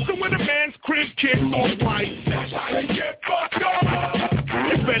 Messing with a man's crib, kids or wife. That's how you get fucked up.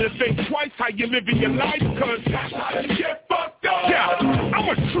 You better think twice how you live in your life, cause that's how you get fucked up. I'm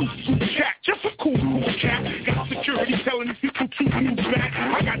a true cat, just a cool cat. Got security telling these people to move back.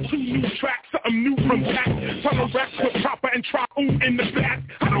 I got 2 new tracks, something new from that. Tell them rap with proper and triune in the back.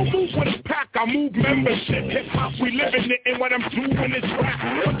 I don't move with a pack, I move membership. Hip-hop, we living it, and what I'm doing is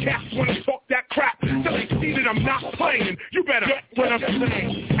rap. But cats wanna talk that crap, till they see that I'm not playing. You better get what I'm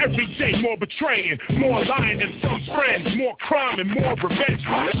saying. Every day more betraying, more lying than some friends, more crime and more revenge.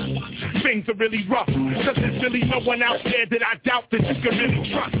 Things are really rough, cause there's really no one out there that I doubt that you can really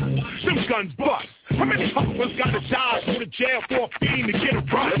trust. Them guns bust. How many hustlers gotta die, go to jail for a fiend to get a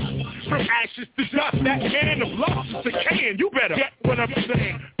rush? From ashes to dust, that man of lust is decaying. You better get what I'm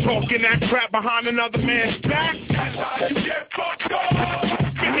saying. Talking that crap behind another man's back, that's how you get fucked up.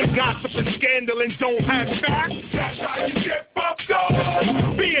 Spitting gossip and scandal and don't have facts, that's how you get fucked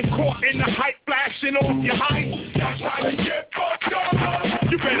up. Being caught in the hype, flashing off your hype, that's how you get fucked up.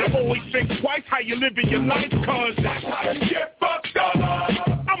 You better always think twice how you living your life, cause that's how you get fucked up.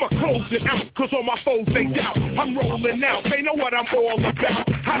 I'ma close it out, cause all my foes they doubt. I'm rolling out, they know what I'm all about.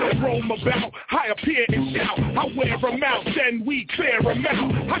 I don't roam about, I appear and shout. I wear them out, then we clear them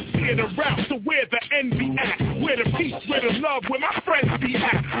out. I steer the route to where the envy at, where the peace, where the love, where my friends be at.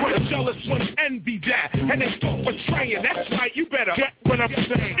 Where the jealous ones envy that, and they start betraying. That's right, you better get what I'm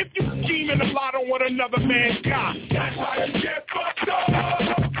saying. If you scheming a lot on what another man got, that's how you get fucked up.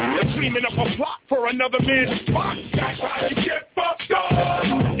 You're dreaming up a plot for another man's spot, that's how you get fucked up.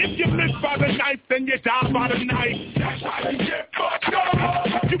 If you live by the knife, then you die by the knife, that's how you get fucked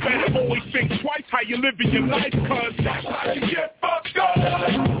up. You better always think twice how you live in your life, cause that's how you get fucked up.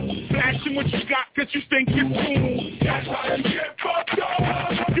 Flashing what you got cause you think you're cool, that's how you get fucked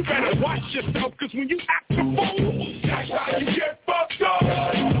up. You better watch yourself, cause when you act a fool, that's how you get fucked up.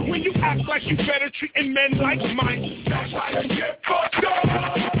 When you act like you better treating men like mice, that's how you get fucked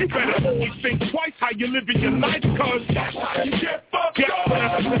up. You better always think twice how you live in your life, cause that's how you get fucked up. Get what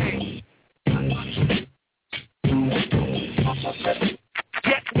I'm saying.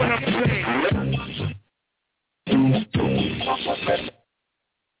 Get what I'm saying.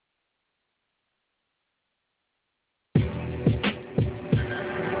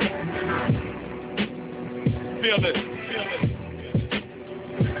 Feel it.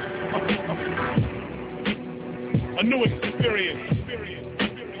 A new experience.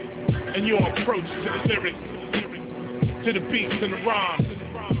 And your approach to the lyrics, to the beats and the rhymes.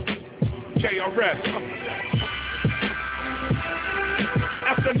 KRS.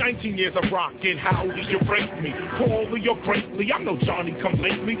 After 19 years of rockin', how will you break me? Poorly or greatly, I'm no Johnny come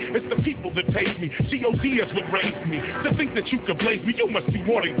lately. It's the people that pay me. G.O.D. is what raised me. To think that you could blaze me, you must be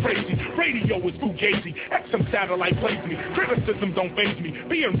more than crazy. Radio is fugazi, XM satellite plays me. Criticism don't faze me,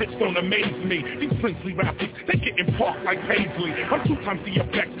 being rich don't amaze me. These princely rappers, they getting parked like Paisley. I'm 2 times the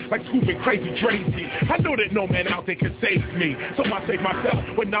effect, like scooping crazy crazy. I know that no man out there can save me, so I save myself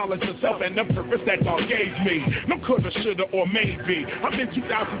with knowledge of self and the purpose that God gave me. No coulda, shoulda, or maybe. I'm in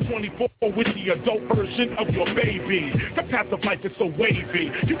 2024 with the adult version of your baby. The path of life is so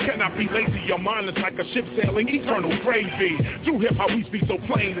wavy. You cannot be lazy. Your mind is like a ship sailing eternal gravy. Through hip-hop we speak so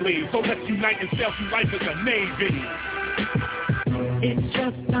plainly. So let's unite and sail through life as a navy. It's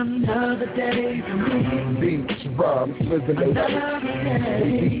just another day for me. Beats, rhymes, living another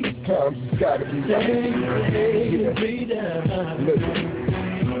day. These times it's gotta be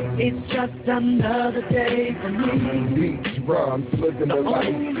It's just another day for me. Beats, rhymes, living a life.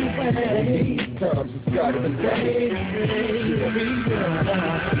 These times it's gotta be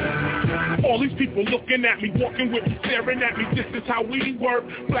All these people looking at me, walking with me, staring at me. This is how we work.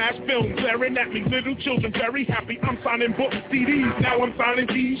 Flash film glaring at me. Little children very happy. I'm signing books, CDs. Now I'm signing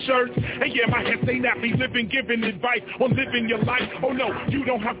T-shirts. And yeah, my head say nappy. Living, giving advice on living your life. Oh no, you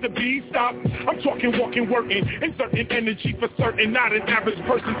don't have to be stopped. I'm talking, walking, working, inserting energy for certain. Not an average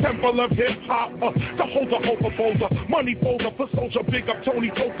person. Temple of hip hop. The holder, overfolder, money folder for soldier. Big up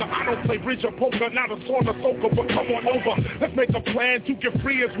Tony Poker. I don't play bridge or poker. Not a sauna soaker, but come on over. Let's make a plan to get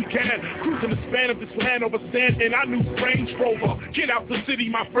free as we can. Cruising the span of this land over sand in our new Range Rover. Get out the city,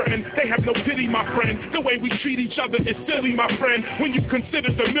 my friend. They have no pity, my friend. The way we treat each other is silly, my friend. When you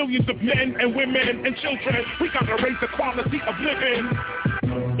consider the millions of men and women and children, we gotta raise the quality of living.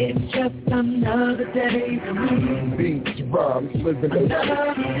 It's just another day for me. Beats, rhymes, living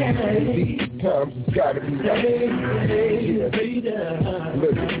another day. These times it's gotta be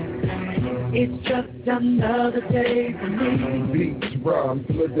It's just another day for me. Beats, rhymes,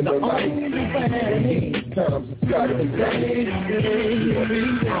 living a life. These times it's gotta be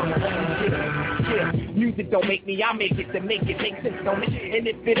Yeah, music don't make me, I make it to make it make sense, don't it? And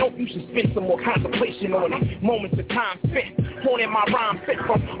if it don't, you should spend some more contemplation on it. Moments of time spent, honing my rhyme fit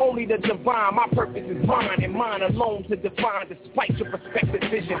from only the divine. My purpose is mine and mine alone to define, despite your perspective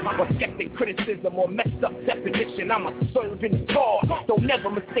vision or skeptic criticism or messed up definition. I'm a servant of God, don't never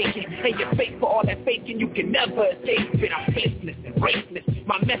mistake it. And your faith for all that faking, you can never escape it. I'm faceless and raceless,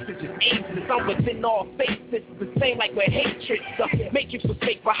 my message is ageless. I'm within all faces, it's the same like with hatred. The matrix was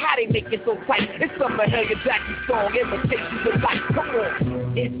fake, but how they make it so tight? It's some of Helga Jackie's song, imitations of life. Come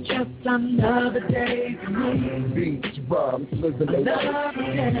on. It's just another day for me. Beats, rhymes, living another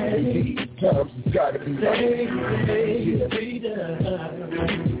day. Times it's gotta be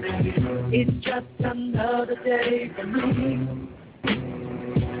It's just another day for me.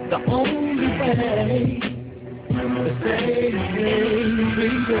 The only way to stay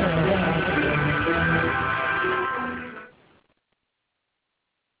freedom.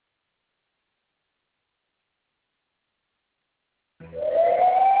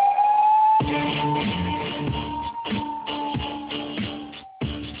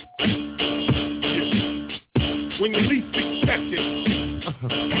 When you least expect it.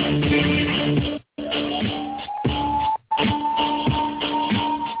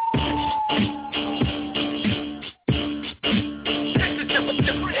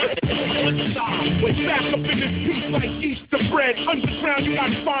 Way back up in this piece like Easter bread. Underground, you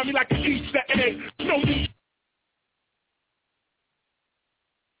gotta find me like an Easter egg. No need.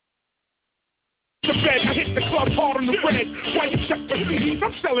 The bed, I hit the club hard on the red. Why you check for CDs?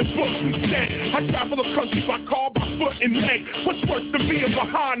 I'm selling books instead. I travel the country by car, by foot and leg. What's worse than being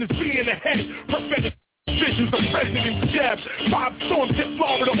behind is being ahead. Prophetic visions of President Jeb. 5 storms hit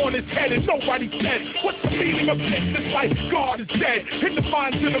Florida on his head and nobody said, what's the meaning of this? This life, God is dead. Hit the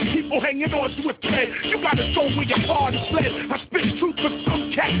minds of the people hanging on to a thread. You gotta go where your heart is led. I spit truth with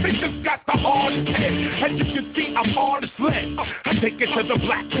some cats, they just got the hardest head. As you can see, I'm artist led. I take it to the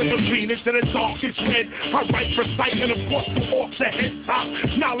black, to the green, and to the darkest red. I write, recite, and of course go off the head top.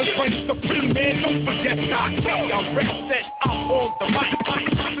 Knowledge reigns supreme, man, don't forget that. Y'all rap that I'm on the mic.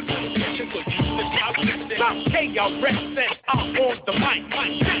 Hey, y'all rap that I'm on the mic.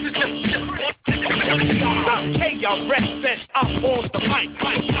 Hey, y'all rap that I'm on the mic.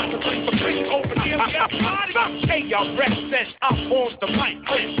 Hey, y'all rap that I'm on the mic.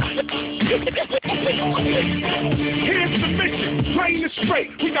 Here's the mission, plain and straight.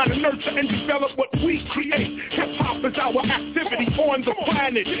 We gotta nurture and develop what we create. Hip-hop is our activity on the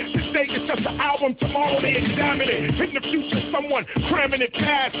planet. Today is just an album, tomorrow they examine it. In the future, someone cramming it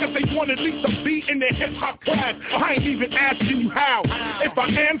fast, cause they want at least a beat in their hip-hop class. I ain't even asking you how. If our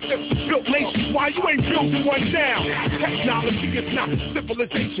ancestors built nations, why you ain't building one down? Technology is not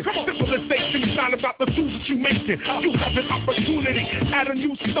civilization. Civilization is not about the tools that you making. You have an opportunity at a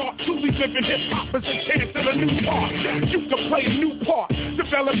new start. Truly living hip-hop is a chance at a new part. You can play a new part,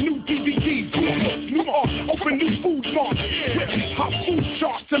 develop new DVDs, new art, open new food marts, hip-hop food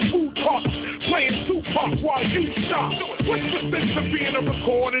charts and food parks, playing Tupac while you shop. What's the sense of being a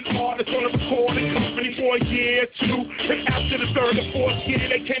recording artist on a recording company for a year or two? And after the 3rd or 4th year,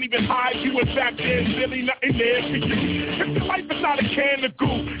 they can't even hide you. In fact, there's really nothing there for you. If your life is not a can of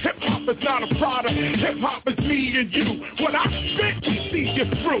goo, hip-hop is not a product. Hip-hop is me and you. What I spit will see you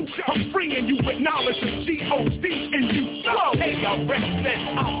through. I'm freeing you with knowledge of G-O-D and you flow. Hey, y'all rap that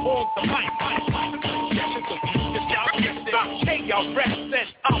I'm on the mic. Hey, y'all rap that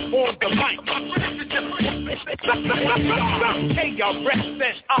I'm on the mic. Hey, y'all rap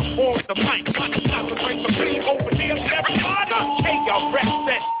that I'm on the mic. Over here, everybody. Hey, y'all rap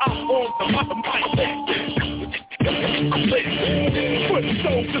that I'm on the mic. Foot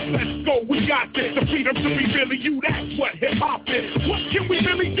soldiers, let's go, we got this. The freedom to be really you, that's what hip-hop is. What can we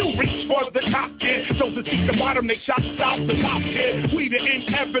really do? Reach for the top, kid. Those that seek the bottom, they shot south the top, kid. We the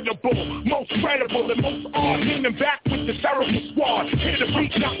inevitable, most credible, and most odd. Leaning back with the terrible squad. Here to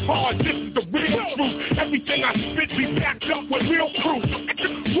beat not hard, this is the real truth. Everything I spit be backed up with real proof.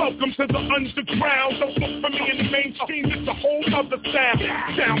 Welcome to the underground. Don't look for me in the mainstream, it's a whole other sound.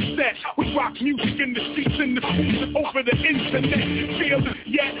 Sound set, we rock music in the streets, in the schools, and over the internet. Feel it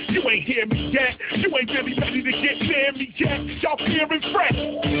yet? You ain't hear me yet. You ain't really ready to get near me yet. Y'all feeling fresh?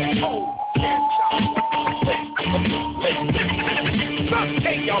 Oh,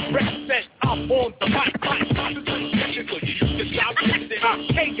 hey, y'all rap that I'm on the mic.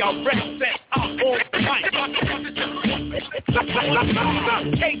 Hey, y'all rap that I'm on the mic.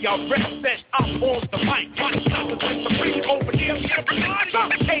 Hey, y'all rap that I'm on the mic. Over here,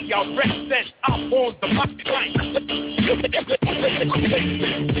 everybody. Hey, y'all rap that I'm on the mic.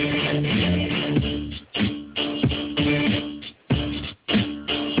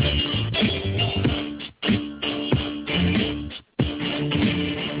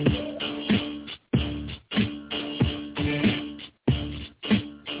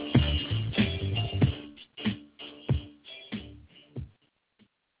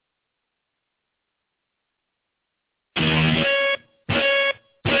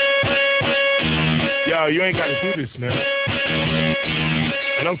 Yo, you ain't got to do this, man.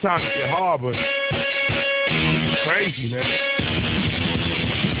 And sometimes it get hard, but it's crazy, man.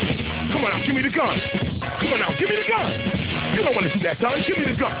 Come on now, give me the gun. Come on now, give me the gun. You don't want to do that, son. Give me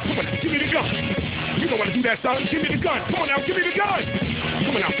the gun. Come on now, give me the gun. You don't want to do that, son. Give me the gun. Come on now, give me the gun.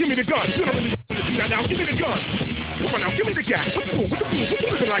 Come on now, give me the gun. You don't want to do that now. Give me the gun. Come on now, give me the gas. What you doing? What you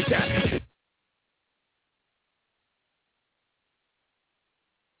looking like that?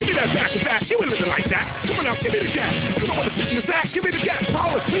 Give me that back to back. You ain't living like that. Come on now, give me the gas. You don't want to sit in the sack. Give me the gas.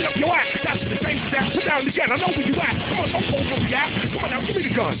 Power, clean up your act. That's the same stack. Put down the gas. I know where you at. Come on, don't hold on the act. Come on now, give me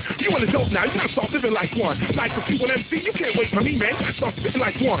the gun. You an adult now. You gotta start living like one. Like if you an MC, you can't wait for me, man. Start spitting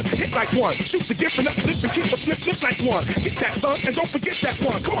like one. Hit like one. Shoot the gift and uplift and keep a flip like one. Get that, son, and don't forget that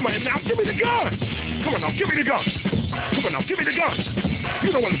one. Come on, man, now give me the gun. Come on now, give me the gun. Come on now, give me the gun.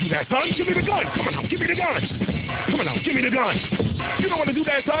 You don't want to do that, son. Give me the gun. Come on now, give me the gun. Come on now, give me the gun. You don't want to do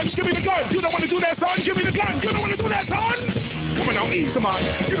that, son. Give me the gun. You don't want to do that, son. Give me the gun. You don't want to do that, son. Come on now, ease the mind.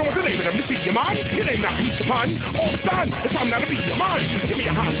 You don't want to name it. Let me see your mind. It ain't not ease the mind. Oh, son, it's time now to be your mind. Give me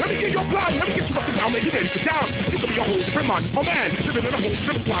your hand. Let me get your blood. Let me get you up and down. Make you ready for down. You can be a whole different man. A man. Living in a whole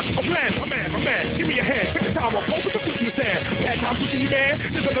different plot. A plan. A man. Give me your hand. Take the time off. Focus the foot in the sand. Bad time pushing you, man.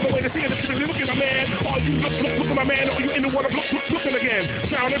 There's another way to see it. It's really looking at my man. Are you look at my man? Or are you in the water looking again?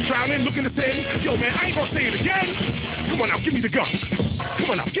 Drowning, looking the same. Yo, man, I ain't gonna say it again. Come on now, give me the gun.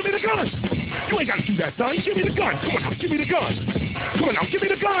 Come on now, give me the gun. You ain't gotta do that, son. Give me the gun. Come on now, give me the gun. Come on now, give me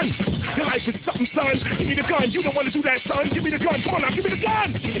the gun. Your life is something, son. Give me the gun. You don't want to do that, son. Give me the gun. Come on now, give me the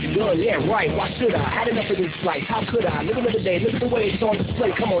gun. Give me the gun, yeah, right. Why should I? Had enough of this life. How could I? Live another day. Look at the way it's on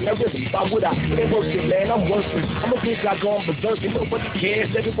display. Come on, now really. Why would I? It ain't working, man. I'm working. I'm a bitch. I go on berserking. Nobody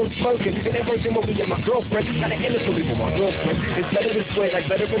cares. Everyone's smirking. It ain't working over here. My girlfriend. Got an innocent for my girlfriend. It's better this way.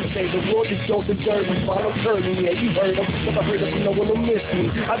 Like better than say the world is so deserved. Follow curly. Yeah, you heard them. If I heard them, you know what will miss me.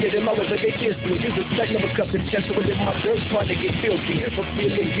 I did it my way, but they kissed me. Disrespect never cut the chest. So when my girl's trying to get filthy. For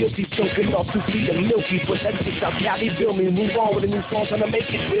feeling guilty, choking off 2 feet of milky. But that's just how Cali feel me. Move on with a new song, trying to make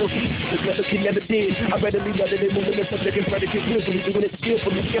it filthy. This never kid never did. I readily rather than moving in subject and predicate willfully. Doing it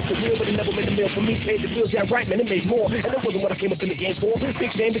skillfully. Kept it real, but it never made a meal for me. Paid the bills, yeah, right, man, it made more. And it wasn't what I came up in the game for.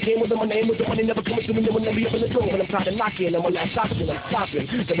 Big shame became with my name. With the money never coming to me. They will never be up in the door. When I'm trying to knock in, I'm on that stopping. I'm stopping.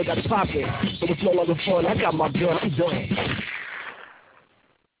 Never got to pop in. So it's no longer fun. I got my gun. I'm done.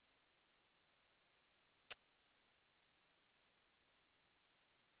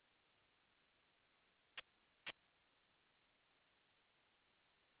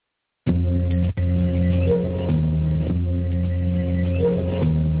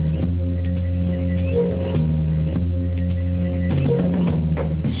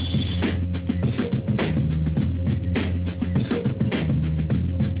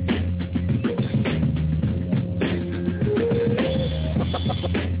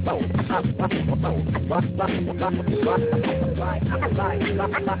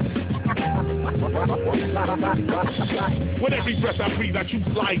 With every breath I breathe, I choose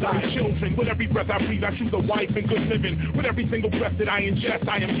life and children. With every breath I breathe, I choose a wife and good living. With every single breath that I ingest,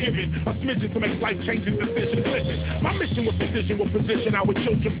 I am given a smidgen to make life-changing decisions. Listen, my mission with precision will position our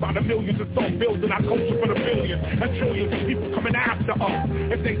children by the millions and start building our culture for the billions and trillions of people coming after us.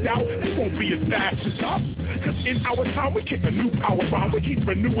 If they doubt, it won't be as fast as us. Cause in our time, we kick a new power bomb. We keep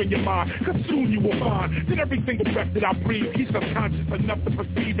renewing your mind, cause soon you will find that every single breath that I breathe, he's subconscious enough to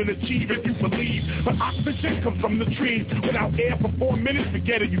perceive and achieve if you believe. But oxygen comes from the trees. Without air for 4 minutes,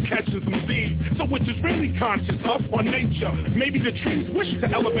 forget it, you catching some seeds. So which is really conscious, us or nature? Maybe the trees wish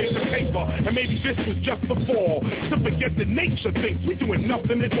to elevate the paper, and maybe this was just the fall. To forget that nature thinks we're doing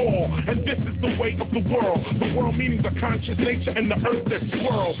nothing at all. And this is the way of the world. The world meaning the conscious nature and the earth that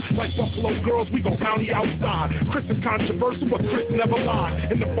swirls. Like Buffalo girls, we go county outside. Chris is controversial, but Chris never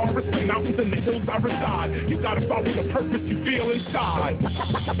lied. In the forest, the mountains, and the hills I reside. You gotta follow the purpose you feel inside.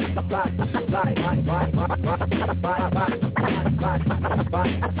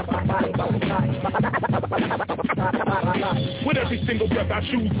 With every single breath I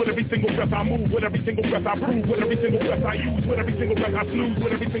choose, with every single breath I move, with every single breath I prove, with every single breath I use, with every single breath I snooze,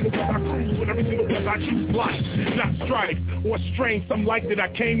 with every single breath I cruise, with every single breath I choose life, not strife or strain. Some like that I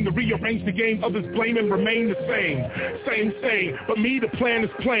came to rearrange the game, others blame and remain the same. Same, but me, the plan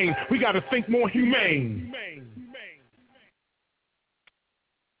is plain. We gotta think more humane.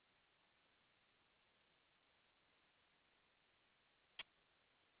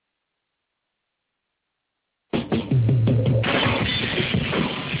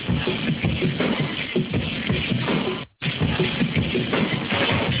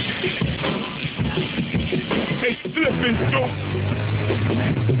 Slippin' dope.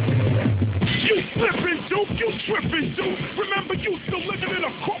 You slippin' dope, you trippin' dope. Remember you still living in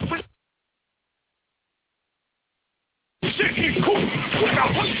a corporate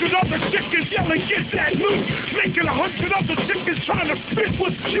 100 other chickens yelling, get that loot. Making 100 other chickens trying to spit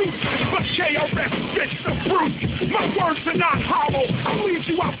what's cute. But KRS spits the fruit. My words are not hollow. I'll leave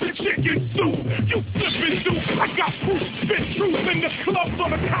you out the chicken soup. You flipping soup. I got proof. Spit truth in the clubs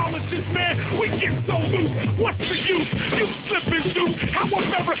on the colleges, man. We get so loose. What's the use? You flipping soup. How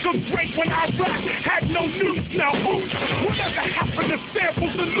America's great when I rap had no news. Now who? Whatever happened to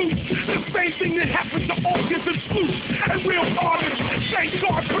samples and loot? The same thing that happened to organs and flutes. And real artists, thank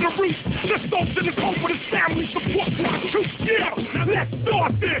God for the roots. The souls in the cold for the family support my troops. Yeah, let's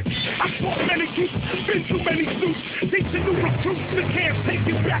start this. I fought many troops, been through many suits. Teaching new recruits that can't take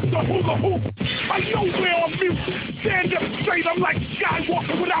it back to hula hoop. I know we're on mute. Stand up straight, I'm like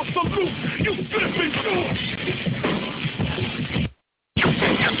Skywalker without salute. You flipping soup.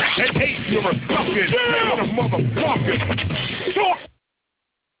 Hey, you're a sucker. You're a motherfucker. Talk.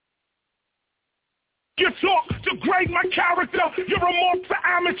 You talk to grade my character. You're a monster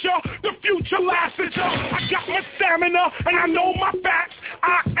amateur. The future lasseter. I got my stamina and I know my facts.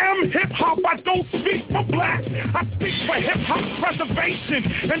 I am hip-hop. I don't speak for blacks. I speak for hip-hop preservation.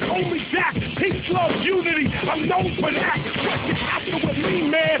 And only that. Peace, love, unity. I'm known for that. What you after with me,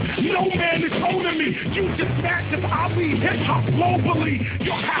 man? No man is owning me. You just match if I lead hip-hop globally.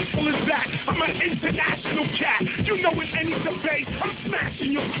 Your hassle is that. I'm an international cat. You know in any debate, I'm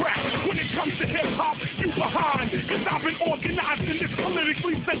smashing your crap. When it comes to hip-hop, you behind, cause I've been organizing this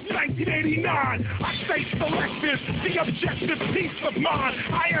politically since 1989. I stay selective, the objective peace of mind.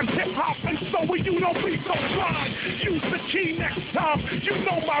 I am hip-hop and so will you, don't be so blind. Use the key next time, you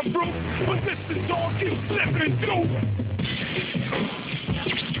know my roots, but this is all you flipping through.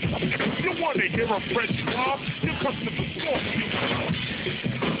 You wanna hear a French mob? Your customers want you.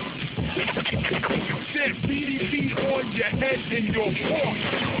 Said BDP on your head and your fork.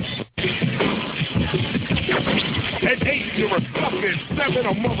 At 8, you're a sucker. 7,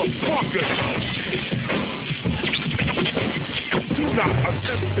 a motherfucker. Do not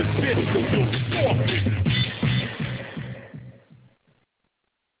attempt to sit till you're forfeit.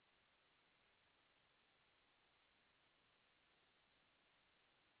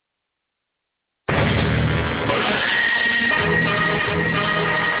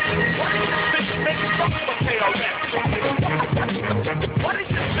 What is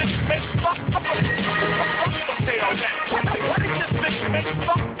this bitch make fuck up? Say all that. What is this bitch make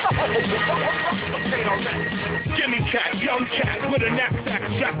fuck up? Say all that. Skinny cat, young cat, with a knapsack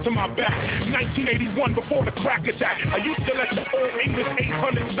strapped to my back. 1981, before the crack attack, I used to let the old English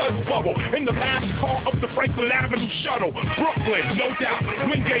 800 dust bubble in the last car of the Franklin Avenue shuttle. Brooklyn, no doubt.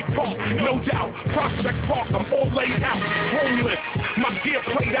 Wingate Park, no doubt. Prospect Park, I'm all laid out. Homeless, my gear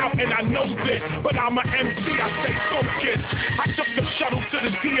played out and I know this, but I'm an MC, I stay focused. I took the shuttle to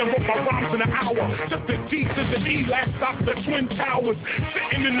the D and wrote my rhymes in an hour. Took the D to the E, last stop the Twin Towers.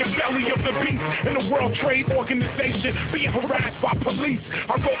 Sitting in the belly of the beast in the World Trade Organization, being harassed by police.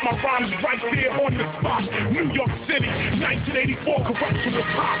 I wrote my rhymes right there on the spot. New York City, 1984, corruption was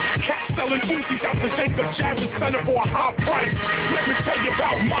hot. Cats selling Uzis out the Jacob Javits Center for a high price. Let me tell you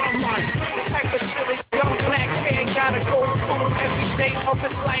about my life. Type of silly young black man gotta go through every day of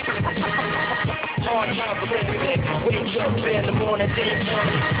his life. Hard time for living, wake up in the morning, then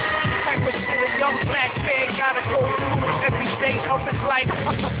type of silly young black man gotta go through every day of his life.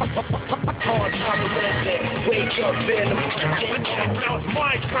 Hard time for living, wake up in the morning. Now it's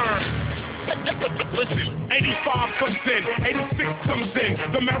my turn. Listen, 85 comes in, 86 comes in.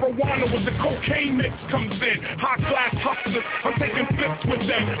 The marijuana with the cocaine mix comes in. Hot glass hustlers, I'm taking flips with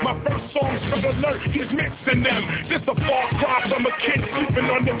them. My first song's from Alert, he's mixing them. This a far cry from a kid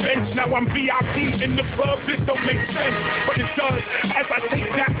sleeping on the bench. Now I'm VIP in the club, this don't make sense, but it does. As I take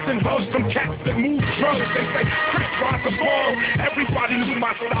naps and hugs from cats that move drugs. They say, Chris rise above. Everybody knew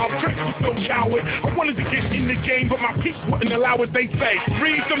my style, Chris was no coward. I wanted to get in the game, but my peeps wouldn't allow it. They say,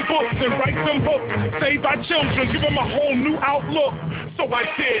 read some books and write some books, save our children, give them a whole new outlook. So I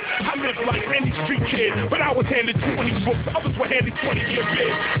did. I lived like any street kid, but I was handed 20 books. Others were handed 20-year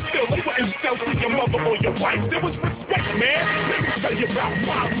bids. Still, they wouldn't sell to your mother or your wife. There was respect, man. Let me tell you about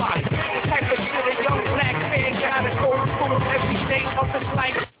my life. Type of silly young black man gotta go through every day of his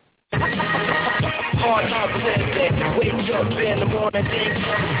life. Hard time for living, wake up in the morning, then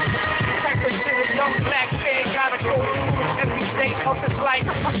type of silly young black man gotta go through every day of his life.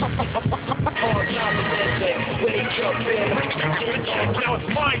 Hard time for living, wake up in the morning. Now it's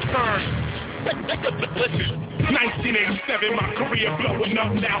my turn. Listen, 1987, my career blowing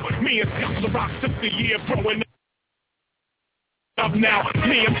up now. Me and Scott the Rock took the year growing up. up now.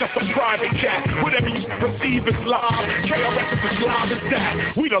 Me, I'm just a private cat. Whatever you perceive is live. KRS is as live as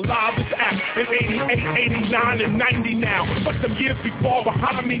that. We the livest act in 88, 89, and 90 now. But some years before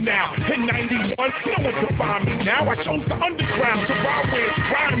behind me now. In 91, no one can find me now. I chose the underground to ride where it's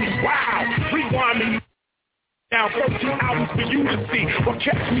grimy. Wow, rewind me. Now 13 albums for you to see. Or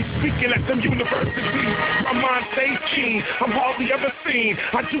catch me speaking at some universities. My mind stays keen, I'm hardly ever seen.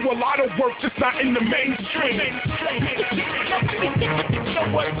 I do a lot of work, just not in the mainstream. So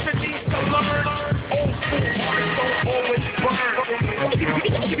what you need to learn? Old school hearts don't always burn.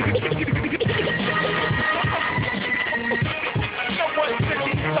 So what you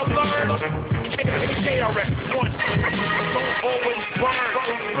need to learn? KRS-One don't always burn.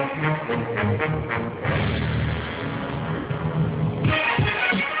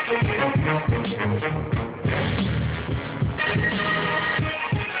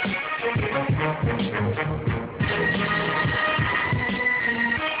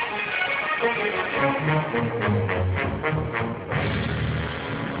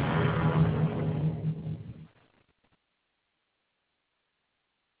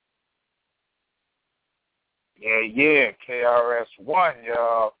 Yeah, KRS-One,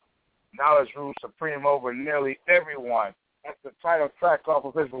 y'all. Knowledge rules supreme over nearly everyone. That's the title track off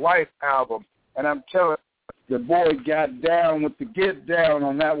of his Life album. And I'm telling you, the boy got down with the get down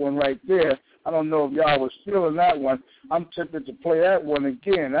on that one right there. I don't know if y'all was feeling that one. I'm tempted to play that one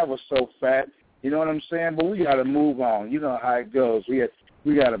again. That was so fat. You know what I'm saying? But we got to move on. You know how it goes. We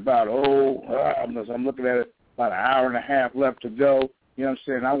got about, I'm looking at it, about an hour and a half left to go. You know what I'm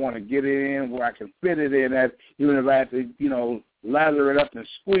saying? I want to get it in where I can fit it in, at, even if I have to, lather it up and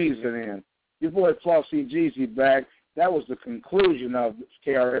squeeze it in. Your boy FLAUXY Jeezy back. That was the conclusion of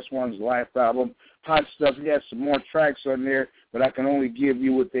KRS-One's Life album. Hot stuff. He has some more tracks on there, but I can only give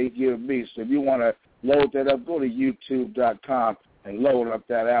you what they give me. So if you want to load that up, go to YouTube.com and load up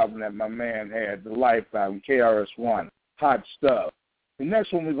that album that my man had, the Life album, KRS-One. Hot stuff. The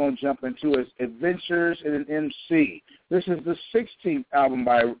next one we're going to jump into is Adventures in an MC. This is the 16th album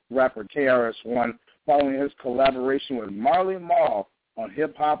by rapper KRS-One, following his collaboration with Marley Marl on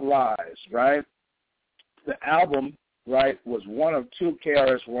Hip Hop Lives, right? The album, right, was one of two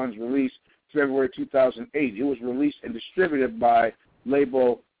KRS-Ones released February 2008. It was released and distributed by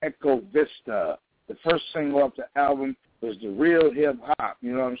label Echo Vista. The first single of the album was The Real Hip Hop,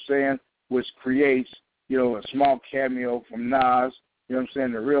 you know what I'm saying, which creates, a small cameo from Nas. You know what I'm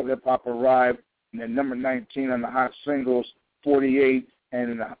saying? The Real Hip Hop arrived, and then number 19 on the Hot Singles, 48,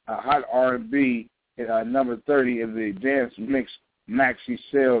 and in the Hot R&B, number 30 in the Dance Mix Maxi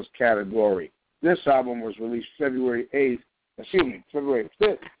Sales category. This album was released February 5th,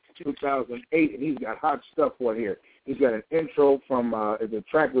 2008, and he's got hot stuff on here. He's got an intro from, the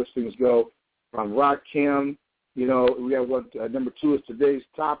track listings go, from Rakim. We got number 2 is Today's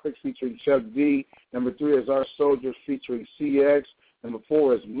Topics featuring Chuck D. Number 3 is Our Soldiers featuring CX. Number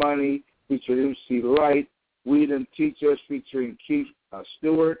 4 is Money featuring MC Light. We Done TEACHA featuring Keith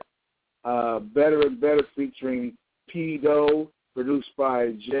Stewart. Better and Better featuring P-Do, produced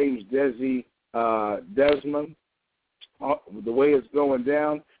by James Desmond. The Way It's Going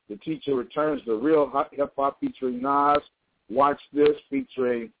Down, The Teacher Returns, The Real Hip Hop featuring Nas. Watch This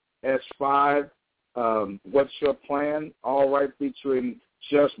featuring S5. What's Your Plan? All Right featuring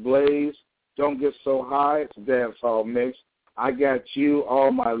Just Blaze. Don't Get So High, it's a dancehall mix. I Got You,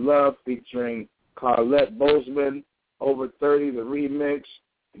 All My Love featuring Carlette Bozeman. Over 30, the remix.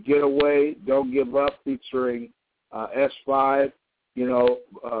 Getaway, Don't Give Up featuring S5.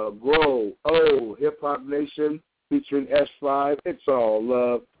 Grow, Hip Hop Nation featuring S5. It's All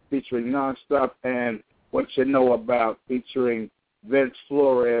Love featuring Nonstop. And What You Know About featuring Vince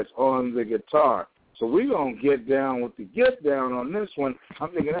Flores on the guitar. So we're going to get down with the get down on this one.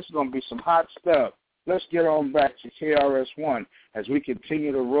 I'm thinking that's going to be some hot stuff. Let's get on back to KRS-One as we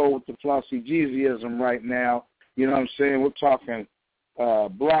continue to roll with the FLAUXY Jeezyism right now. You know what I'm saying? We're talking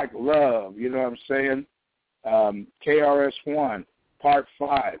Black Love, you know what I'm saying? KRS-One, Part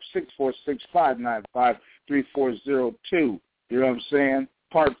 5, 646-595-3402. You know what I'm saying?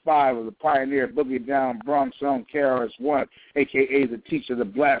 Part 5 of the Pioneer Boogie Down Bronx on KRS-One, a.k.a. the teacher, the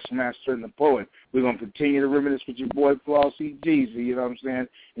blast master, and the poet. We're going to continue to reminisce with your boy FLAUXY Jeezy, you know what I'm saying?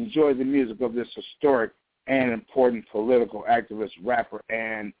 Enjoy the music of this historic and important political activist, rapper,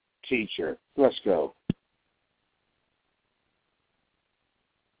 and teacher. Let's go.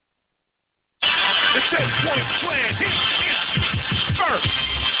 The 10-point plan, first.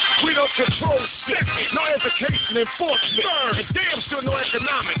 We don't control shit, no education enforcement, and damn sure no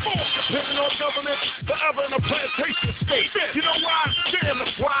economic. Living on government forever in a plantation state. You know why? Damn,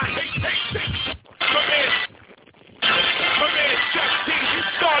 that's why I hate it. My man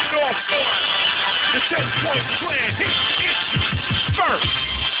started off on the 10-point plan. First,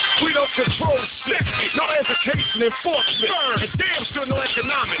 we don't control shit. No education enforcement. And damn sure no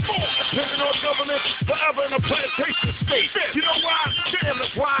economics. Living on government forever in a plantation state. You know why? Damn,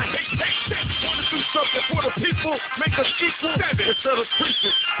 that's why I hate that. Want to do something for the people, make us equal. Instead of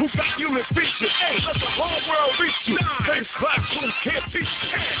preaching, who got human features. Let the whole world reach you. Things classrooms can't teach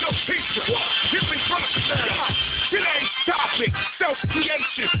you. No teacher. Give me drugs now. It ain't stopping.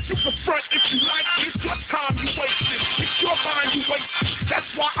 Self-creation. You can front if you like it. It's your time you wasted. It's your mind you wasted. That's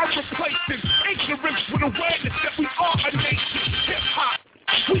why I'm replacing ignorance with awareness that we are a nation. Hip-hop.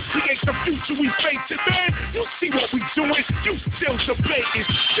 We create the future we face it, man. You see what we doing. You still debating.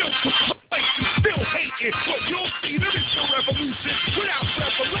 Still complacent. Still hating. But you'll see there is no revolution without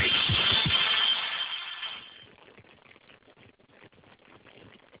revelation.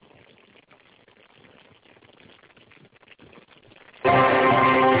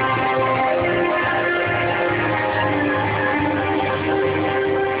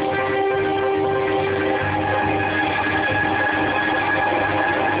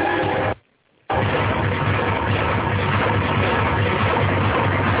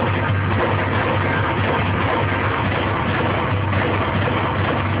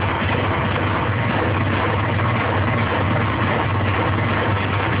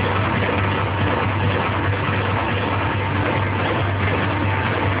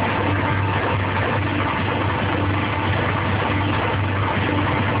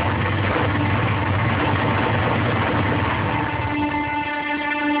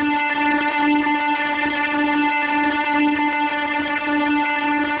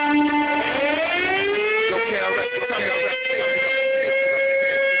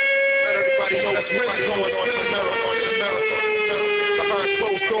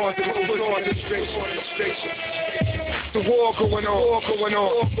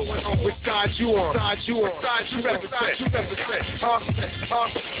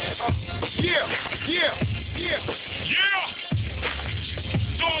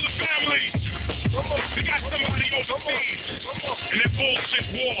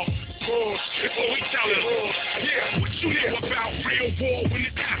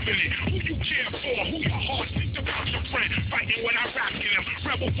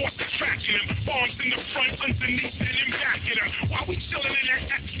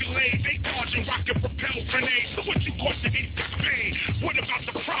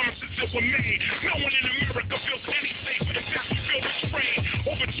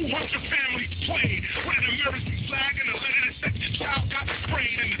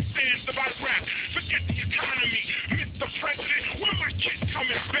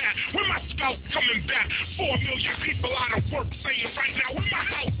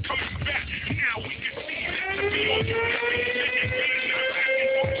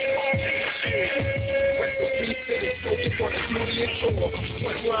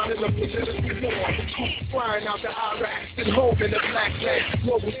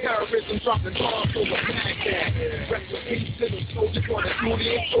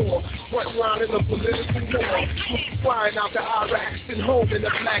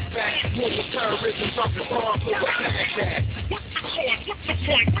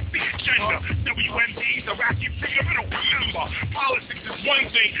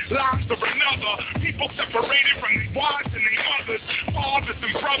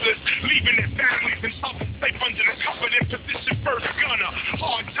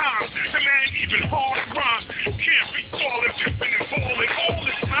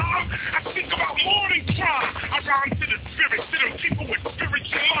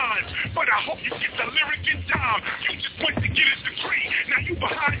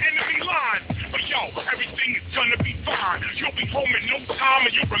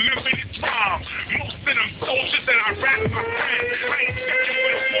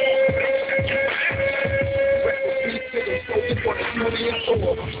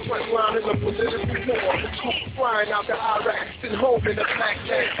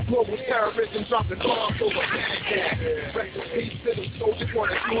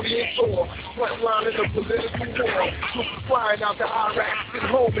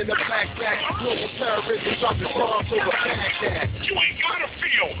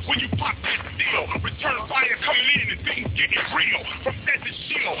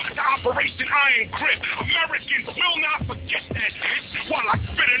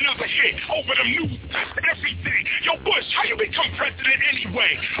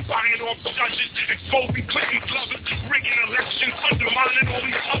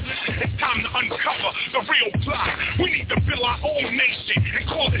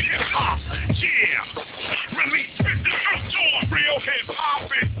 Release Mr. Real hip hop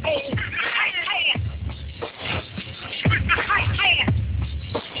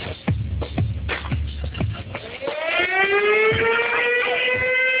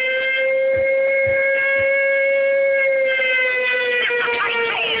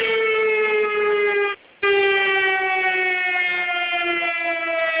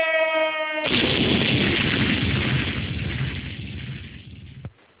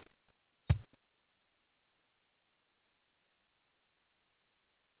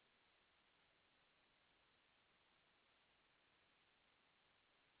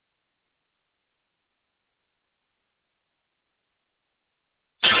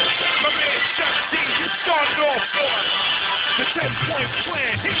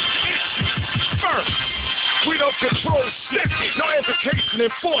plan. First, we don't control shit. No education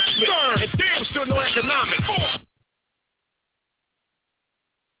enforcement. And damn sure no economics.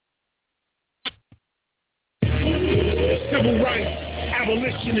 Civil rights,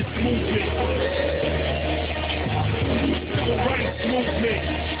 abolitionist movement. Civil rights movement.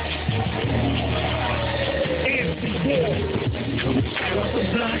 Anti-war. Across the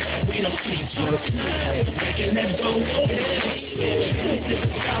block, we don't teach us. Making that dough.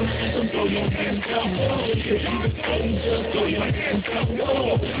 Throw your hands up. If you just throw your hands up.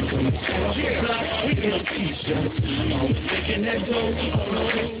 Across the block, we don't teach us. Making that dough.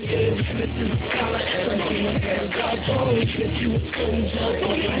 This is scholar and throw your hands up. If you just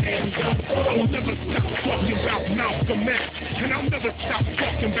throw your hands up. I'll never stop talking about Malcolm X. And I'll never stop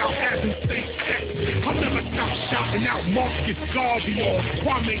talking about having state sex. I'll never stop shouting out Marcus Garvey or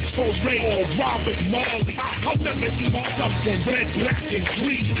Kwame Ture or Robert Marley. I'll never eat up on red, black, and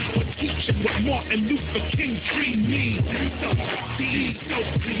green. Or teaching what Martin Luther King dreamed means. Self-esteem,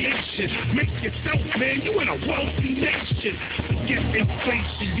 self-creation. Make yourself, man, you in a wealthy nation. Forget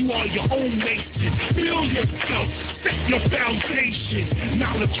inflation, you are your own nation. Build yourself, set your foundation.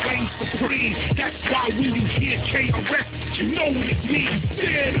 Knowledge reigns supreme. That's why when you hear KRS, you know what it means.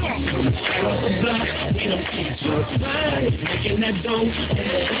 Stand up. Across the block, we don't teach us. Making that dough.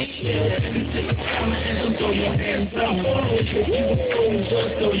 This is a scholar and throw your hands up. If you a soldier,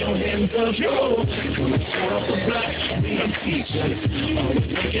 throw your hands up. Across the block, we don't teach us.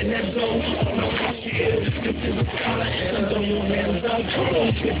 Making that dough. This is a scholar and throw your hands up.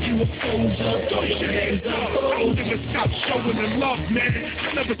 If you a soldier, throw your hands up. I'll never stop showing the love, man.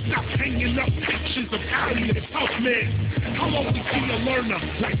 I'll never stop hanging up pictures of Allie and Huffman. I'll always be a learner,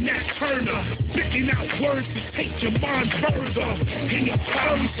 like Nat Turner, picking out words to take your mind further. And you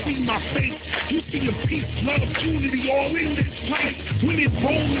finally see my face. You see a peace, love, unity all in this place. When it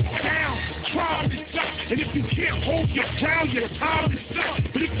rolls down, tribe is up. And if you can't hold your ground, your time is up.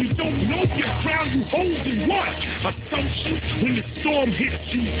 But if you don't know your ground, you hold in what? Assumption. When the storm hits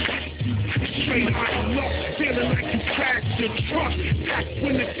you, straight out of luck, feeling like you crashed your truck. That's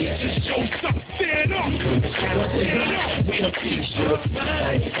when the teacher shows up. Stand up. Stand up. We don't teach you.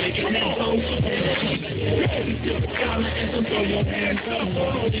 Taking that home. Throw your hands up.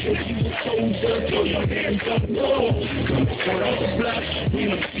 If you a soldier, throw your hands up. Come across the block. We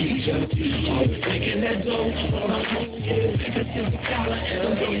don't teach you. Taking that dough. This is a scholar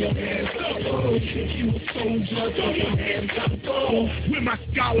and throw your hands up. If you a soldier, throw your hands up. Where my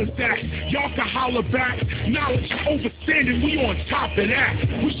scholars at? Y'all can holler back. Knowledge and understanding, we on top of that.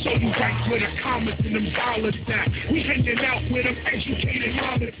 We show you right where the commas and them dollars at. We hanging out where them educated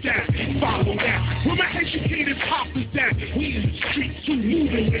mamas at. Follow that. Where my educated poppers at. We in the streets too,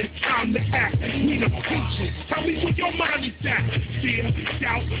 moving when it's time to act. We the teachers. Tell me where your mind is at. Fear,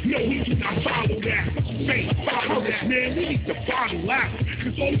 doubt, no, we do not follow that. Faith, follow that, man. We need to bottle out.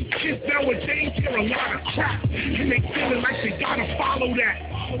 Cause all these kids nowadays hear a lot of crap. And they feeling like they gotta follow that.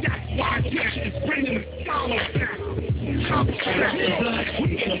 That's why Teacha is bringing a scholar back. Across the block, we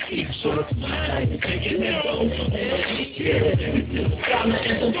don't teach us. Taking that dough. This is a scholar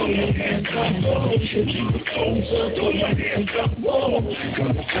and throw your hands up. If you a soldier, throw your hands up.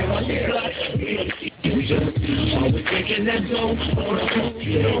 Come across the block, we don't teach us. Always taking that dough.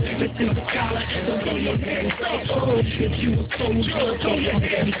 This is a scholar and throw your hands up. If you a soldier, throw your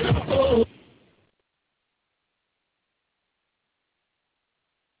hands up.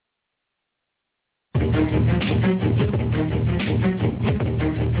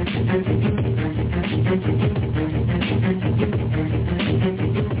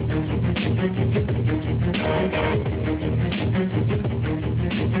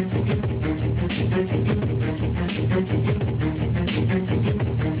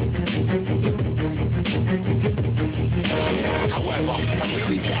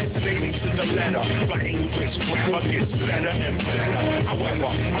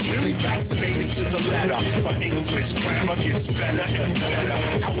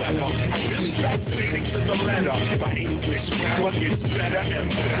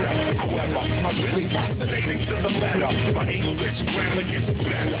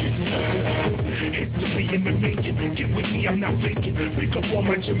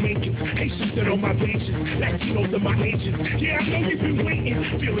 Jamaicans, Haitians, Latinos and my agents. Yeah, I know you've been waiting,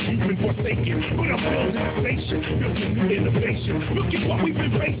 feeling you've been forsaken. But I'm building a station, building new innovation. Look at what we've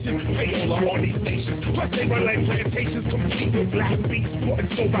been facing. Pay all our these nations. Plus they run like plantations, complete with black beats, bought and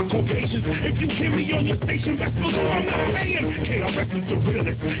sold by Caucasians. If you hear me on your station, best believe I'm not paying. KRS is the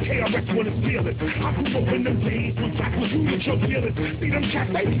realest. KRS when it's fearless. I grew up in them days when back was union drug dealers. See them cats,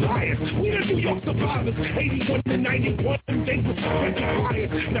 they be liars. We the New York survivors. 81 to 91, they was already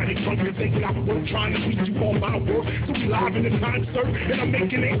fired. Now they drunk cause they got work trying to beat you on my work. So we live in the concert and I'm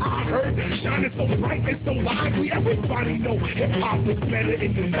making it I heard. Shining so bright and so lively. Everybody know hip hop was better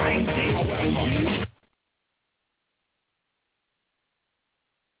in the 90s.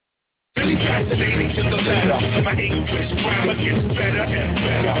 Really fascinating to the letter. My English grammar gets better and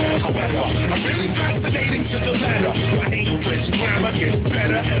better. However, I'm really fascinating to the letter. My English grammar gets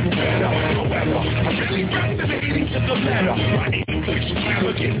better and better. However, I'm really fascinating to the letter. My English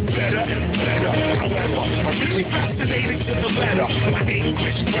grammar gets better and better. However, I'm really fascinating to the letter. My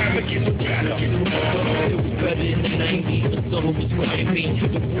English grammar gets better. It was better in the 90s, but so was grimy.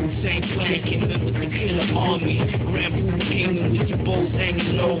 The Wu-Tang Clan came in with the killer army. Grand Boo came in with your bows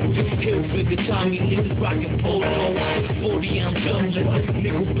hanging low. Hill figure Tommy, niggas rockin' polo. 40 ounce guns,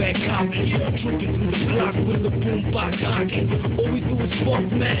 nickelback copping. Trooping through the block with the boombox knocking. All we do is spark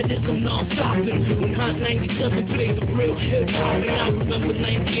madness, I'm non-stopping. When Hot 97 played the real hip-hop, and I remember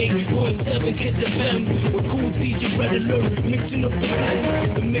 98.7 Kids FM. With cool DJ Red Alert, mixing up the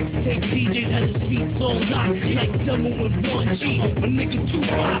blend. The mixtape DJ had his beats on lock, like Demo with 1G. My nigga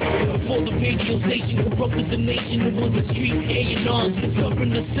Tupac, before the radio station corrupted the nation. It was the street A&Rs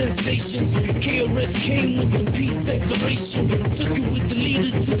discovering the sensation. KRS came with the peace declaration. Took it with the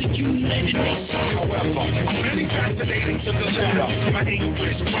leaders to the United Nations. However, I'm really fascinating to the letter. My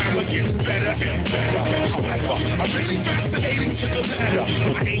English grammar gets better and better. However, I'm really fascinating to the letter.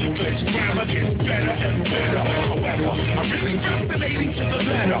 My English grammar gets better and better. However, I'm really fascinating to the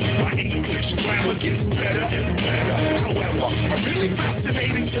letter. My English grammar gets better and better. However, I'm really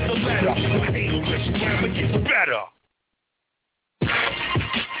fascinating to the letter. My English grammar gets better.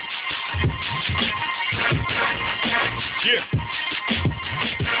 Yeah.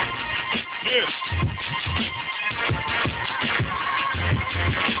 Yeah.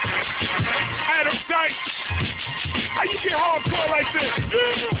 Adam Dice, how you get hardcore like this?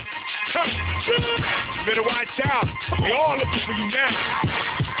 You better watch out. They all looking for you now.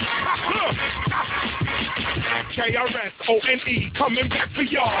 KRS-ONE coming back for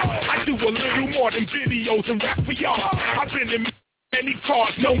y'all. I do a little more than videos and rap for y'all. I've been in many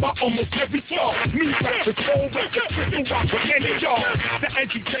cars, know my almost every song. New rappers, old rappers, crystal rock with any y'all. The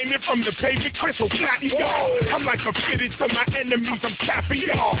entertainment from the pavement, crystal flatty y'all. I'm like a fitted to my enemies, I'm capping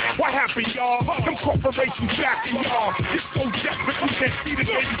y'all. What happened y'all? Some corporations backing y'all. It's so desperate you can't see the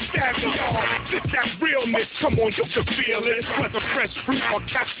baby stabbing y'all. This that realness, come on, you can feel it. Whether fresh fruit or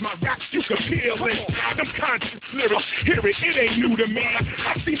catch my raps, you can peel it. Them conscious lyrics, hear it, it ain't new to me.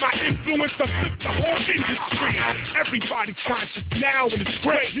 I see my influence affect the whole industry. Everybody's conscious now and it's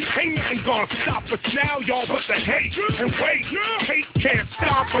great. Ain't nothing gonna stop us now, y'all, but the hate. And wait, hate can't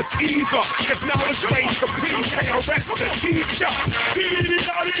stop us either. Cause now it's reigns supreme. KRS the teacher.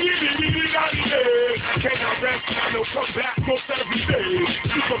 KRS, I know come back most every day.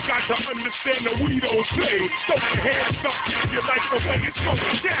 You forgot to understand that we don't play. So your hands up if you like the way it's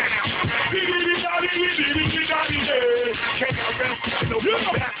going down. KRS, I know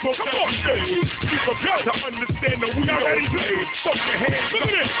come back most every day. You forgot to understand that we don't play. So your hands up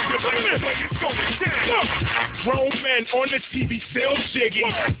if you like the way it's going down. Grown men on the TV still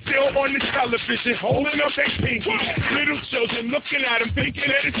jigging, still on the television holding up their pinky. Little children looking at them thinking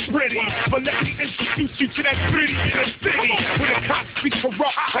that it's pretty. But let me introduce you to that pretty inner city where the cops be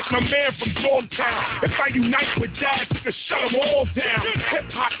corrupt like my man from Dogtown. If I unite with dads, we can shut them all down.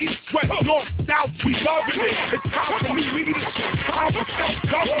 Hip-hop, east, west, north, south, we loving it. It's time for new leadership, time for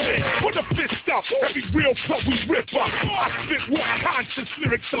self-government. Put a fist up, every real club we rip up. I spit more conscious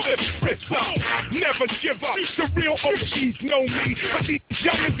lyrics to lift fist up. Never give up, the real OGs know me. But these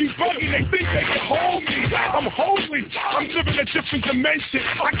youngins be bugging, they think they can hold me. I'm holy, I'm living a different dimension.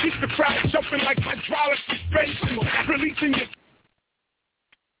 I keep the crowd jumping like hydraulic suspension. Releasing your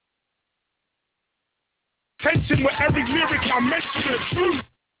tension with every lyric I mention the truth.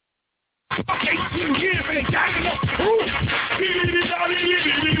 18 years ain't got enough proof.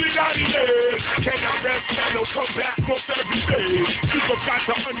 KRS, no come back most every day. You forgot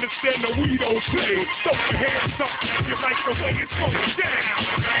to understand that we don't play. Throw your hands up if you like the way it's going down.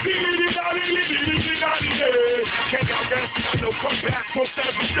 KRS, no come back most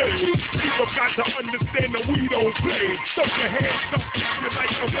every day. You forgot to understand that we don't play. Throw your hands up if you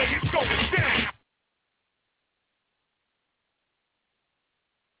like the way it's going down.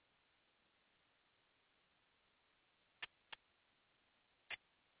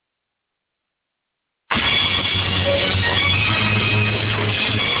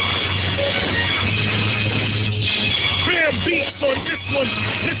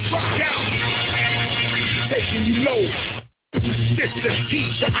 Let's rock out. Taking you low. This is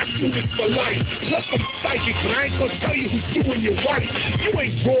teacher, I do this for life. Plus I'm psychic, but I ain't gonna tell you who's doing you right. You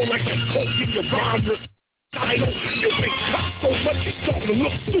ain't raw like a coke in your rhyme. You make cut so much you're starting to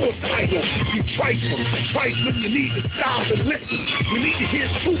look suicidal. You trifling, you need to stop and listen. You need to hear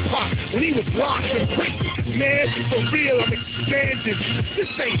Tupac when he was locked in prison. Man, for real, I'm expanding. This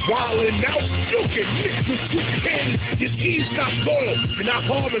ain't wildin' out. You can mix with two cannons. Your team's not loyal. You're not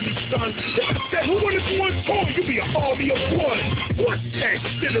harming me, son. If I said who wanted to one toy, you be an army of one. What's that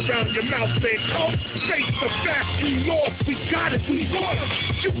shit around your mouth, man? Come face the fact you lost. We got it, we won.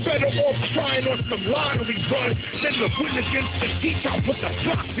 You better off trying on some lottery run. Then the win against the teacher, I'll put the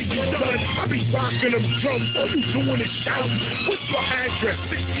FLAUXY you done. I be rocking them drums, all you doing is shouting. What's your address?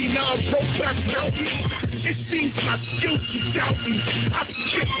 69 Brokeback Mountain? It seems my skills is doubting. I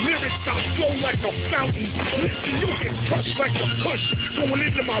spit lyrics, I flow like a fountain. Listen, you get crushed like a push, going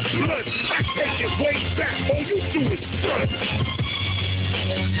into my blood. I take it way back, all you do is front.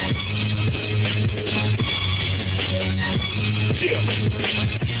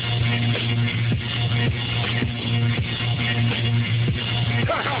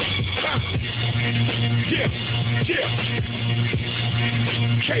 Yeah.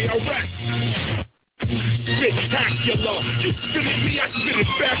 KRS. Spectacular. You spit at me, I spit it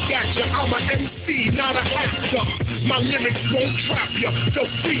back at you. I'm an MC, not an actor. My lyrics won't trap you, they'll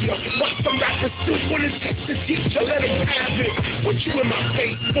free you. What some rappers do when it takes the teacher, let them have it. What you in my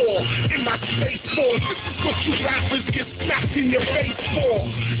face for? In my space for? This is what you rappers get smacked in your face for.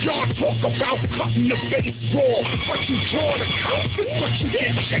 Y'all talk about cutting the bass raw, but you draw the cops, is what you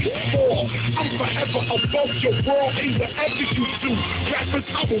get chased for. I'm forever above your world in whatever you do. Rappers,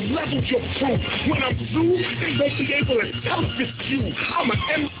 I will level your crew. When I'm through, they won't be able to tell if it's you. I'm an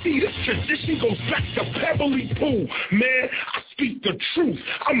MC, this tradition goes back to Beverly Pool. Man, I speak the truth.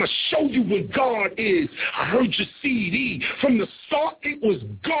 I'ma show you what God is. I heard your CD. From the start, it was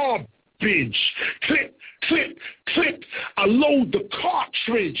garbage. Clip, clip, clip. I load the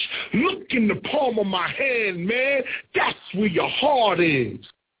cartridge. Look in the palm of my hand, man. That's where your heart is.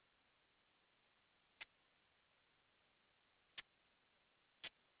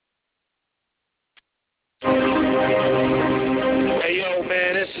 Hey, yo,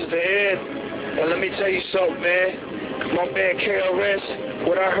 man, this is the end. And let me tell you something, man. My man KRS,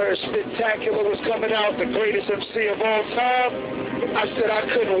 when I heard Spectacular was coming out, the greatest MC of all time, I said I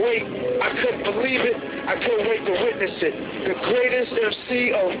couldn't wait. I couldn't believe it. I couldn't wait to witness it. The greatest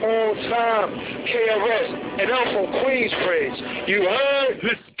MC of all time, KRS. And I'm from Queensbridge. You heard?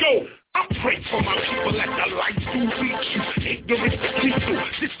 Let's go. I pray for my people that the light do reach you. Ignorance is lethal,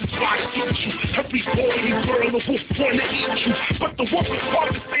 this is why I teach you. Every boy and girl will want to eat you. But the one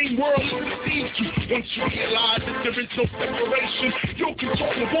part of the same world is deceives you. Once you realize that there is no separation, you'll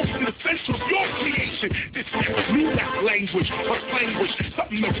control the wolf in the center of your creation. This never knew that language. What's language?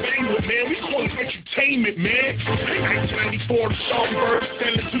 Something to bang with, man. We call it entertainment, man. In 1994, the Schaumburg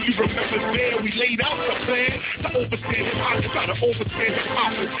standard, do you remember there? We laid out the plan to overstand hip hop. You gotta overstand hip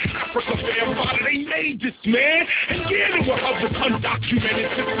hop. They made this, man. And yeah, there were others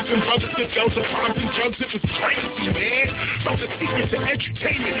undocumented sisters and brothers that dealt with crimes and drugs. It was crazy, man. But the secret to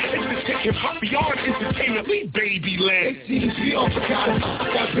entertainment is to take hip hop beyond entertainment. Leave baby land. It seems we all forgot about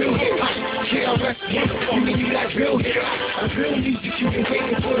that real hip hop. KRS, you need that real hip hop. A real music you've been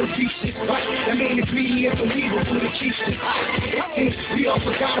waiting for to reach this spot. That main ingredient believable to keep this hot. It seems we all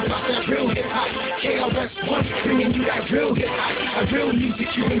forgot about that real hip hop. KRS-One, bringing you that real hip hop. A real music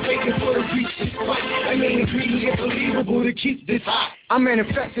you've been waiting for to reach this spot. That main ingredient believable to keep this hot. I'm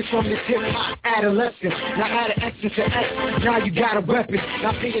manifested from this hip-hop adolescence. Now add an essence to X. Now you got a weapon.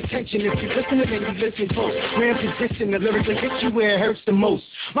 Now pay attention. If you listen, then you listen close. We're in position. The lyrics will hit you where it hurts the most.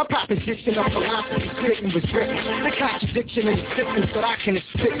 My proposition of philosophy written was written. The contradiction and the difference that I can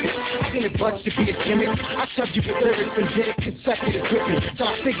spit it. I didn't bust to be a gimmick. I shoved you with lyrics and did it consecutive with me. So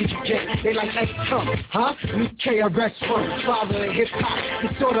I figured you get it. They like, hey, come, huh? Meet KRS-One, father of hip-hop.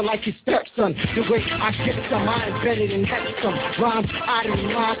 It's sort of like his stepson. The way I get some, I embedded in hex some rhymes. I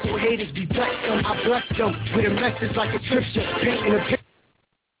didn't lie, so haters be blessed them. I bless them with a message like a scripture, painting a picture.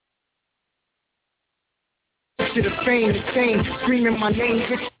 To the fame, the same, screaming my name,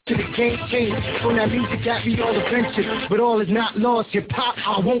 bitch, to the game change. From that music got me all adventures, but all is not lost. Hip hop,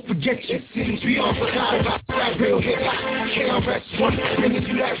 I won't forget you. It seems we all forgot about that real hip hop. KRS-One, bringing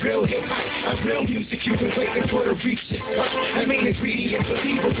you that real hip hop. That real music you've been waiting for to reach this spot. That main ingredient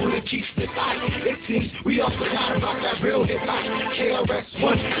believable to keep this hot. It seems we all forgot about that that real hip-hop.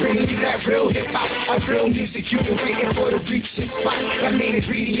 KRS-One, bringing you that real hip-hop. That real music you've been waiting for to reach this spot. That main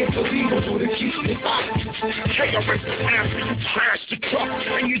ingredient believable to keep it hot. KRS is after you crash the truck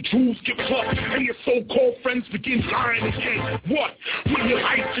and your jewels get plucked and your so-called friends begin lying again. What? When your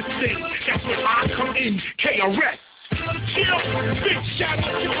life just sings, that's when I come in. KRS. Chill, big shout out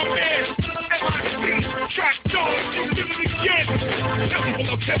to my man. MIC, track dog, you did it again. Everyone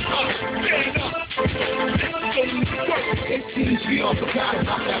up, step up, stand up. It seems we all forgot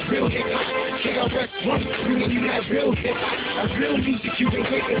about that real hip-hop. KRS-One, bringing you that real hip-hop. That real music you've been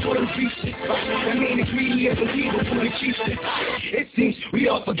waiting for to reach this spot. That main ingredient believable to keep it hot. It seems we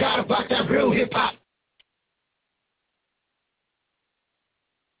all forgot about that real hip-hop.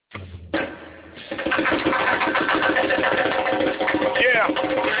 Yeah.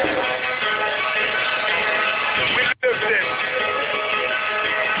 We live this.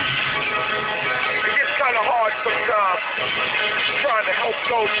 It gets kind of hard sometimes trying to help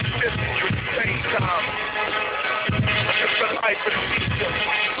those who miss you at the same time. It's the life of the teacher.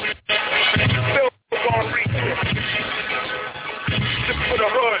 Still gonna reach it. Just for the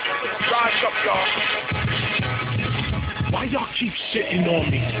hood. Rise up, y'all. Why y'all keep shitting on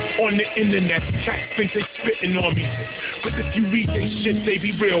me? On the internet, cats think they spitting on me. But if you read they shit, they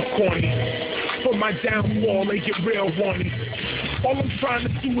be real corny. For my downfall, they get real horny. All I'm trying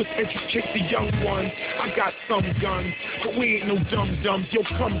to do is educate the young ones. I got some guns, but we ain't no dum-dums. Yo,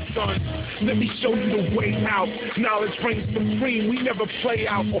 come son, let me show you the way out. Knowledge reigns supreme. We never play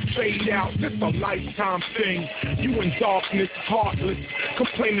out or fade out. This a lifetime thing. You in darkness, heartless,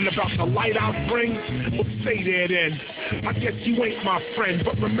 complaining about the light I bring. Well, stay there then. I guess you ain't my friend,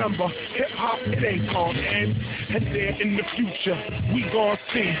 but remember, hip-hop, it ain't gonna end. And there in the future, we gon'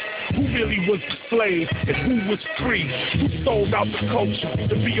 see who really was the slave and who was free, who sold out the culture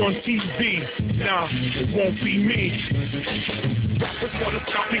to be on TV. Nah, it won't be me. Rappers wanna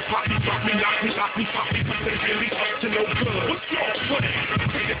stop me, pop me, drop me, knock me, lock me, pop me, but they really up to no good. What's your plan?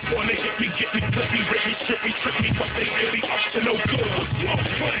 They just wanna hit me, get me, flip me, rip me, strip me, trip me, but they really up to no good. What's your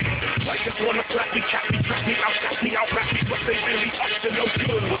plan? Like just wanna slap me, cap me, trap me, out, rap me, but they really up to no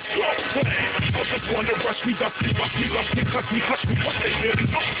good. What's your plan? I just wanna rush me, dust me, bust me, lust me, cuss me, hush me, but they really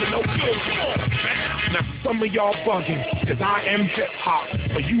up to no good. Now some of y'all bugging, cause I am hip-hop,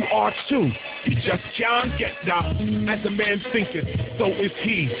 but you are too. You just can't get that. As a man thinketh, so is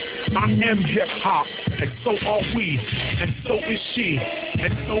he. I am hip-hop, and so are we, and so is she,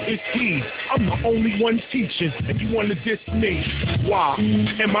 and so is he. I'm the only one teaching, and you wanna diss me. Why?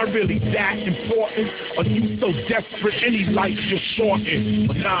 Am I really that important? Are you so desperate any life you're shorten?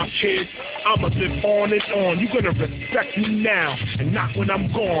 But nah, kids, I'ma live on and on. You're gonna respect me now, and not when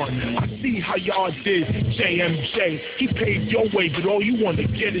I'm gone. I see how y'all did JMJ. He paved your way, but all you wanna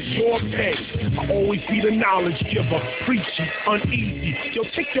get is your pay. I always be the knowledge giver, preachy, uneasy. Yo,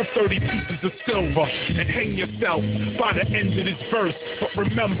 take your 30 pieces of silver and hang yourself by the end of this verse. But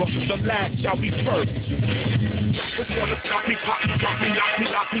remember, the last shall be first. Just wanna stop me, pop me, drop me, knock me,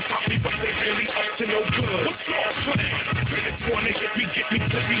 lock me, pop me, but they really up to no good. What's your plan? They just wanna hit me, get me,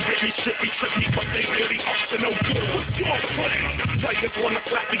 flip me, rip me, trip me, trip me, but they really up to no good. What's your plan? They just wanna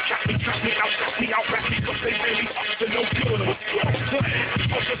slap me, cap me, trap me, out, rap me, but they really up to no good. What's your plan?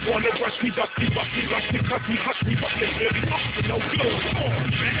 I just wanna rush me, dust me, bust me, lust me, cuss me, hush me, but they really up to no good.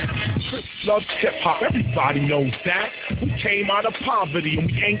 Chris loves hip-hop, everybody knows that. We came out of poverty and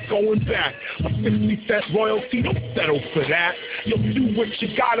we ain't going back. A 50-cent royalty, don't settle for that. Yo, do what you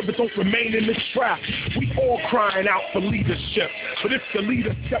gotta, but don't remain in the trap. We all crying out for leadership, but if the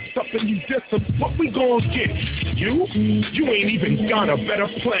leader steps up and you diss him, what we gonna get? You? You ain't even got a better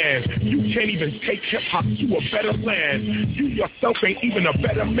plan. You can't even take hip-hop to a better land. You yourself ain't even a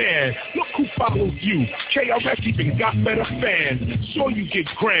better man. Look who follows you. KRS even got better fans. Sure you get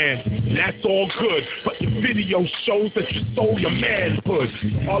grand, that's all good, but the video shows that you stole your manhood.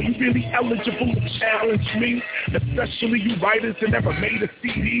 Are you really eligible to challenge me? Especially you writers that never made a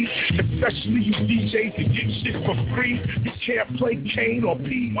CD. Especially you DJs that get shit for free. You can't play Kane or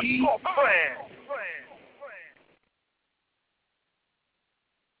P.E. What's your plan?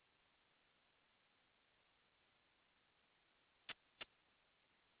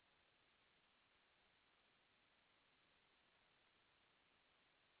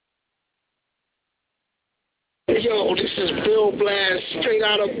 Yo, this is Bill Blast, straight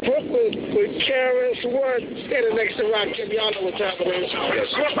out of Brooklyn with KRS-One, standing next to Rock Kim. Y'all know what time it is.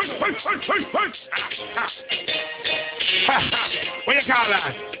 What you call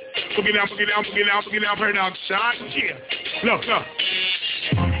that? Boogie down, boogie down, boogie down, boogie down, pretty down, shot. Yeah. Look.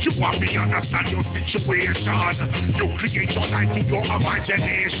 You want me to understand your situation. You create your life in your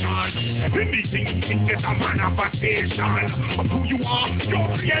imagination. Anything you think is a manifestation of who you are,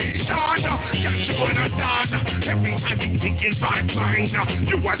 your creation. Can't you understand? Every time you think in my mind,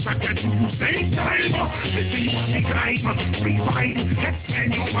 you attract to you same time. Listen, you want me climb, refine,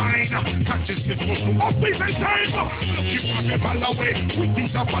 expand your mind. Consciousness will move up space and time. Look, you want me fall away with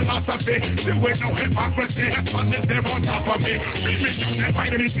this philosophy. There was no hypocrisy, unless they're on top of me. Remission and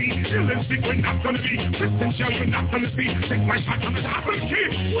vitamin C, illness we're not gonna be. Kristen show you're not gonna see. Take my shot on the top of the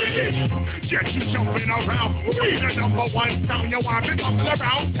kid. With it, get you jumping around. We the number one sound. You want me bumping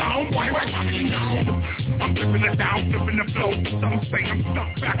around town. Why we're talking down? I'm flipping it down, flipping the flow. Some say I'm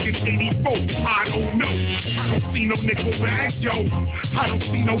stuck back in 84. I don't know. I don't see no nickel bag, yo. I don't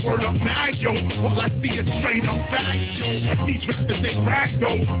see no word of mag, yo. All I see is straight up facts, yo. These rappers they rag,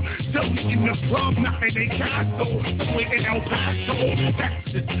 yo. Still in the club, knocking they castle. Somewhere in El Paso,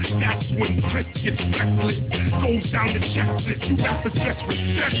 Texas. That's when Chris gets reckless. Goes down the checklist. You rappers get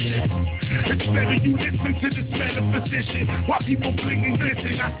recession. It's better you listen to this metaphysician. While people bling and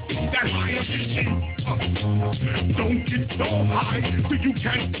glisten, I see that higher vision. Don't get so high so you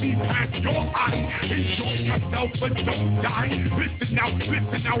can't see past your eye. Enjoy yourself but don't die. Listen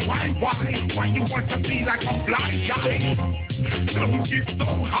now, why you want to be like a blind guy? Don't get so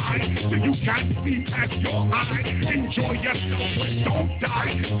high so you can't see past your eye. Enjoy yourself but don't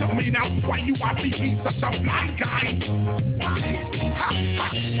die. Tell me now, why you want to be such a blind guy?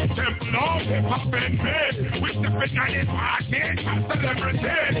 Temple of hip-hop and bed. With the big-eyed pocket, celebrity.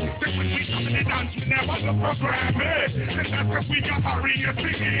 Then when we come in the dance, we never look for Grammy. And that's because we got Maria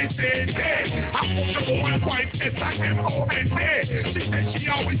singing it. I want the boy and wife, S-I-M-O-N-A. She said she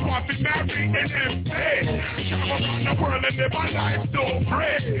always wants to marry an M-A. Travel around the world and live a life so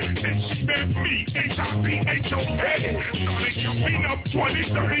great. Then she met me, H-I-P-H-O-A. Started jumping up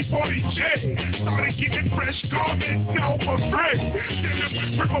 20, 30, 40 J. Started getting fresh garments now for free. Dealing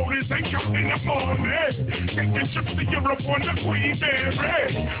with promoters and counting the money. Taking trips to Europe on the Queen Mary.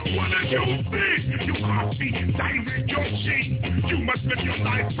 What do you see? You can't be direct your G. You must live your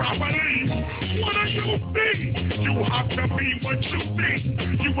life properly. What do you see? You have to be what you see.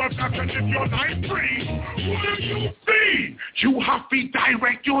 You have got to live your life free. What do you see? You have to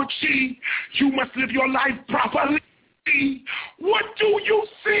direct your G. You must live your life properly. What do you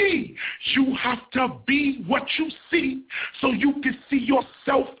see? You have to be what you see so you can see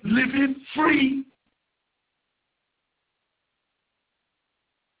yourself living free.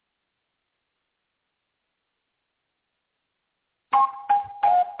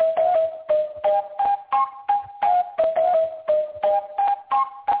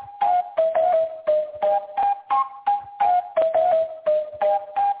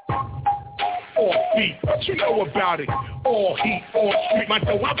 All beat, what you know about it? All heat, all street, my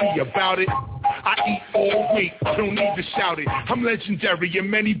dough, I be about it. I eat all week, I don't need to shout it. I'm legendary in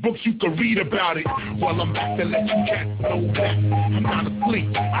many books, you can read about it. Well, I'm back to let you cats know that I'm not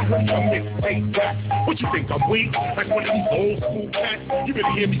asleep. I heard your mixtape rap. What you think, I'm weak? Like one of these old school cats? You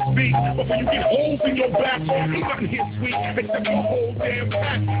better hear me speak before you get holes in your back. Ain't nothing here sweet except your whole damn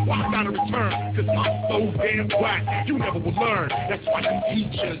pack. Well, I gotta return, cause I'm so damn whack. You never will learn, that's why the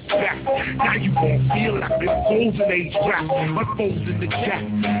teacher's back. Now you gon' feel like this golden age rap unfolds in the jack.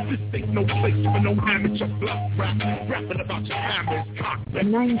 This ain't no place for no amateur bluff rap. Rapping about your hammers, cock.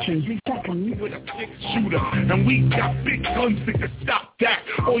 90 seconds. With a six shooter, and we got big guns that can stop that.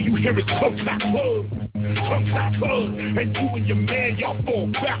 All you hear is clunk like hood, and you and your man, y'all fall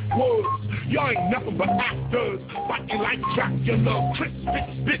backwards. Y'all ain't nothing but actors, fighting like Dracula, Chris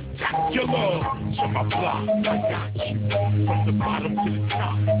spectacular. So my block, I got you. From the bottom to the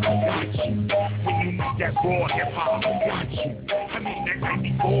top, I got you. When you need that raw hip hop, I got you. I mean that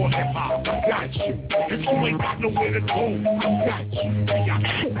 94 hip hop, I got you. If you ain't got nowhere to go, I got you. I got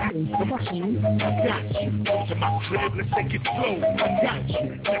you. Go to my crib, let's take it slow. I got you.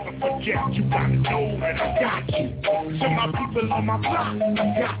 Never forget, you gotta know that I got you. To my people on my block, I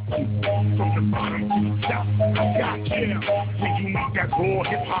got you. From the bottom to the top, I got you. When you need that raw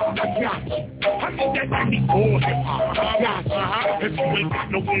hip hop, I got you. I need that 94 hip hop, I got you. If you ain't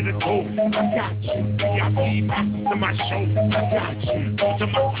got nowhere to go, I got you. VIP passes to my show, I got you. Go to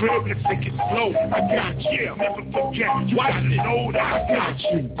my crib, let's take it slow. I got you. Never forget, you gotta know that I got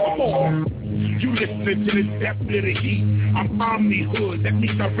you. Come on. You listen to this depth of the heat. I'm Omni Hood, that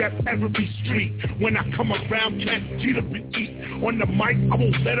means I rep every street. When I come around, can't cheat up and eat. On the mic, I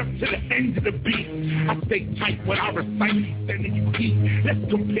won't let up to the end of the beat. I stay tight when I recite these, sending you heat. Let's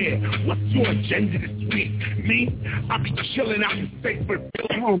compare. What's your agenda this week? Me? I be chilling out in favorite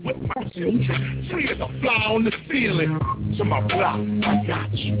building with my children. Free as a fly on the ceiling. To my block, I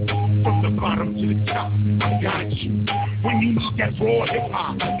got you. From the bottom to the top, I got you. When you need that raw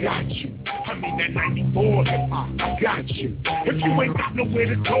hip-hop, I got you. I mean that 94 hip-hop, I got you. If you ain't got nowhere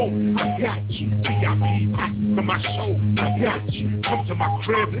to go, I got you. VIP pass for my show, I got you. Come to my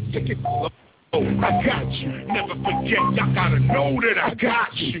crib, let's take it slow. I got you. Never forget, y'all gotta know that I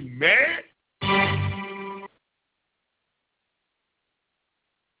got you, man.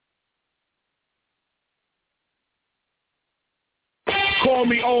 Call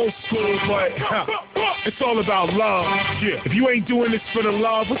me old school, but it's all about love. Yeah. If you ain't doing this for the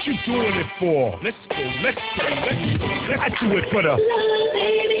love, what you doing it for? Let's go. I do it for the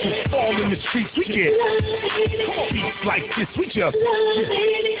fall in the streets. We get beats like this. We just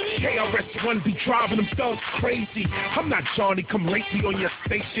KRS-One be driving them thugs crazy. I'm not Johnny come lately on your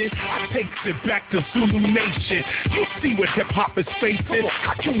station. I take it back to Zulu Nation. You see what hip hop is facing.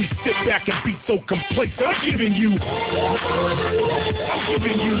 How can we sit back and be so complacent? I'm giving you. You feel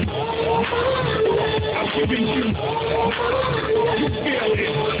it. I'm giving you. You feel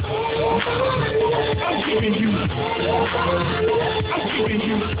it. I'm giving you.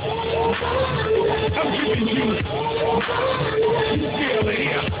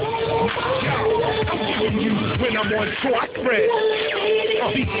 When I'm on tour, I spread.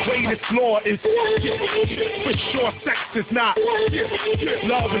 The greatest law is for sure. Sex is not.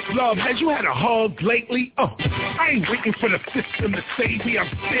 Love is love. Has you had a hug lately? I ain't waiting for the system to save me. I'm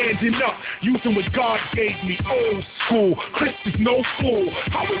standing up, using what God gave me. Old school. Chris is no fool.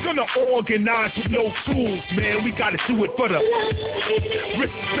 How we gonna organize with no tools, man? We gotta do it for the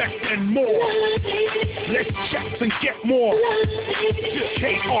respect and more. Let's check and get more.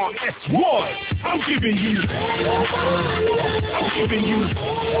 KRS-One. I'm giving you.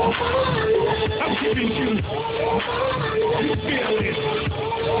 You feel it.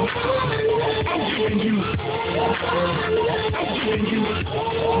 I'm giving you.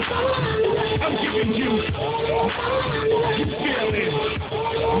 You feel it.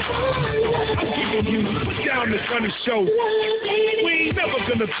 I'm giving you. Put down this running show. We ain't never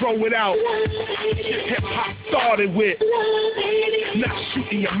gonna throw it out. Hip hop started with not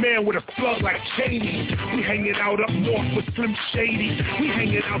shooting a man with a slug like Cheney. We hanging out up north with Slim Shady. We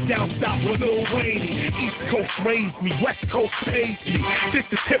hanging out down south with Lil Wayne. East Coast raised me, West Coast pays me. This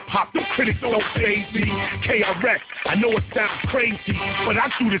is hip hop, the critics don't phase me. KRS, I know it sounds crazy, but I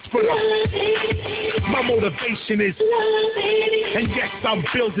do this for the. My motivation is, and yes, I'm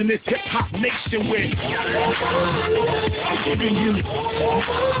building this hip hop nation with. I'm giving you.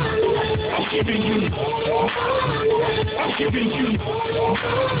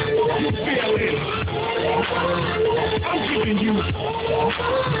 You feel it. I'm giving you.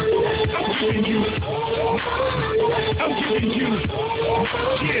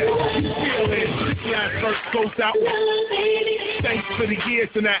 Yeah, you feel it. This last verse goes out. Thanks for the years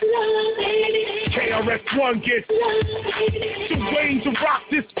and that. KRS-One gets to Wayne to rock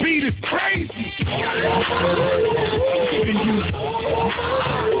this beat is crazy. I'm giving you.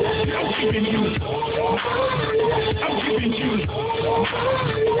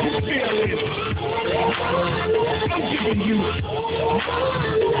 You feel it.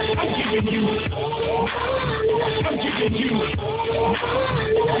 I'm giving you.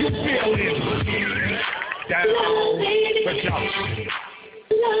 You feel it. Down production.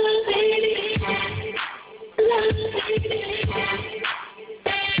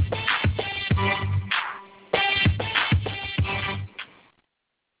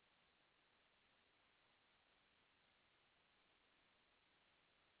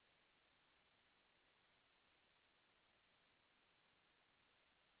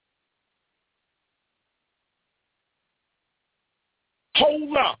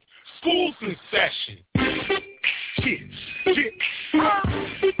 Hold up, school's in session.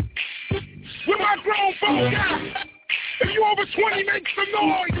 Where my grown folks at? If you over 20, make some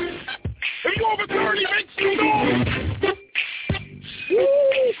noise. If you over 30, make some noise. Woo!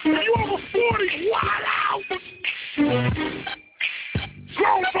 If you over 40, wild out.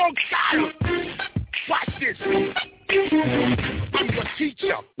 Grown folks style. Watch this. I'm your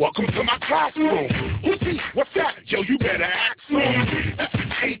teacher. Welcome to my classroom. Who's he? What's that? Yo, you better ask him. That's the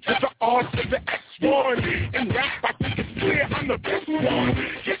A to the R to the S1. And rap, I think it's clear I'm the best one.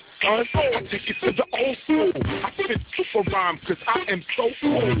 Yes, son. I take it to the old school. I spit super rhymes, cause I am so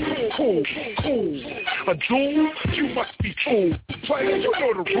cool. A duel? You must be fooled. Player, you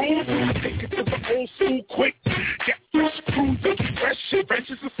know the rules. Take it to the old school quick. Get fresh crews, fresh shit,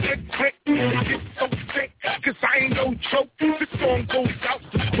 benches are sick quick. Get so sick, cause I ain't no joke. This song goes out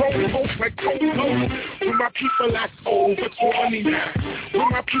to grown folks like Coco. When my people that's over 20 now. When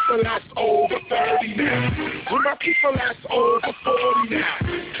my people that's over 30 now. When my people that's over 40 now.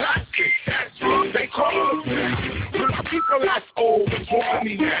 Classic, that's what they call us now. When my people that's over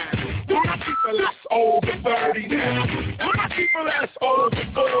 20 now. When my people that's over 30 now. When my people that's over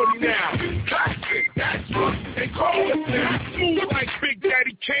 40 now. Classic, that's what they call us now. Smooth like Big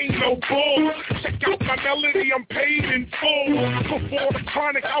Daddy Kane, no bull. Check out my melody, I'm paid in full. Before the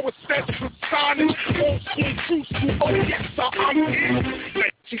chronic, I was set for sonic. Old school, true school, oh yes, I'm in.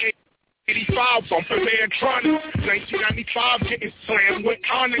 1985, bumping Mantronics. 1995, getting slammed with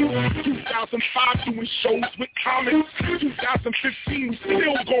Onyx. 2005, doing shows with Comics. 2015, we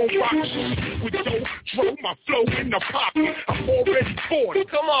still gon' rock shit. With dope, throw my flow in the pocket. I'm already 40.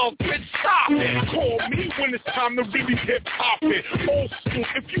 Come on, quit stopping. Call me when it's time to really hip-hop it. Old school,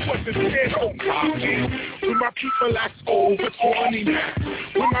 if you wasn't there, don't rock it. When my people that's over 20 now.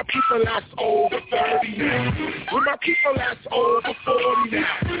 When my people that's over 30 now. When my people that's over 40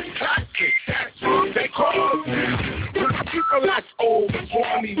 now. Classic, that's what they call us now. When my people that's over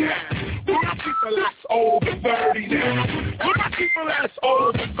 20 now. When my people that's over 30 now. When my people that's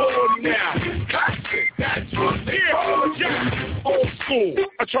over 40 now. Classic, that's what they call us now. Old school,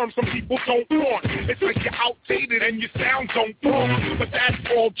 a term some people don't want. It's like you're outdated and your sound don't pump. But that's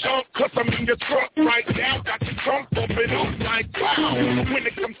all junk, cause I'm in your trunk right now. Got your trunk bumping up like wow. When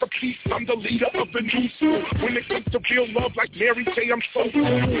it comes to peace, I'm the leader of the new school. When it comes to real love like Mary J, I'm so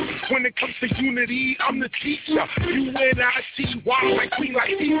cool. When it comes to unity, I'm the teacher. U-N-I-T-Y like Queen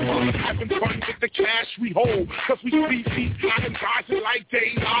Latifah. Having fun with the cash we hold. Cause we see these diamonds rising like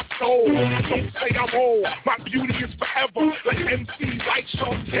day our soul. Don't say I'm old, my beauty is forever. Like MC, like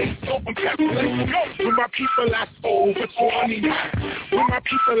Shantae, Salt and Pepper, let's go. When my people that's over 20 now. When my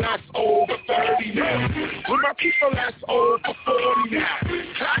people that's over 30 now. When my people that's over 40 now.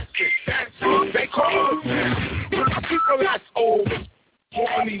 Classic, that's what they call us now. When my people that's over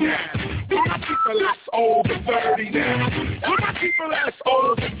 20 now. When my people that's over 30 now. When my people that's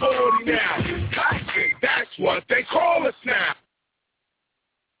over 40 now. Classic, that's what they call us now.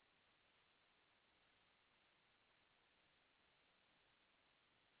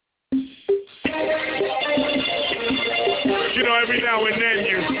 You know, every now and then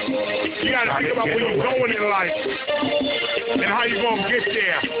you gotta think about where you're going in life and how you're gonna get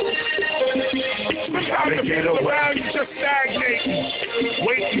there. Sometimes the people around you just stagnating,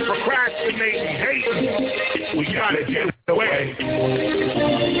 waiting, procrastinating, hating. We gotta get away.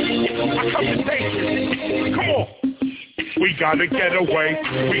 I come to take it. Come on. We gotta get away,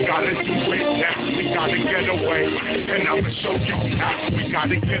 we gotta do it now, we gotta get away, and I'ma show you how. We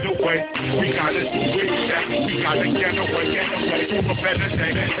gotta get away, we gotta do it now, we gotta get away to a better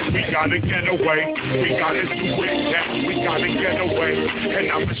day. We gotta get away, we gotta do it now, we gotta get away,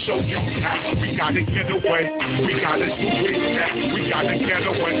 and I'ma show you how. We gotta get away, we gotta do it now, we gotta get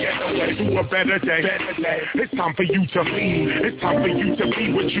away to a better day. It's time for you to lead, it's time for you to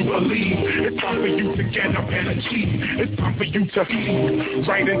be what you believe, it's time for you to get up and achieve, it's time for you to feed,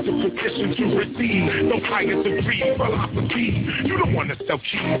 right into position to receive the highest degree philosophy. You don't want to sell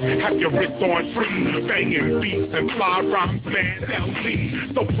cheese, have your wrist on free, banging beats and fly rhymes, man,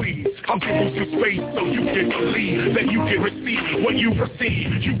 LC. So please, I'll give you some space so you can believe that you can receive what you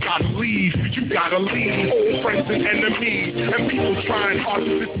receive. You gotta leave, old friends and enemies, and people trying hard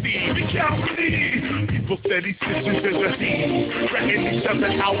to deceive. We can't believe. People said these sisters is a thief, wrecking each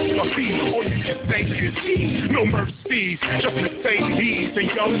other out for fees. All you can say is no mercy. Just Mercedes and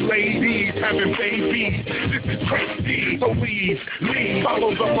young ladies having babies. This is crazy, so leave,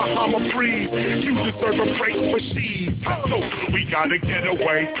 follow the Bahama breeze. You deserve a break for she's. So we gotta get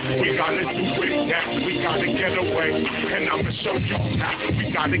away, we gotta do it now, we gotta get away, and I'ma show you how.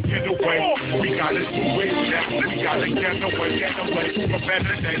 We gotta get away, we gotta do it now, we gotta get away to a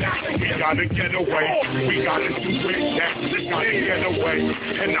better day. We gotta get away, we gotta do it now, we gotta get away,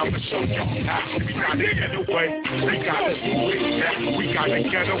 and I'ma show you how. We gotta get away, we gotta do it now, we gotta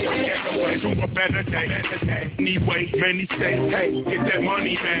get away to a better day. Anyway, many say, hey, get that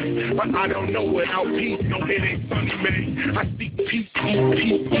money, man, but I don't know without peace, no, it ain't funny, man. I seek peace,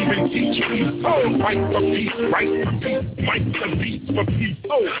 even teach peace. Oh, fight for peace, right for peace, fight the peace for peace.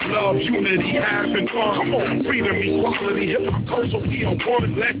 Oh, love, unity, having fun. Come on, freedom, equality, hip-hop culture, we on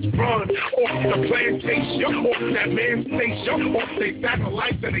one, let's run off the plantation. Asia, off that man station, off they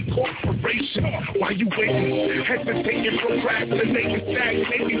satellites and a corporation. Why you waiting, hesitating, procrastinating,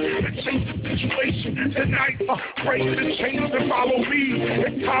 stagnating, change the situation tonight. Break the chains and follow me.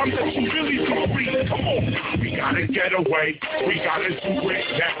 It's time that you really do read. Come on, we gotta get away. We gotta do it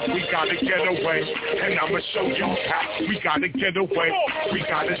now. We gotta get away, and I'ma show you how. We gotta get away. We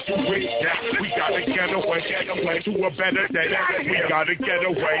gotta do it now. We gotta get away to a better day. We gotta get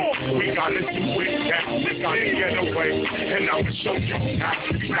away. We gotta do it now. We gotta get away, and I'ma show you how.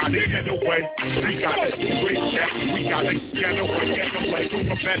 We gotta get away. We gotta do it now. We gotta get away to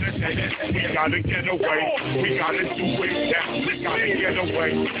a better day. We gotta get away. We gotta do it now. We gotta get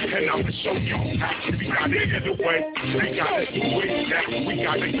away, and I'ma show you how. We gotta get away. We gotta do it now. We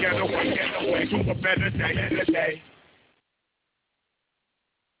gotta get away to a better day.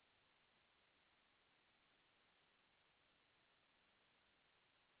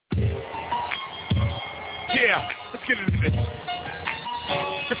 Yeah, let's get into this.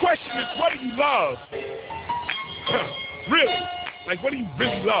 The question is, what do you love? Really? Like, what do you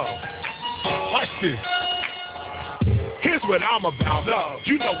really love? Watch this. Here's what I'm about. Love.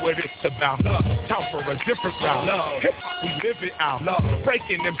 You know what it's about. Love. Time for a different route. Love. Hip-hop, we live it out. Love.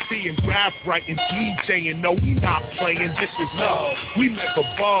 Breaking MC and rap writing, DJing. No, we not playing. This is love. We live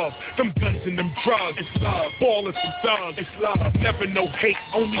above them guns and them drugs. It's love. Ballers and thugs. It's love. Never no hate,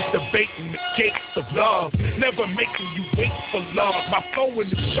 only debating the gates of love. Never making you wait for love. My flowing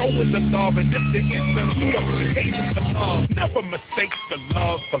is showing the love, and if there is none, we are hating the love. Never mistake the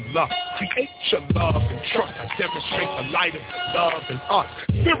love for love. Create your love and trust. I demonstrate the light of love in us.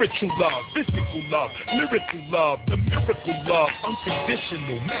 Spiritual love, physical love, lyrical love, the miracle love,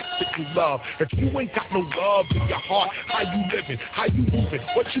 unconditional, magical love. If you ain't got no love in your heart, how you living, how you moving,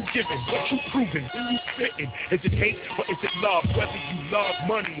 what you giving, what you proving, when you spitting? Is it hate or is it love? Whether you love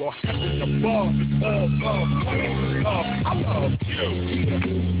money or heaven above, it's all love. Love, I love you.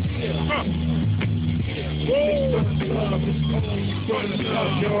 Love is only for the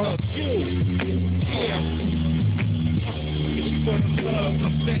love, y'all. For the love, I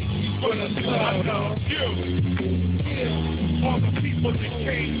thank you for the love, I love you. All the people that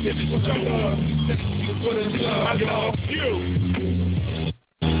came to the show, thank you for the love, I love you.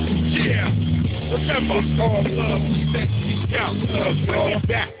 Yeah. Remember, all love, thank you, count love, bring it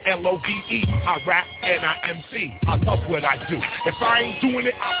back, L-O-V-E, I rap and I MC, I love what I do. If I ain't doing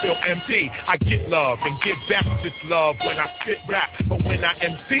it, I feel empty. I get love and give back this love when I spit rap, but when I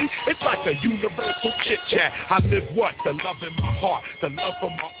MC, it's like a universal chit-chat. I live what? The love in my heart, the love for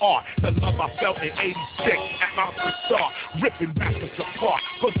my art, the love I felt in 86 at my first start, ripping rappers apart,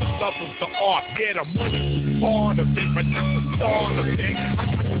 cause the love of the art, yeah, the money was part of it, but not the start of it. I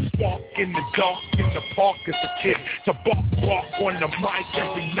got to walk in the dark, in the park as a kid, to walk on the mic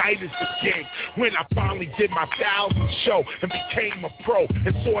every night as a gig. When I finally did my 1,000th show and became a pro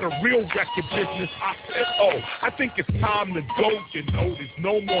and saw the real record business, I said, oh, I think it's time to go, you know. There's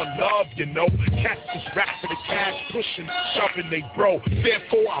no more love, you know. Cats just rap for the cash, pushing, shoving they bro.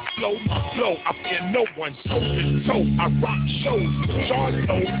 Therefore, I flow my flow. I fear no one, toe to toe. I rock shows, Sean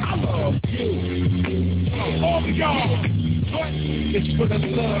knows I love you. All of y'all. It's for the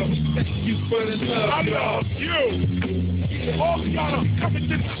love. Thank you for the love. I love you. All of y'all coming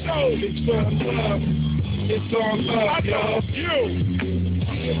to the show. It's for the love. It's all love. I love you.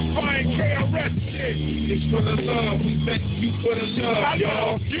 Fine KRS shit. It's for the love. We thank you for the love. I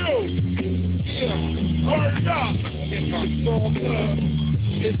love you. Word up. It's all love.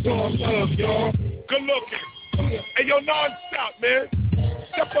 It's all love, y'all. Good looking. Hey, yo, non-stop, man.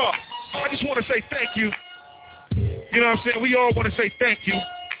 Step up. I just want to say thank you. You know what I'm saying? We all want to say thank you.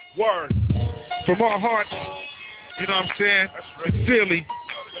 Word. From our hearts. You know what I'm saying? Sincerely.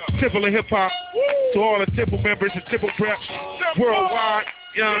 Temple of Hip Hop. To all the Temple members and Temple preps worldwide.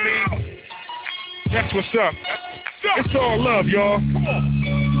 You know what I mean? That's what's up. It's all love, y'all. Come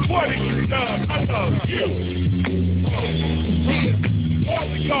on. What is your love? I love you. All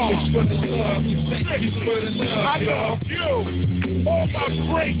of y'all. It's for the love. Thank you for the love. I love you. All my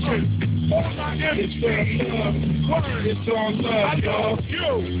breakers. All my enemies, word, it's all love, I love you.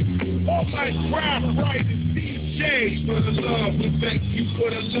 All my craft writers, DJs, for the love, we thank you for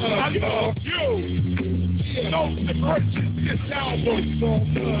the love, I love you. Don't purchase this album, it's all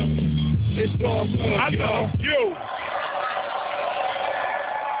love, it's all love, I love you.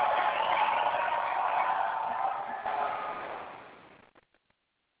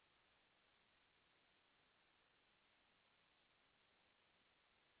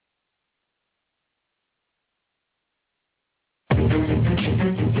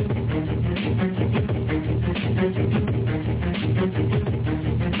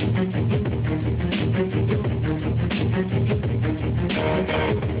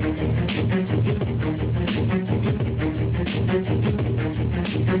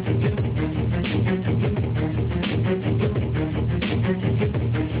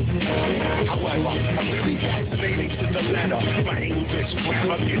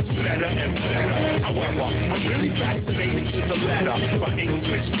 and better. However, I'm really fascinating to the letter. My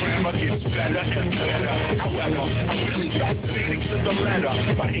English grammar gets better and better. However, I'm really fascinating to the letter.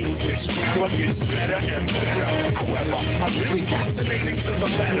 My English grammar gets better and better. However, I'm really fascinating to the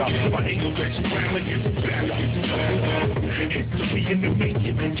letter. My English grammar gets better. History in the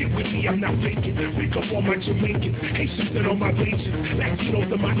making. Get with me, I'm not faking. Wake up on my Jamaicans, Haitians and all my Asians,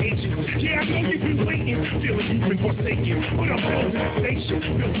 Latinos and my Asians. Yeah, I know you've been waiting, feeling you've been forsaken, but I'm building a station,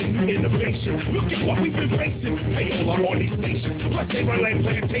 building new innovation. Look at what we've been facing. Payola on these nations, plus they run like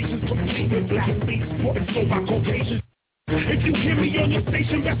plantations, complete with black beats, what is sold by Caucasians. If you hear me on your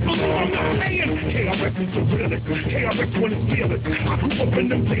station, best believe I'm not playing. KRS is the realest, KRS when it's fearless. I grew up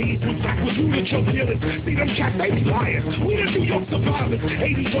in them days when black was rule the drug dealers. See them cats, they be liars. We the New York survivors.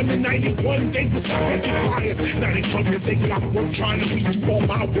 81 to 91, they was not making fires. Now they come cause they got work trying to reach you all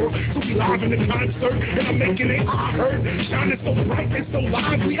my work. So we live in the concert, and I'm making it I heard. Shining so bright and so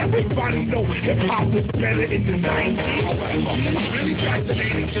lively, everybody know hip-hop was better in the 90s. However, I'm really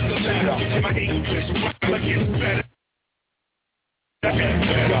fascinating to the letter. My English grammar gets better. I'm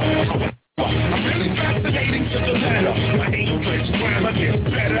really fascinating to the letter. My English grammar gets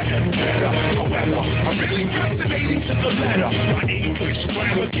better and better. However, I'm really fascinating to the letter. My English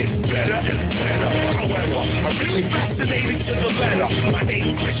grammar gets better and better. However, I'm really fascinating to the letter. My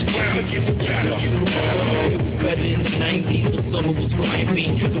English grammar gets better. It was better in the 90s. The summer was grimy.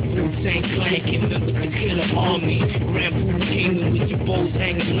 The Wu-Tang Clan came in with the killer army. Grand Pooh came in with your bows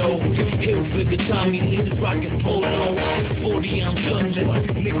hanging low. Hill figure Tommy, niggas rockin' polo. 40 ounce guns,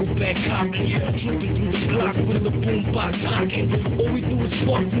 nickelback copping. Trooping through the block with the boombox knocking. All we do is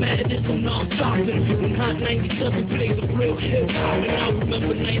spark madness, I'm non-stopping. When Hot 97 plays a real hip-hop, and I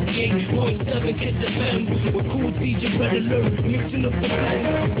remember 98.7 Kiss FM with cool DJ Red Alert mixing up the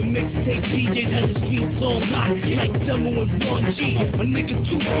blend. The mixtape DJs had the streets on lock, like Demo and 1G. My nigga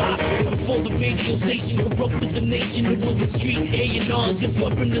too hot. Before the radio station corrupt with the nation, it was the street A&Rs and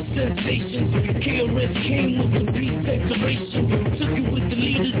bumping the sensations. KRS came with some peace declaration, took it with the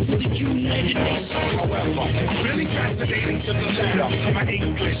leaders to the United Nations. However, I'm really fascinating to the letter. My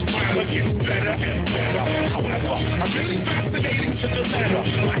English grammar gets better and better. However, I'm really fascinating to the letter.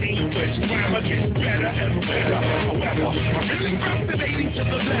 My English grammar gets better and better. However, I'm really fascinating to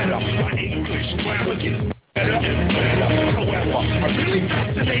the letter. My English grammar gets better and better. However, I'm really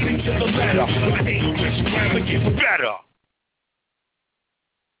fascinating to the letter. My English grammar gets better.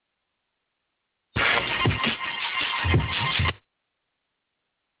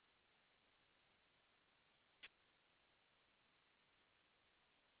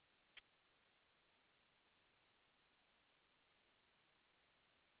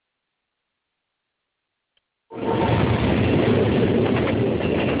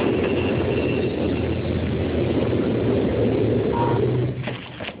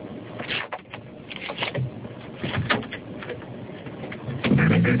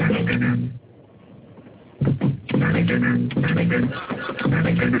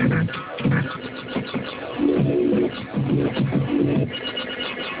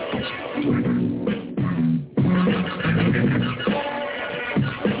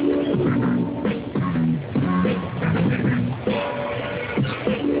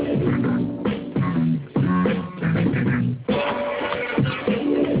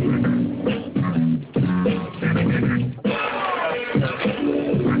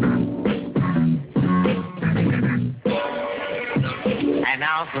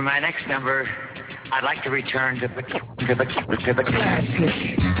 For my next number, I'd like to return to the classic.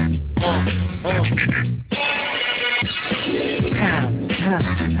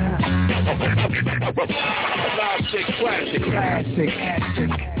 Classic.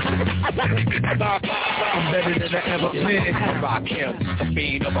 I'm better than I ever been. Rock him, the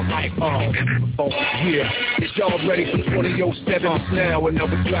fiend of a microphone. Yeah, is y'all ready for 2007 now?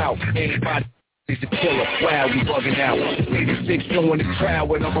 Another drought. Anybody? He's a killer, wow, we bugging out. 86 showing the crowd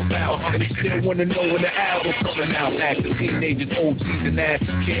when I'm about. And they still wanna know when the album coming out. Active teenagers, OGs, and ass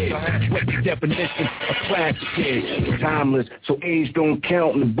kids. What's the definition of classic kid? Timeless, so age don't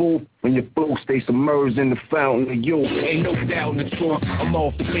count in the booth. When your folks stay submerged in the fountain of youth. Ain't no doubt in the truth, I'm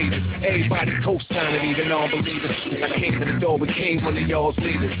off the leaders. Everybody co-signing, even non-believers. I came to the door, became one of y'all's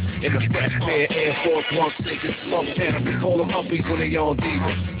leaders. In the fresh pair, Air Force 1-6s. Uptown, we call them uppies when they on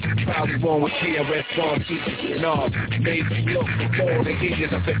divas. Probably one with KRS One teachers. Nah, made me look before the ages.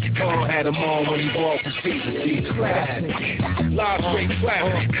 I bet your car had them on when he walked the seats. Classic, live straight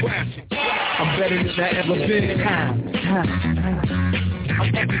classic. I'm better than I ever been.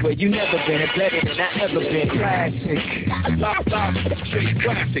 I'm everywhere you never been, better than I ever been. Classic, live straight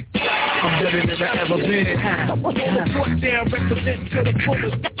classic. I'm better than I ever been. Put down, represent to the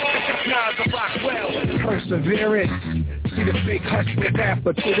fullest. Nas, I rock well. Perseverance. See the fake hustler rap,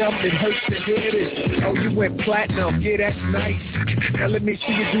 but to them it hurts to hear this. Oh, you went platinum, yeah, that's nice. Now let me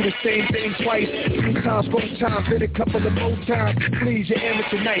see you do the same thing twice. 3 times, 4 times, then a couple of more times. Please, your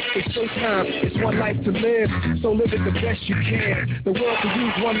amateur night, it's showtime. It's one life to live, so live it the best you can. The world could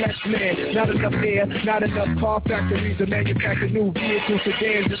use one less man. Not enough air, not enough car factories to manufacture new vehicles,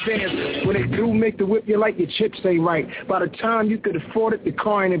 sedans, and vans. When they do make the whip, you like your chips ain't right. By the time you could afford it, the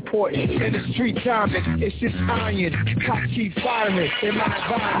car ain't important. In the street timing, it's just iron. Keep firing in my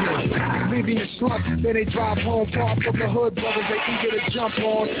environment. Leaving the slump, then they drive home far from the hood, brothers they eager to jump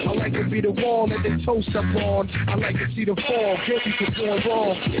on. I like to be the wall that they toast up on. I like to see them fall, guilty for doing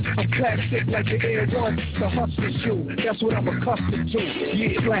wrong. I'm plastic like the Air One, the hustler shoe. That's what I'm accustomed to.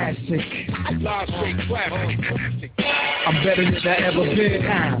 Yeah, classic. Live straight classic. I'm better than I ever been.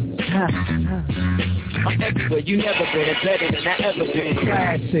 I'm everywhere you never been, and better than I ever been.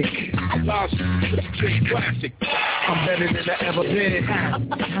 Classic. Live straight classic. I'm better than I ever been.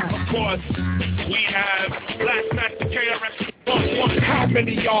 Of course, we have Black Master KRS. How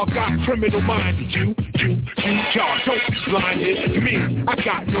many y'all got criminal minded? You, y'all don't be blinded. Me, I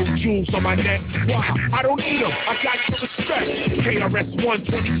got no jewels on my neck. Why? I don't need them. I got your respect. KRS-One,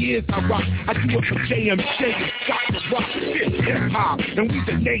 20 years I rock. I do it for JMJ and Scott the Rock. This hip-hop, and we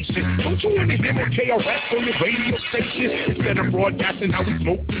the nation. Don't you want to hear more KRS on the radio station? Instead of broadcasting how we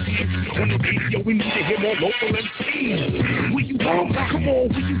smoke on the radio, we need to hear more local MCs. Will you come on,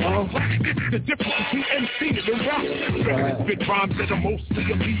 will you This is the difference between MC and rap. Spit rhymes that are mostly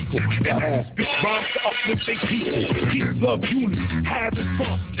illegal. Spit rhymes to uplift their people. Peace, love, unity, having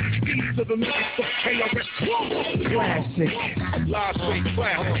fun. These are the lyrics of KRS. Classic. Live straight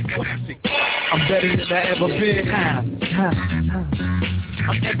classic. I'm better than I ever been.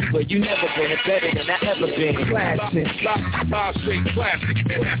 I'm everywhere you never been, and better than I ever been. Classic. Live straight classic.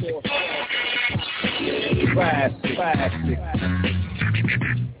 Classic.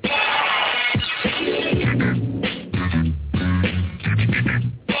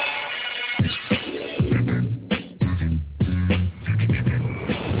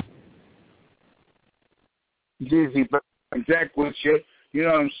 Dizzy Jack with you, you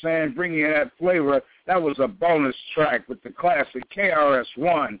know what I'm saying, bringing that flavor. That was a bonus track with the classic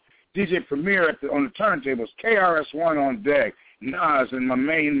KRS-One. DJ Premier on the turntables, KRS-One on deck, Nas and my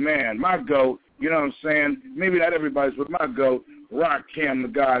main man, my GOAT, you know what I'm saying, maybe not everybody's, but my GOAT, Rock Cam, the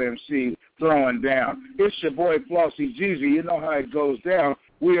God MC, throwing down. It's your boy FLAUXY Jeezy. You know how it goes down.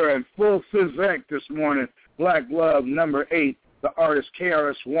 We are in full physique this morning. Black Love, number 8, the artist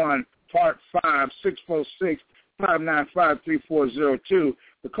KRS-One, Part 5, 646-595-3402.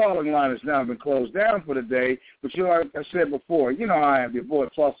 The calling line has now been closed down for the day, but you know, like I said before, you know how I am, your boy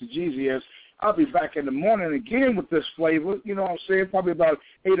FLAUXY Jeezy is. I'll be back in the morning again with this flavor, you know what I'm saying, probably about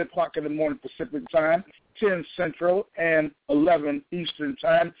 8 o'clock in the morning Pacific time, 10 Central, and 11 Eastern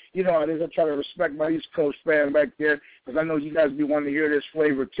time. You know how it is. I try to respect my East Coast fan back there because I know you guys be wanting to hear this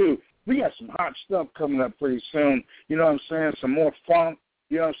flavor too. We got some hot stuff coming up pretty soon. You know what I'm saying? Some more funk.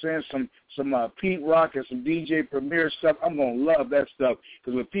 You know what I'm saying? Some Pete Rock and some DJ Premier stuff. I'm going to love that stuff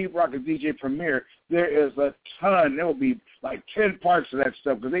because with Pete Rock and DJ Premier, there is a ton. There will be like 10 parts of that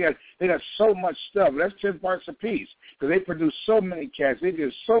stuff because they got so much stuff. That's 10 parts apiece because they produce so many cats. They do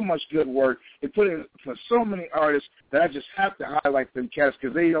so much good work. They put in for so many artists that I just have to highlight them cats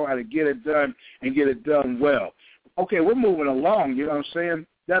because they know how to get it done and get it done well. Okay, we're moving along. You know what I'm saying?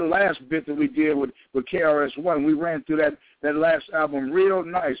 That last bit that we did with KRS-One, we ran through that last album real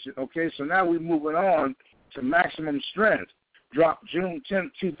nice. Okay, so now we're moving on to Maximum Strength. Dropped June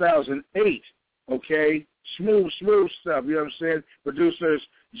 10th, 2008. Okay, smooth stuff. You know what I'm saying? Producers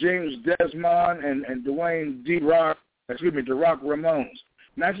James Desmond and Dwayne DeRock Ramones.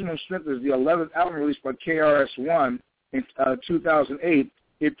 Maximum Strength is the 11th album released by KRS-One in 2008.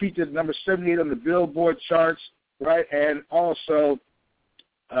 It peaked at number 78 on the Billboard charts, right? And also,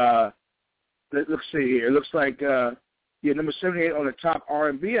 let's see here. It looks like, number 78 on the top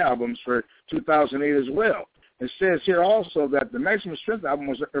R&B albums for 2008 as well. It says here also that the Maximum Strength album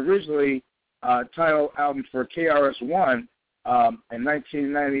was originally title album for KRS-One in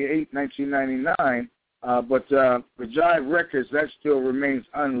 1998, 1999, but for Jive Records, that still remains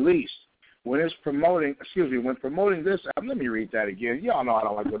unleashed. When promoting this album, let me read that again. Y'all know I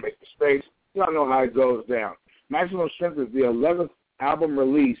don't like to make mistakes. Y'all know how it goes down. Maximum Strength is the 11th album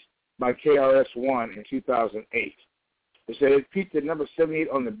released by KRS-One in 2008. It said it peaked at number 78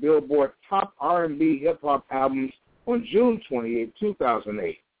 on the Billboard Top R&B Hip Hop Albums on June 28,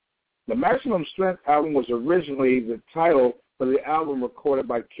 2008. The Maximum Strength album was originally the title for the album recorded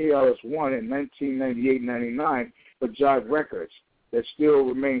by KRS-One in 1998-99 for Jive Records. that still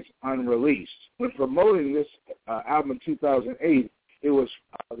remains unreleased. When promoting this album in 2008, it was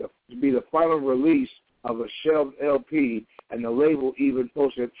to be the final release of a shelved LP, and the label even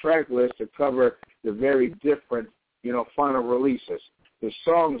posted a track list to cover the very different, final releases. The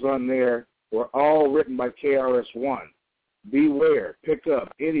songs on there were all written by KRS-One. Beware, Pick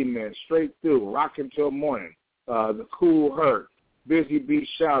Up, Any Man, Straight Through, Rock Until Morning, The Cool Hurt, Busy Bee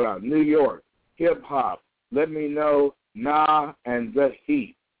Shout Out, New York, Hip Hop, Let Me Know, Nah, and The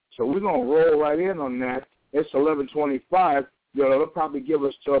Heat. So we're going to roll right in on that. It's 11:25. They'll probably give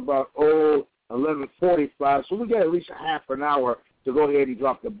us to about 11:45. So we got at least a half an hour to go ahead and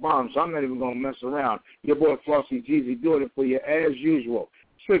drop the bomb. So I'm not even going to mess around. Your boy Flauxy Jeezy doing it for you as usual.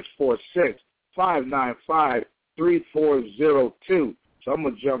 646-595-3402. So I'm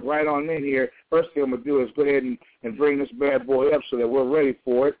going to jump right on in here. First thing I'm going to do is go ahead and bring this bad boy up so that we're ready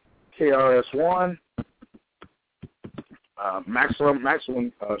for it. KRS-One, maximum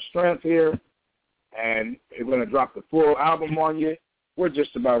strength here. And we're going to drop the full album on you. We're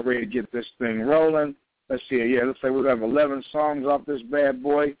just about ready to get this thing rolling. Let's see. Yeah, let's say we have 11 songs off this bad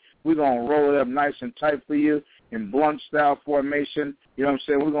boy. We're going to roll it up nice and tight for you in blunt-style formation. You know what I'm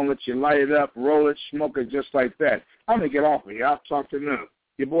saying? We're going to let you light it up, roll it, smoke it just like that. I'm going to get off of here. I'll talk to you.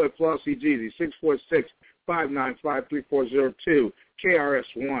 Your boy Flauxy Jeezy, 646-595-3402,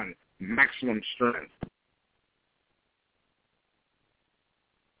 KRS-One, maximum strength.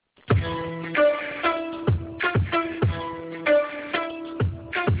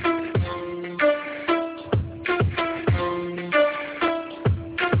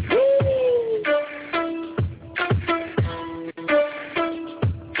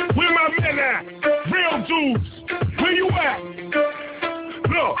 Where you at?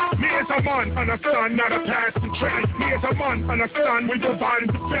 Look, me as a man understand, not a passing train. Me as a man understand, we provide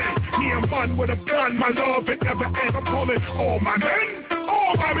and defend. Me a man with a plan, my love, it never ends. I'm calling all my men.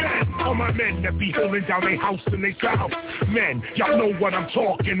 All my men that be holding down their house and they house. Men, y'all know what I'm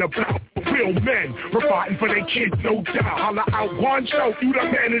talking about. Real men, providing for their kids, no doubt. Holla out, one shout, you the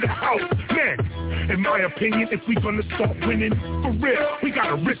man of the house. Men, in my opinion, if we gonna start winning, for real, we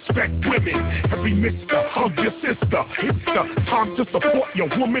gotta respect women. Every mister, hug your sister. It's the time to support your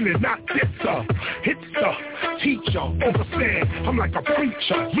woman and not diss her. It's the teacher, understand. I'm like a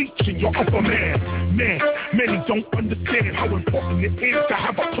preacher, reaching your upper man. Man, many don't understand how important it is to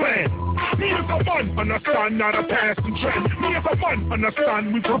have a plan. Me as a man, understand, not a passing trend. Me as a man,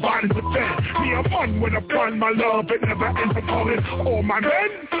 understand, we provide and defend. Me a man with a plan, my love, it never ends. I'm calling all my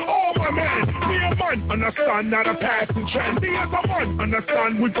men, all my men. Me a man, understand, not a passing trend. Me as a man,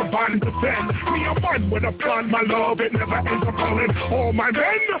 understand, we provide and defend. Me a man with a plan, my love, it never ends. I'm calling all my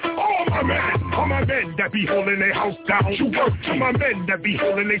men, all my men. All my men that be holding their house down. You work to my men that be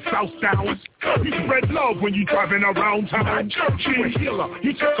holding their south down. You spread love when you driving around town. You a healer,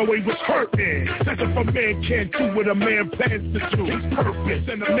 you took away what's hurting. That's if a man can't do what a man plans to do. His purpose,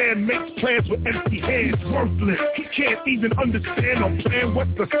 and a man makes plans with empty hands, worthless. He can't even understand or plan what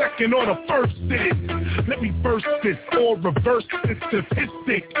the second or the first is. Let me burst this or reverse this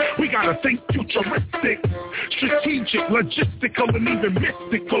statistic. We gotta think futuristic, strategic, logistical, and even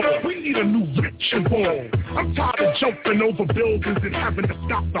mystical. We need a new ritual. I'm tired of jumping over buildings and having to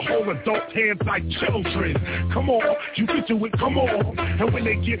stop the whole adult hands like children. Come on, you can do it, come on. And when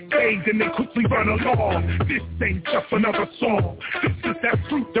they get paid, then they quickly run along. This ain't just another song. This is that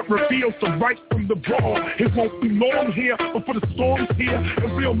fruit that reveals the right from the wrong. It won't be long here, but for the storms here,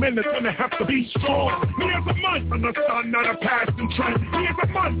 and real men are gonna have to be strong. Me as a man, understand, not a passing trend. Me as a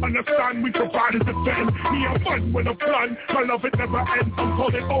man, understand, we provide and defend. Me a man with a plan, my love, it never ends. I'm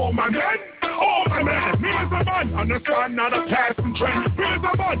calling all my men, all my men. Me as a man, understand, not a passing trend. Me as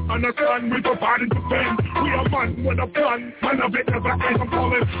a man, understand, we provide and defend. We a man with a plan, my love, it never ends. I'm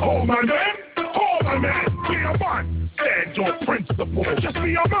calling all my men, all my men. Be a man, stand your principle. Just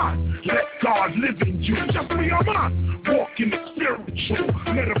be a man, let God live in you. Just be a man, walk in the spiritual,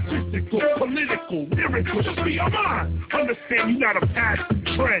 metaphysical, political, miracle. Just be a man, understand you're not a passing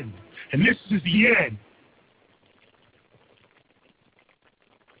trend, and this is the end.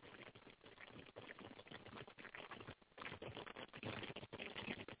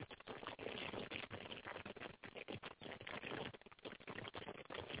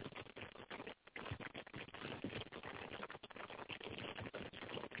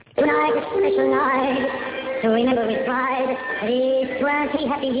 Tonight, a special night, to remember with pride these 20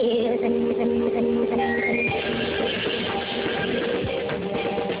 happy years.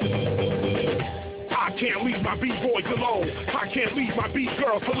 I can't leave my B-boys alone. I can't leave my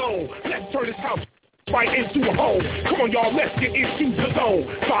B-girls alone. Let's turn this house right into a home. Come on, y'all, let's get into the zone.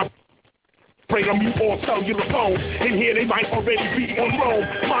 Spray them you all cellular phones. In here they might already be on roam.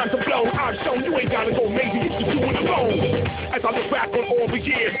 Minds are blown, I've shown you ain't gotta go maybe if you're doing alone. As I look back on all the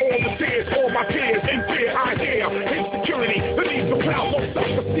years, all the tears, all my peers, in fear I hear insecurity, the need for clout, low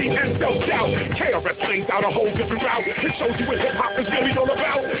self-esteem and self-doubt. KRS lays out a whole different route. It shows you what hip-hop is really all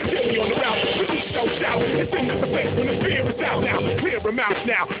about. Get me on the route, but you self-doubt. It's in the face when the fear is out now. Clear them out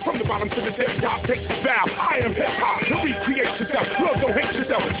now, from the bottom to the tip, top takes the vow. I am hip-hop, to recreate yourself. Love, don't hate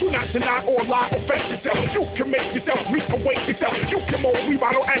yourself. Do not deny or lie or fake yourself. You can make yourself, reawake yourself. You can mold,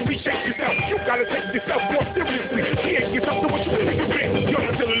 remodel, and reshape yourself. You gotta take yourself more seriously. Create yourself to what you really can be.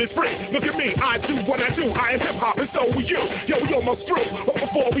 You're still in this free. Look at me, I do what I do. I am hip-hop, and so are you. Yo, we almost through. But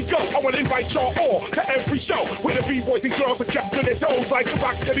before we go, I want to invite y'all all to every show where the B-boys and girls are kept to their toes like the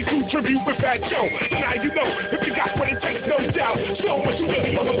Rock Steady Crew tribute with Fat Joe. So now you know, if you got what it takes, no doubt. Show what you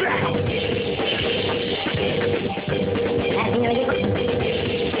really all about.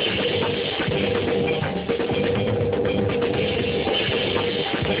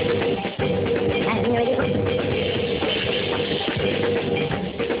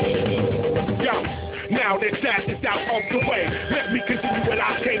 Now that that is out of the way, let me continue what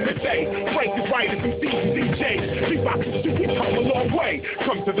I came to say. Frank is right, it's MCs and DJs. Bebop and Stu, we come a long way.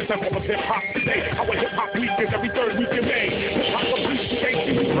 Come to the temple of hip-hop today. Our hip-hop week is every third week in May. Hip-hop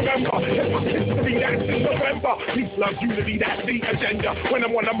appreciation, we remember. Hip-hop history, that's in November. Peace, love, unity, that's the agenda. When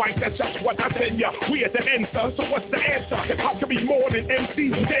I'm on the mic, that's just what I send ya. We at the answer, so what's the answer? Hip-hop can be more than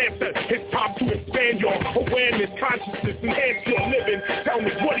MCs and dancers. It's time to expand your awareness, consciousness, enhance your living. Tell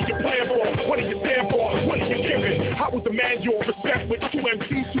me, what do you plan for? What do you stand for? What are you giving? I will demand your respect with 2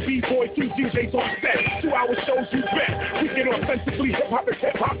 MCs, 2 B-boys, 2 DJs on set. 2-hour shows you bet. We get authentically hip-hop as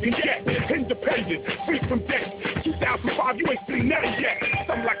hip-hop can get. Independent, free from debt. 2005, you ain't seen nothing yet.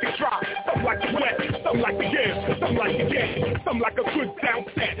 Some like it dry, some like it wet. Some like to give, some like to get. Some like a good sound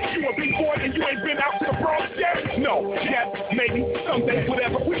set. You a B-boy and you ain't been out to the Bronx yet? No, yet, maybe, someday,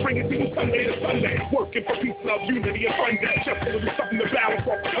 whatever. We bring it to you Sunday to Sunday. Working for peace, love, unity, and fun day. Just a little something to balance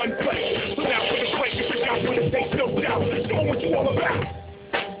off the gunplay. So now for the break, you figure out what it takes, no doubt. Show what you all about.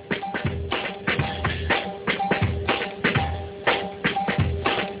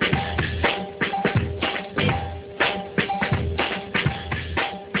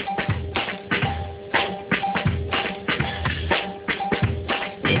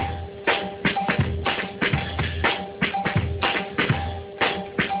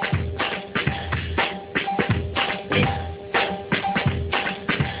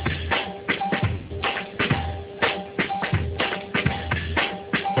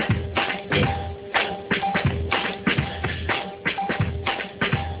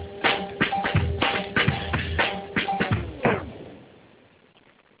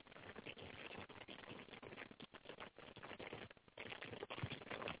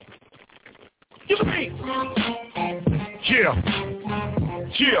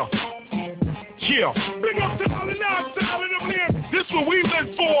 Yeah. Big up to all the non-silent up here. This what we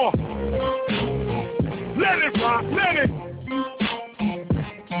live for. Let it rock, let it.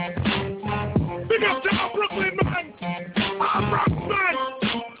 Big up to our Brooklyn man. Our Bronx man.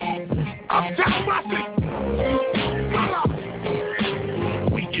 Uptown Massive.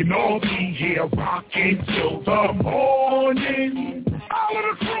 We can all be here rocking till the morning. All of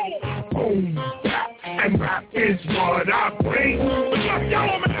the crew. Boom, bap, and rap is what I bring. We got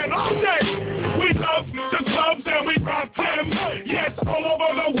y'all man all day. We love the clubs and we rock them. Yes, all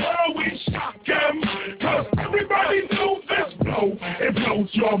over the world we shock them. Cause everybody knows this blow. It blows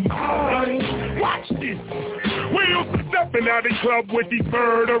your mind. Watch this. We used to step in at the club with these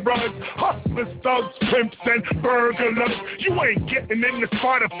murderers, hustlers, thugs, pimps, and burglars. You ain't getting in the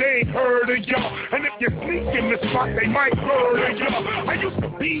spot if they ain't heard of ya. And if you sneak in the spot, they might murder ya. I used to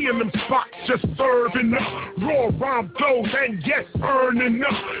be in them spots just serving up raw rhyme blows and yes, earning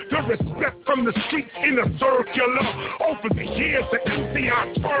up the respect from the streets in a circular. Over the years, the MC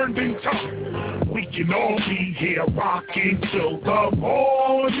I turned into. We can all be here rocking till the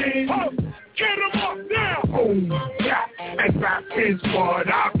morning. Get them up now! Boom, yeah, and rap is what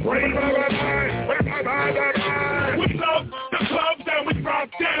I bring. We love the clubs and we rock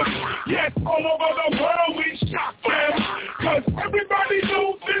them. Yes, all over the world we shock them. Cause everybody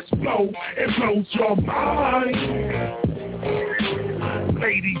knows this flow, it blows your mind.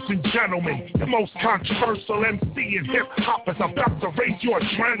 Ladies and gentlemen, the most controversial MC in hip-hop is about to raise your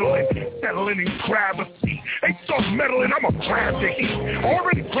adrenaline. Settle in and grab a seat. They start meddling, I'ma grab the heat.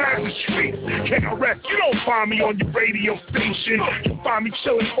 Already grabbed the streets. KRS, you don't find me on your radio station. You find me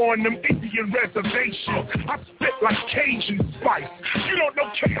chilling on them Indian reservations. I spit like Cajun spice. You don't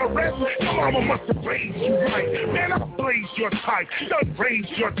know KRS? Your mama must have raised you right. Man, I blaze your type. Done raise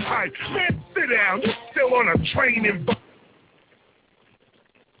your type. Man, sit down. You're still on a training bus.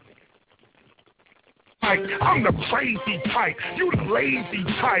 I'm the crazy type, you the lazy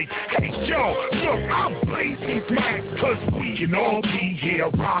type. Hey yo, look, I'm blazing back, cause we can all be here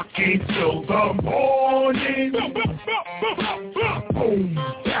rocking till the morning. Boom,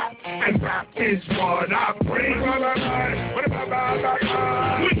 bap, and rap is what I bring. We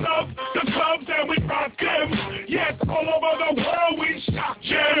love the clubs and we rock them. Yes, all over the world we shock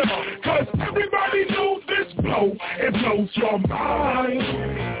them. Cause everybody knows this blow, it blows your mind.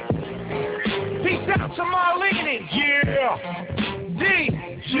 Peace out to Marlene. Yeah. D.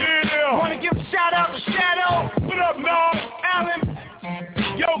 Yeah. Wanna give a shout out to Shadow? What up, Nog? Alan.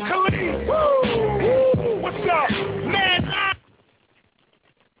 Yo, Khalid. Woo. What's up? Man.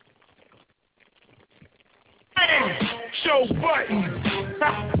 Show Button.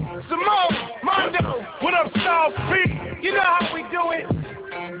 Simone. Mondo. What up, South P? You know how we do it.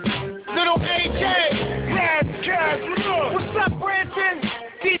 Little AJ. Raz Kaz. What's up, Branson?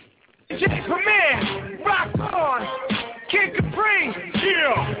 DJ Premier, Rock On, Kid Capri,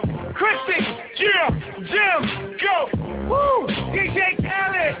 yeah, Chrissy, yeah, Jim, go, woo, DJ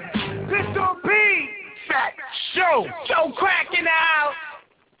Khaled, Pistol P, Fat Show, Joe cracking out.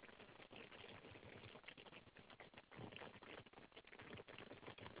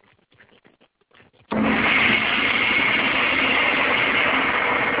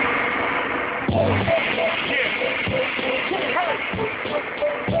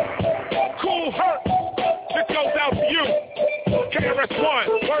 Cool hurt. This goes out to you. KRS-One,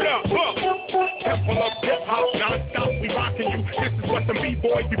 word up, look. Temple of hip-hop, non-stop, we rockin' you. This is what the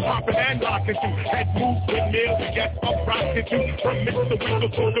B-boys be poppin' and lockin' to. Head moves with nails, we get up rockin' to. From Mr. Wiggle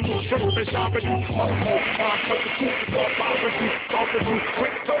to the loose shrimp and shopping you. Cause the truth is all boppin' you. Talkin' you,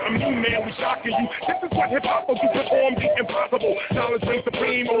 quick something new, man, we shockin' you. This is what hip-hop will do, perform the impossible. Knowledge reigns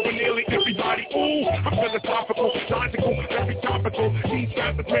supreme over nearly everybody. Ooh, I'm philosophical, logical, very topical. These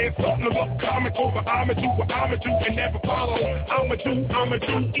guys are playing something to look comical. But I'ma do what I'ma do and never follow. I'ma do,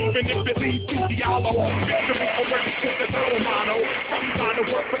 even if it leads to Diallo. Victory already is the total motto. Some trying to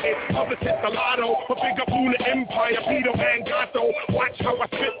work for it, others hit the lotto. A big up Luna Empire, Pito and Gato. Watch how I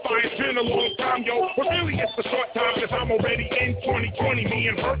spit fire, it's been a long time, yo. But really it's a short time, cause I'm already in 2020. Me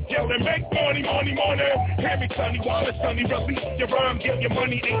and Bert yelling, make money, money, money. Hear me, Sonny Wallace, Sonny, release your rhyme, get your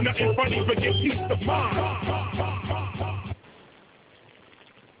money, ain't nothing funny, but get peace of mind.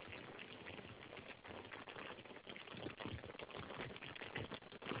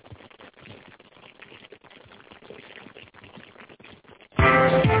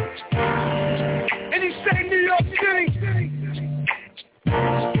 And he say New York City.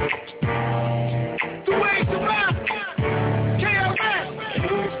 The ways around. KRS.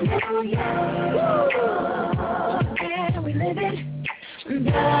 Where we live it.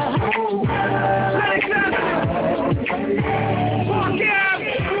 The whole world. Walk out.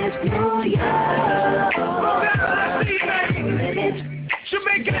 It's New York.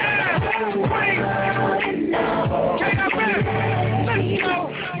 Jamaica. Wait. KRS. Let's go.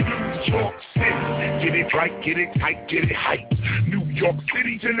 New York City, get it right, get it tight, get it hype. New York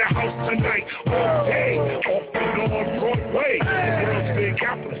City's in the house tonight, all day, off and on Broadway. The girls big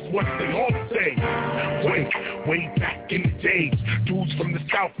apple is what they all say. Way back in the days, dudes from the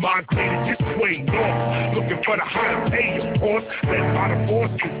South migrated this way north, looking for the higher pay, of course. Led by the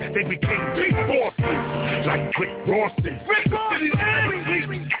bosses, they became big bosses, like Rick Ross's.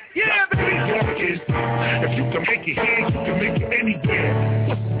 Yeah, baby. New York is, if you can make it here, you can make it anywhere.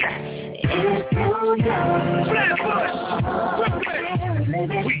 What's that? It's New York. Flatbush. Brooklyn.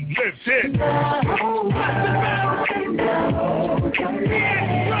 We live here. The whole world knows.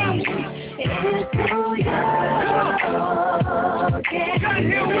 It's New York. Got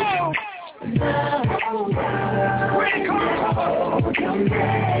here, whoa. The whole world knows your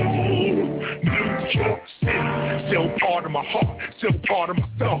name. New York City, still part of my heart, still part of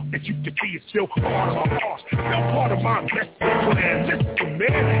myself. As you can see, it's still part of my heart, still part of my best plan. Listen,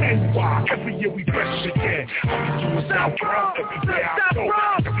 man, and why every year we fresh again. I'll be doing South Bronx everywhere I go.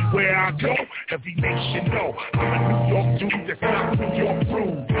 Everywhere I go, every nation know I'm a New York dude that's not New York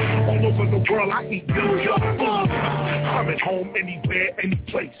rude. All over the Girl, I eat New York food. I'm at home anywhere, any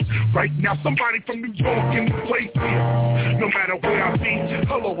place. Right now, somebody from New York in the place here. No matter where I be,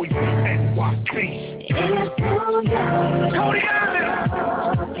 I'll always be NYC. It's New York. Cody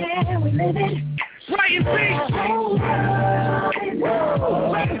Island. Yeah, we live it. Right in peace.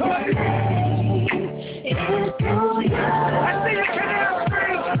 It's New York. I see the Canal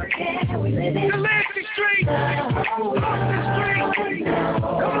Street. Yeah, we live it. The Lansing Street. Austin Street.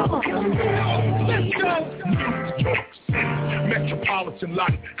 Come on. Let's go. New York City. Metropolitan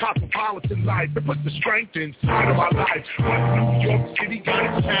life, cosmopolitan life. It puts the strength inside of our life. But New York City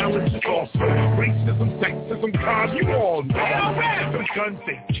got its challenges also. Racism, sexism, crime, you all know. Some guns,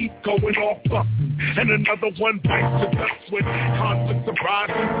 they keep going off busting. And another one bites the dust with conflicts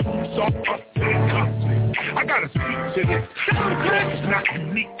arising. Foods off busting and conflict. I gotta speak to this. It's not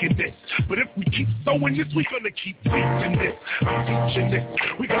unique in this. But if we keep sowing this, we're gonna keep reaching this. I'm teaching this.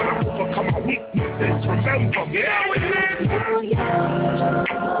 We gotta overcome our weaknesses. Remember, yeah, we live.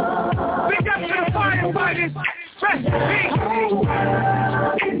 Big up to the firefighters. Rest in peace.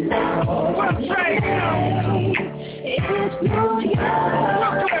 Well trained. It's New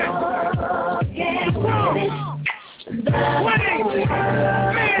York. Yeah,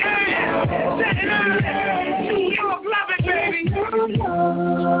 New York, love it, baby.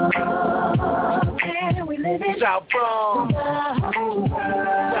 We live in South Bronx.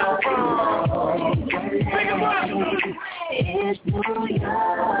 South Bronx. Take it up. It's New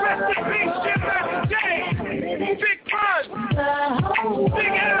York. Rest in peace, Jim Day. Big Pun.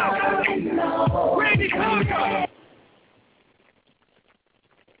 Big L. Randy Coker.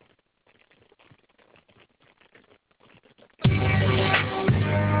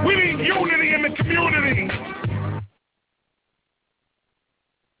 We need unity in the community.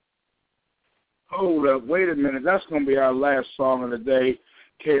 Hold up, wait a minute. That's going to be our last song of the day,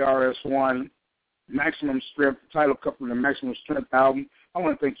 KRS-One, Maximum Strength, title couple of the Maximum Strength album. I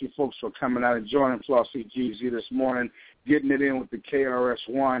want to thank you folks for coming out and joining FLAUXY GZ this morning, getting it in with the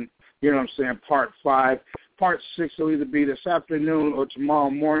KRS-One, you know what I'm saying, part 5. Part 6 will either be this afternoon or tomorrow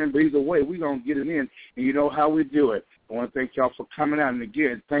morning, but either way, we're going to get it in, and you know how we do it. I want to thank y'all for coming out, and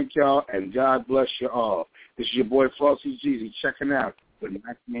again, thank y'all, and God bless you all. This is your boy FLAUXY GZ checking out with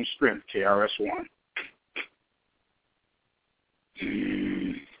Maximum Strength, KRS-One.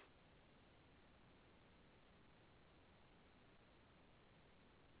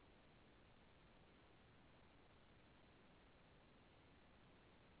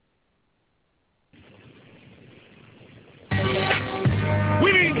 We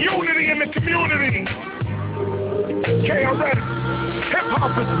need unity in the community. KRS,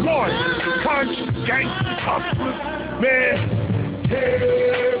 hip-hop is one. Conscious, gangsters, hustlers, man.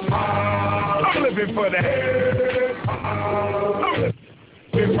 Hip-hop. I'm living for that. Hip-hop. I'm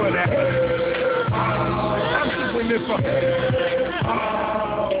living for that. Hip-hop. I'm doing this for hip-hop.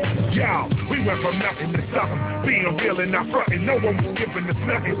 Yo, we went from nothing to something. Being real and not fronting. No one was giving us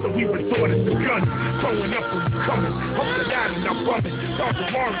nothing, so we resorted to guns. Growing up when we coming. Up the line and I'm running.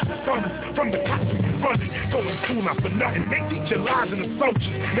 Sergeant Lawrence and Summers. From the cops we running. Going to school not for nothing. They teach you lies and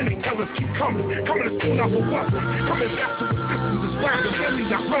assumptions. And they tell us keep coming. Coming to school not for what? Coming back to the system that's rapping. Really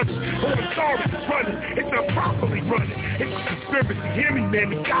not running. Oh, I'm sorry, it's running. It's not properly running. It's a conspiracy. Hear me,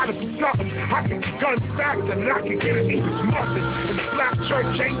 man. It gotta be something. I can get guns faster than I can get an English muffin. And the black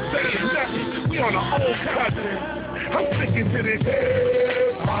church ain't saying nothing. We on our own cousin. I'm sticking to this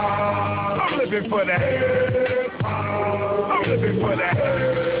hip-hop. I'm living for the hip-hop. I'm living for the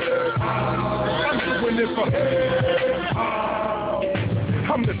hip-hop. I'm doing this for hip-hop.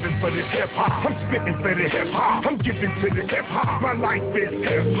 I'm living for this hip-hop. I'm spitting for the hip-hop. I'm giving to the hip-hop. My life is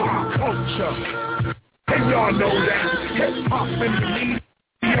hip-hop culture. And y'all know that. Hip-hop in the media.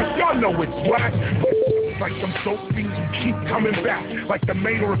 Y'all know it's whack. Like some dope fiends who keep coming back. Like the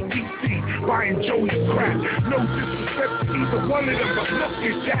mayor of D.C. buying Joey's crack. No disrespect to either one of them, but look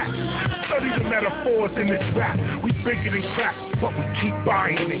at that. Study the metaphors in this rap. We bigger than crack, but we keep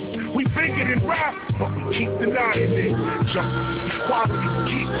buying it. We bigger than rap, but we keep denying it. Justice, equality, we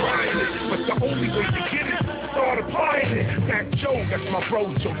keep crying it. But the only way to get it, start applying it. Mac Joe, that's my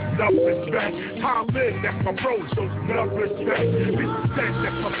bro, shows enough respect. Tom Lynn, that's my bro, shows enough respect. Mr. Sen,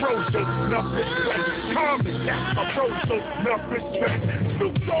 that's my bro, shows enough respect. Thomas, that's my bro, shows enough respect.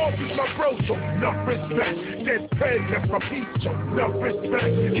 Snoop Dogg is my bro, shows enough respect. Dead Peg, that's my Pete, shows enough respect.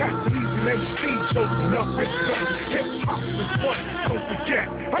 Cassidy's and MC, shows enough respect. Hip-hop is one, don't forget.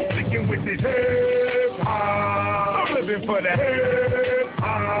 I'm sticking with this hip-hop. I'm living for the hip-hop.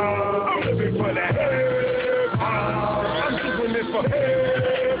 I'm living for the hip-hop. I'm doing this for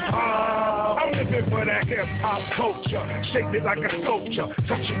hip-hop. I'm living living for that hip-hop culture. Shape it like a sculpture.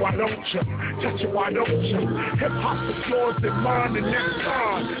 Touch it, why don't you? Touch it, why don't you? Hip-hop is yours and mine and that's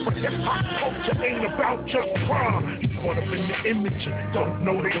fine. But hip-hop culture ain't about just crime. You caught up in the image and don't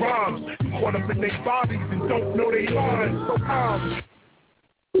know they rhymes. You caught up in their bodies and don't know they lines. So I'm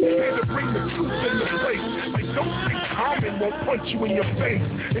here to bring the truth in the place. Like, don't think Common won't punch you in your face.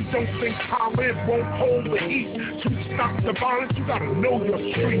 And don't think Khalid won't hold the heat. To stop the violence, you gotta know your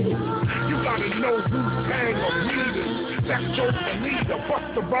streets. You gotta know who's Tang or leaders. That Joe's the leader,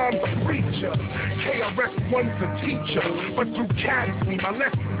 Busta Rhymes a preacher. KRS One's a teacher. But through Cademy, my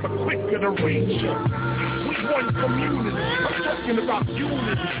lessons are quicker to reach ya. We one community, I'm talking about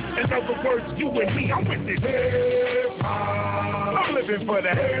unity. In other words, you and me, I'm with it. Hip-hop. I'm living for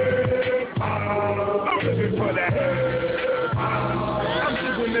that. I'm living for that. I'm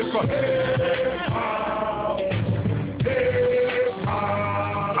doing it for hip-hop.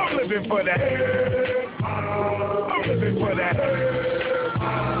 Hip-hop. I'm living for that. I'm living for that.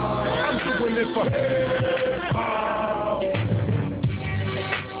 I'm doing it for hip-hop.